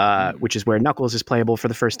mode, which is where Knuckles is playable for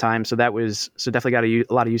the first time. So definitely got a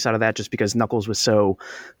lot of use out of that, just because Knuckles was so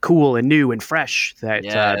cool and new and fresh that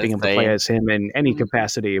being able to play as him in any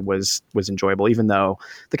capacity was enjoyable, even though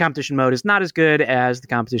the competition mode is not as good as the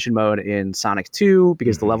competition mode in Sonic 2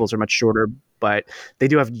 because the levels are much shorter, but they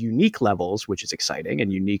do have unique levels, which is exciting,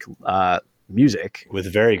 and unique music.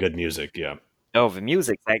 With very good music, yeah. Oh, the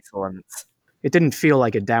music's excellent. It didn't feel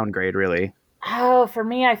like a downgrade, really. Oh, for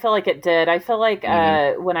me, I feel like it did. I feel like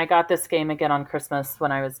when I got this game again on Christmas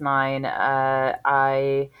when I was 9,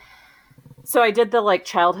 I did the like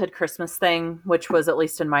childhood Christmas thing, which was, at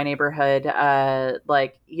least in my neighborhood,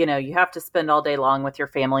 like, you know, you have to spend all day long with your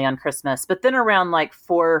family on Christmas. But then around like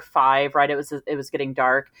 4 or 5, right, it was getting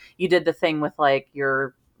dark. You did the thing with like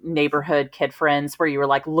your neighborhood kid friends where you were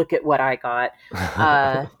like, look at what I got,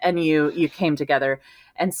 and you came together.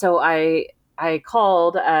 And so I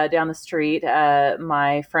called down the street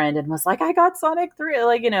my friend and was like, I got Sonic 3,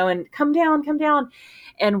 like, you know, and come down.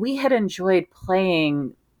 And we had enjoyed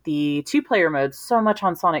playing the 2-player mode so much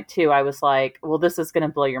on Sonic 2. I was like, well, this is going to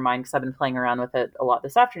blow your mind because I've been playing around with it a lot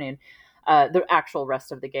this afternoon, the actual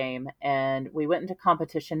rest of the game. And we went into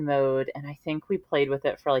competition mode, and I think we played with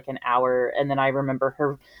it for like an hour. And then I remember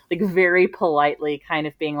her like very politely kind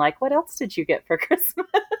of being like, what else did you get for Christmas?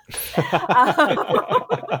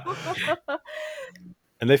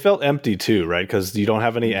 And they felt empty too, right? Because you don't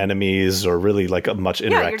have any enemies or really like much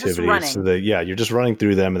interactivity. So you're just running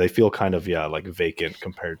through them, and they feel kind of like vacant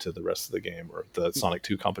compared to the rest of the game or the Sonic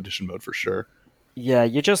 2 competition mode for sure. Yeah,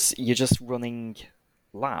 you're just running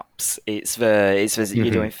laps.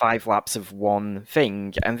 You're doing 5 laps of one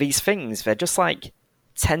thing, and these things, they're just like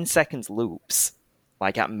 10 seconds loops,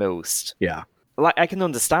 like at most. Yeah. Like, I can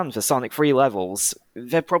understand for Sonic 3 levels,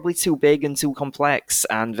 they're probably too big and too complex,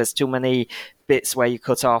 and there's too many bits where you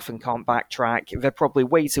cut off and can't backtrack. They're probably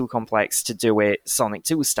way too complex to do it Sonic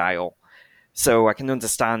 2 style. So I can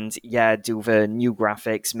understand, do the new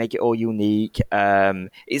graphics, make it all unique.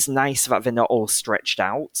 It's nice that they're not all stretched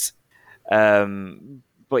out.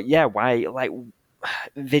 But yeah, why? Like,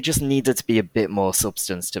 they just needed to be a bit more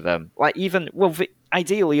substance to them. Like,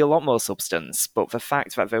 ideally a lot more substance, but the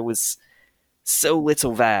fact that there was so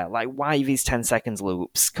little there, like, why these 10 seconds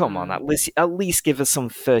loops? Come on, at least give us some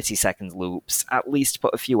 30 seconds loops. At least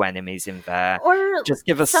put a few enemies in there, or just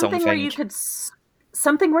give us something where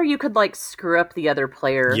you could like screw up the other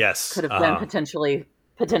player. Yes, could have been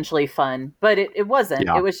potentially fun, but it wasn't.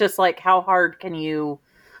 It was just like, how hard can you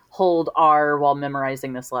hold R while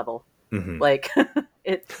memorizing this level? Like,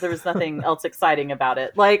 there was nothing else exciting about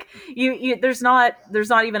it. Like, there's not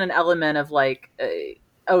even an element of like,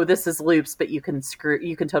 oh, this is loops, but you can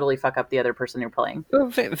totally fuck up the other person you're playing. Well,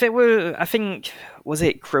 there were, I think, was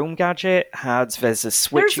it Chrome Gadget there's a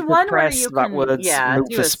switch you could press that would move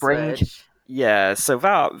the spring. Switch. Yeah, so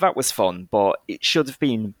that was fun, but it should have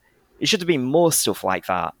been more stuff like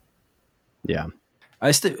that. Yeah.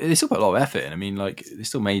 They still put a lot of effort in. I mean, like, they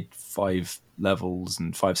still made 5 levels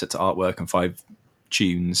and 5 sets of artwork and 5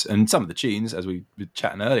 tunes, and some of the tunes, as we were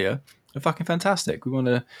chatting earlier, are fucking fantastic. We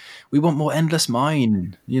want more Endless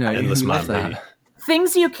Mine. You know, Endless Mine.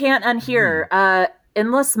 Things you can't unhear.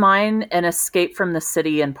 Endless Mine and Escape from the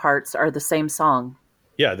City in parts are the same song.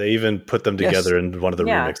 Yeah, they even put them together in one of the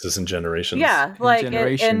remixes in Generations. Yeah, like,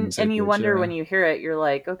 and you wonder when you hear it, you're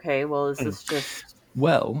like, okay, well, is this just...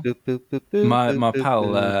 Well, my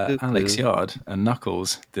pal Alex Yard and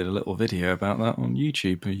Knuckles did a little video about that on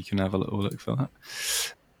YouTube. You can have a little look for that.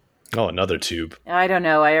 Oh, another tube. I don't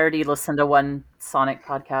know. I already listened to one Sonic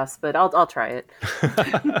podcast, but I'll try it.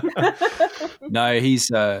 No, he's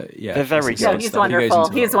They're very good. Yeah, he's wonderful.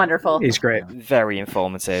 He's wonderful. He's great. Very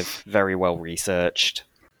informative. Very well researched.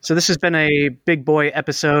 So this has been a big boy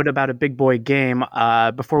episode about a big boy game.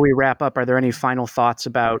 Before we wrap up, are there any final thoughts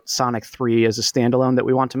about Sonic 3 as a standalone that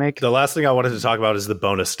we want to make? The last thing I wanted to talk about is the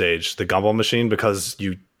bonus stage, the Gumball Machine, because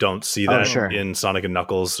you don't see that in Sonic and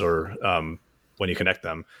Knuckles or when you connect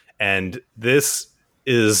them. And this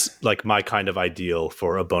is like my kind of ideal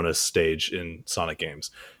for a bonus stage in Sonic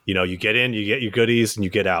games. You know, you get in, you get your goodies, and you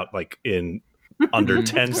get out like in under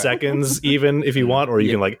 10 seconds, even if you want, or you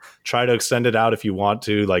can like try to extend it out if you want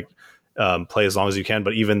to, like play as long as you can.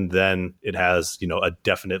 But even then, it has, you know, a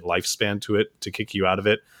definite lifespan to it to kick you out of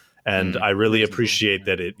it. And I really appreciate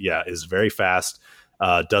that it is very fast.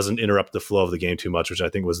 Doesn't interrupt the flow of the game too much, which I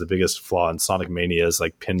think was the biggest flaw in Sonic Mania's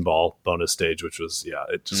like pinball bonus stage, which was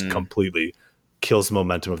it just completely kills the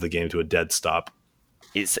momentum of the game to a dead stop.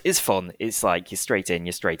 It's fun. It's like you're straight in,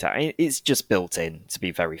 you're straight out. It's just built in to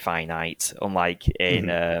be very finite, unlike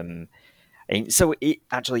in so it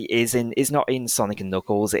actually is in. It's not in Sonic and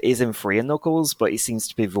Knuckles. It is in Free and Knuckles, but it seems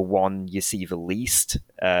to be the one you see the least.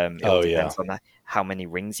 It all depends on how many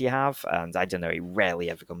rings you have, and I don't know. It rarely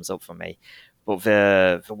ever comes up for me. But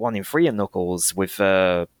the one in Free and Knuckles with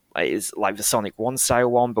it's like the Sonic 1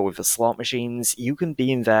 style one, but with the slot machines, you can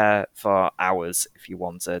be in there for hours if you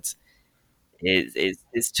wanted.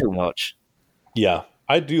 It's too much. Yeah,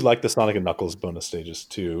 I do like the Sonic and Knuckles bonus stages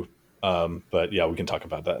too. But yeah, we can talk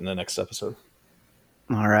about that in the next episode.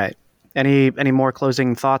 All right. Any more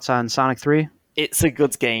closing thoughts on Sonic 3? It's a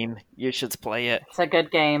good game. You should play it. It's a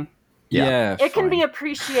good game. Yeah, it can be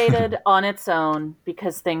appreciated on its own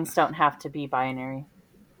because things don't have to be binary.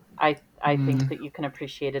 I think that you can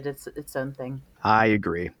appreciate it as its own thing. I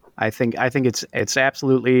agree. I think it's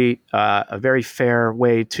absolutely a very fair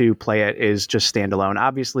way to play it is just standalone.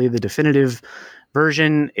 Obviously, the definitive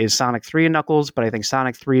version is Sonic 3 and Knuckles, but I think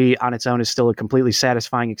Sonic 3 on its own is still a completely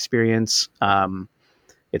satisfying experience.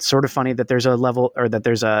 It's sort of funny that there's a level or that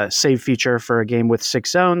there's a save feature for a game with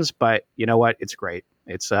 6 zones, but you know what? It's great.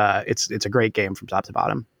 It's a great game from top to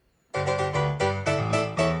bottom.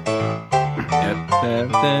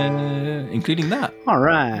 Including that. All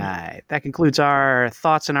right. That concludes our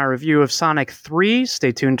thoughts and our review of Sonic 3.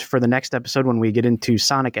 Stay tuned for the next episode when we get into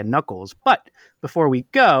Sonic and Knuckles. But before we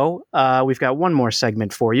go, we've got one more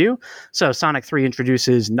segment for you. So Sonic 3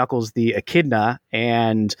 introduces Knuckles the Echidna,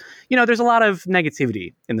 and, you know, there's a lot of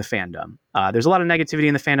negativity in the fandom. There's a lot of negativity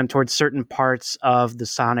in the fandom towards certain parts of the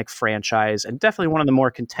Sonic franchise, and definitely one of the more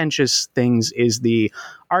contentious things is the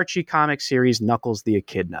Archie comic series Knuckles the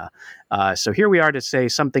Echidna. So here we are to say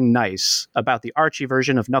something nice about the Archie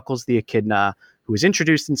version of Knuckles the Echidna, who was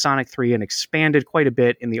introduced in Sonic 3 and expanded quite a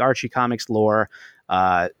bit in the Archie comics lore.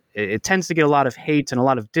 It tends to get a lot of hate and a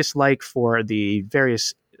lot of dislike for the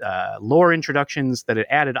various lore introductions that it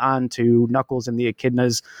added on to Knuckles and the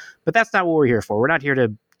Echidnas, but that's not what we're here for. We're not here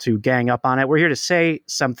to gang up on it. We're here to say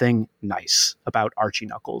something nice about Archie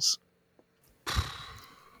Knuckles.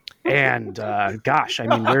 And gosh, I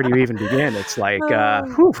mean, where do you even begin? It's like,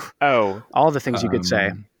 all the things you could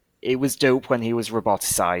say. It was dope when he was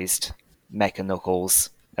roboticized, Mecha Knuckles.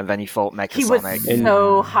 And then he fought Mecha Sonic. He was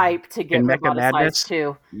so hyped to get roboticized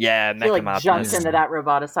too. Yeah, Mecha Madness. Jumped into that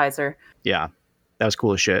roboticizer. Yeah, that was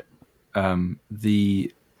cool as shit.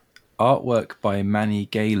 The artwork by Manny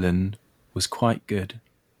Galen was quite good.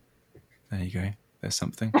 There you go. There's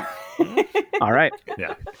something. All right.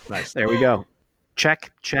 Yeah, nice. There we go.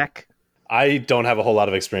 Check. I don't have a whole lot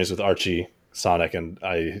of experience with Archie Sonic, and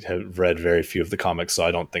I have read very few of the comics, so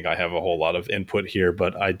I don't think I have a whole lot of input here,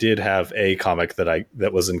 but I did have a comic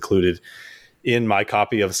that was included in my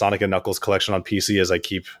copy of Sonic and Knuckles collection on PC, as I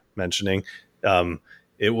keep mentioning.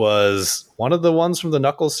 It was one of the ones from the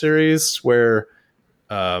Knuckles series where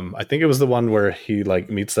I think it was the one where he like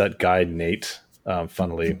meets that guy Nate,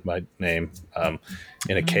 funnily my name,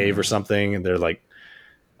 in a cave or something, and they're like,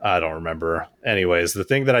 I don't remember. Anyways, the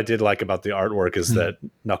thing that I did like about the artwork is that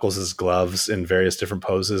Knuckles' gloves in various different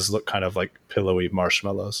poses look kind of like pillowy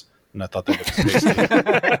marshmallows. And I thought that was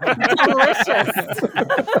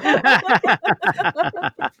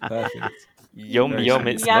delicious. Yum,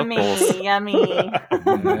 it's yummy, Knuckles. Yummy.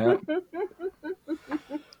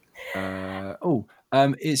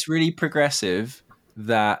 It's really progressive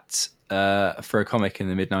that for a comic in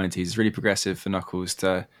the mid-90s, it's really progressive for Knuckles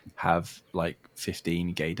to have like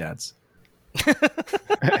 15 gay dads.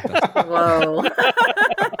 Whoa.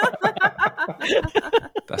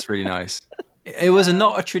 That's really nice. It was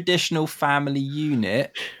not a traditional family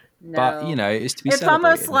unit, no. But you know, it's to be it's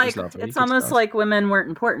celebrated. It's almost like women weren't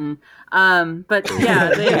important. But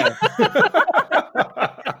yeah,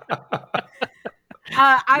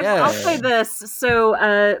 I'll say this.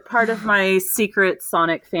 So part of my secret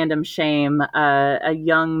Sonic fandom shame, a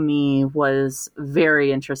young me was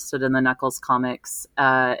very interested in the Knuckles comics.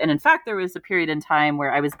 And in fact, there was a period in time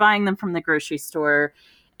where I was buying them from the grocery store,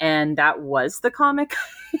 and that was the comic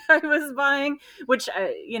I was buying, which,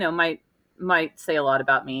 might say a lot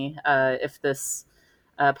about me if this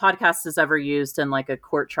podcast is ever used in like a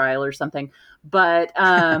court trial or something. But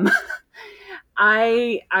I'll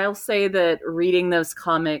say that reading those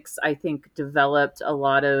comics, I think, developed a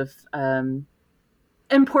lot of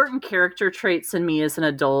important character traits in me as an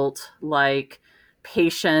adult, like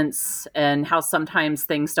patience and how sometimes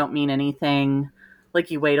things don't mean anything.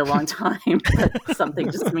 Like you wait a long time, but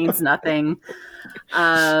something just means nothing.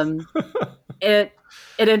 It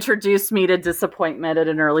introduced me to disappointment at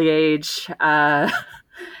an early age.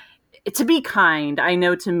 To be kind, I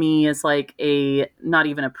know to me as like not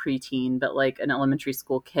even a preteen, but like an elementary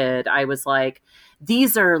school kid, I was like,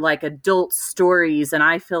 these are like adult stories and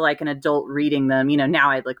I feel like an adult reading them. Now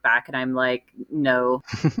I look back and I'm like, no,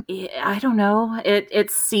 I don't know. It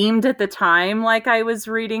seemed at the time like I was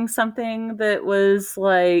reading something that was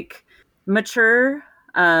like mature,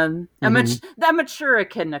 that mature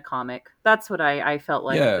echidna comic. That's what I felt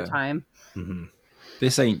like at the time. Mm-hmm.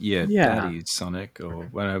 This ain't your daddy's Sonic, or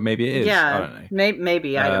well, maybe it is. Yeah, I don't know.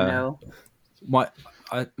 Maybe I don't know. One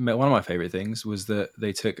of my favorite things was that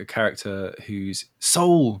they took a character whose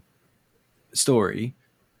sole story,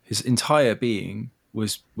 his entire being,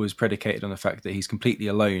 was predicated on the fact that he's completely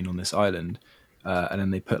alone on this island, and then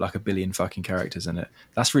they put like 1 billion fucking characters in it.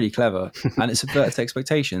 That's really clever, and it subverts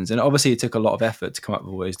expectations. And obviously, it took a lot of effort to come up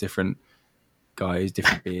with all those different guys,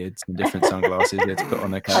 different beards, and different sunglasses they had to put on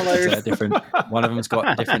their characters. Different. One of them's got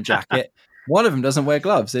a different jacket. One of them doesn't wear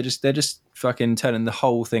gloves. They're just fucking turning the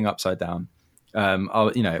whole thing upside down.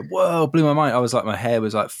 Whoa, blew my mind. I was like, my hair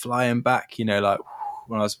was like flying back. Like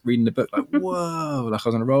when I was reading the book, like whoa, like I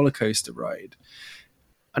was on a roller coaster ride.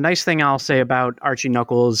 A nice thing I'll say about Archie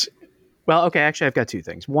Knuckles. Well, okay, actually, I've got two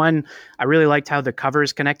things. One, I really liked how the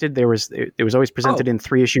covers connected. It was always presented in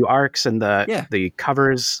 3-issue arcs, and the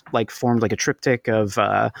covers like formed like a triptych of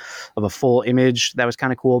a full image. That was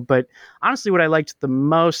kind of cool. But honestly, what I liked the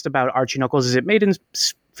most about Archie Knuckles is it made him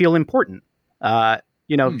feel important.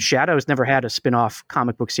 Shadow's never had a spin-off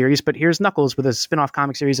comic book series, but here's Knuckles with a spin-off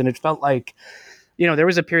comic series, and it felt like, there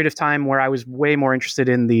was a period of time where I was way more interested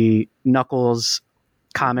in the Knuckles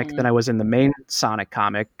comic than I was in the main Sonic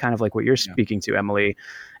comic, kind of like what you're speaking to, Emily.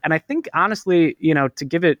 And I think, honestly, to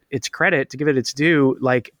give it its credit, to give it its due,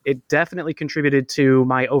 like it definitely contributed to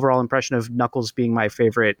my overall impression of Knuckles being my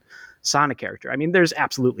favorite Sonic character. I mean, there's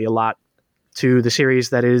absolutely a lot to the series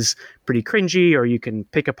that is pretty cringy, or you can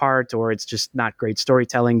pick apart, or it's just not great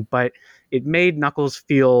storytelling, but it made Knuckles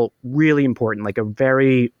feel really important, like a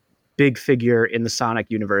very big figure in the Sonic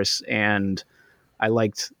universe. And I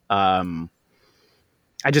liked, I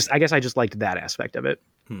guess I just liked that aspect of it.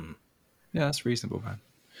 Yeah, that's reasonable, man.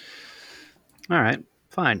 All right,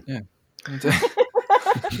 fine. Yeah.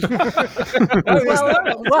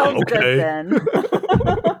 well, okay. Good then.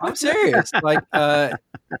 I'm serious. Like,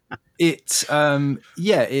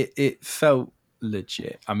 it felt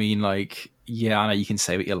legit. I mean, like, yeah, I know you can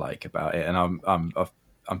say what you like about it, and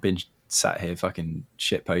I've been sat here fucking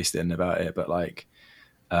shit posting about it, but like,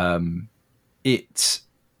 I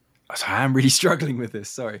am really struggling with this.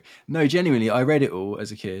 Sorry. No, genuinely, I read it all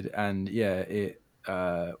as a kid, and yeah, it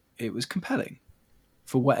was compelling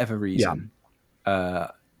for whatever reason.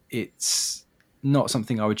 Yeah. It's not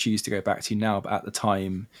something I would choose to go back to now, but at the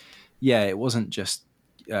time, yeah, it wasn't just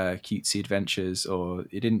cutesy adventures, or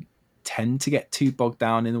it didn't tend to get too bogged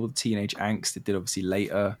down in all the teenage angst. It did obviously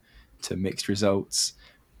later to mixed results,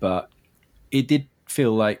 but it did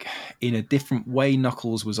feel like in a different way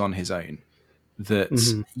Knuckles was on his own. That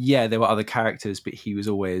there were other characters, but he was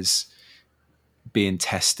always being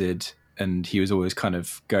tested, and he was always kind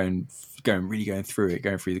of going through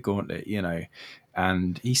the gauntlet,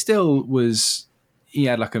 and he still was, he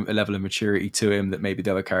had like a level of maturity to him that maybe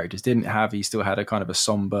the other characters didn't have. He still had a kind of a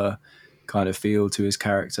somber kind of feel to his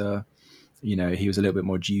character. He was a little bit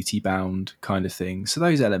more duty bound kind of thing. So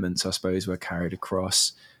those elements, I suppose, were carried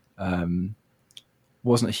across.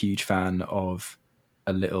 Wasn't a huge fan of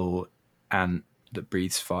a little ant that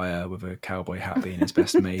breathes fire with a cowboy hat being his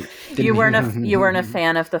best mate. You weren't a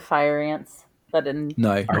fan of the fire ants? That didn't.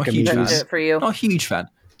 No, not a huge fan. Do it for you. Not a huge fan.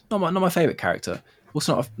 Not my favorite character.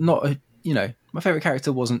 Also, my favorite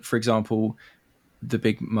character wasn't, for example, the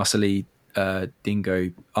big muscly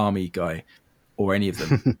dingo army guy, or any of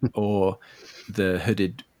them, or the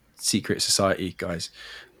hooded secret society guys,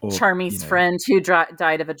 or Charmy's friend who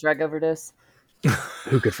died of a drug overdose.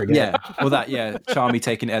 Who could forget? Yeah, or that, Charmy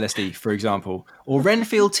taking LSD, for example, or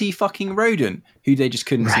Renfield T. fucking Rodent, who they just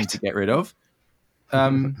couldn't seem to get rid of.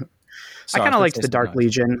 I kind of liked the Dark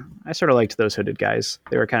Legion. I sort of liked those hooded guys.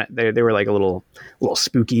 They were they were like a little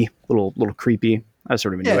spooky, little creepy. I was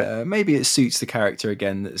sort of into it. Maybe it suits the character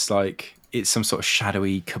again. That's like it's some sort of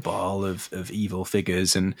shadowy cabal of evil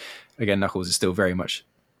figures, and again, Knuckles is still very much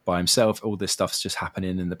by himself. All this stuff's just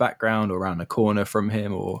happening in the background or around the corner from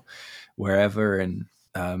him or wherever. And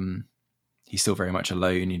he's still very much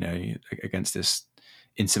alone, you know, against this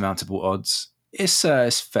insurmountable odds.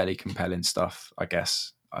 It's fairly compelling stuff, I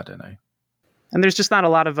guess. I don't know. And there's just not a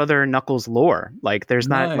lot of other Knuckles lore. Like, there's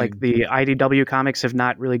not, like, the IDW comics have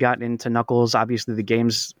not really gotten into Knuckles. Obviously, the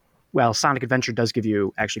games, well, Sonic Adventure does give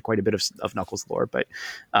you actually quite a bit of Knuckles lore, but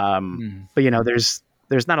you know,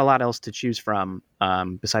 there's not a lot else to choose from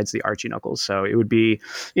besides the Archie Knuckles. So it would be,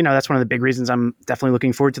 you know, that's one of the big reasons I'm definitely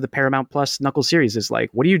looking forward to the Paramount Plus Knuckles series. Is like,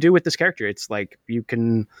 what do you do with this character? It's like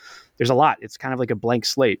there's a lot. It's kind of like a blank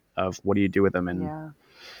slate of what do you do with them, and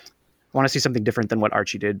I want to see something different than what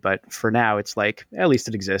Archie did, but for now it's like, at least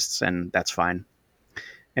it exists, and that's fine.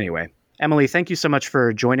 Anyway, Emily, thank you so much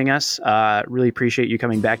for joining us. Really appreciate you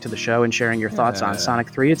coming back to the show and sharing your thoughts on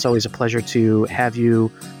Sonic 3. It's always a pleasure to have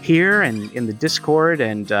you here and in the Discord,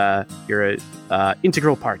 and you're an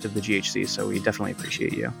integral part of the GHC, so we definitely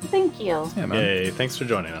appreciate you. Thank you. Yeah, man. Yay, thanks for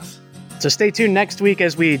joining us. So stay tuned next week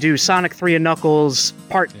as we do Sonic 3 and Knuckles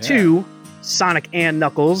Part 2, Sonic and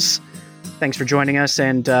Knuckles. Thanks for joining us.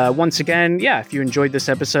 And once again, if you enjoyed this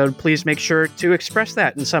episode, please make sure to express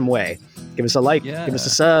that in some way. Give us a like, give us a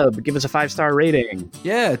sub, give us a 5-star rating.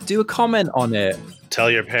 Yeah, do a comment on it. Tell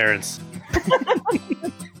your parents.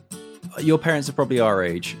 Your parents are probably our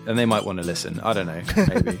age, and they might want to listen. I don't know.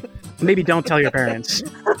 Maybe. Maybe don't tell your parents.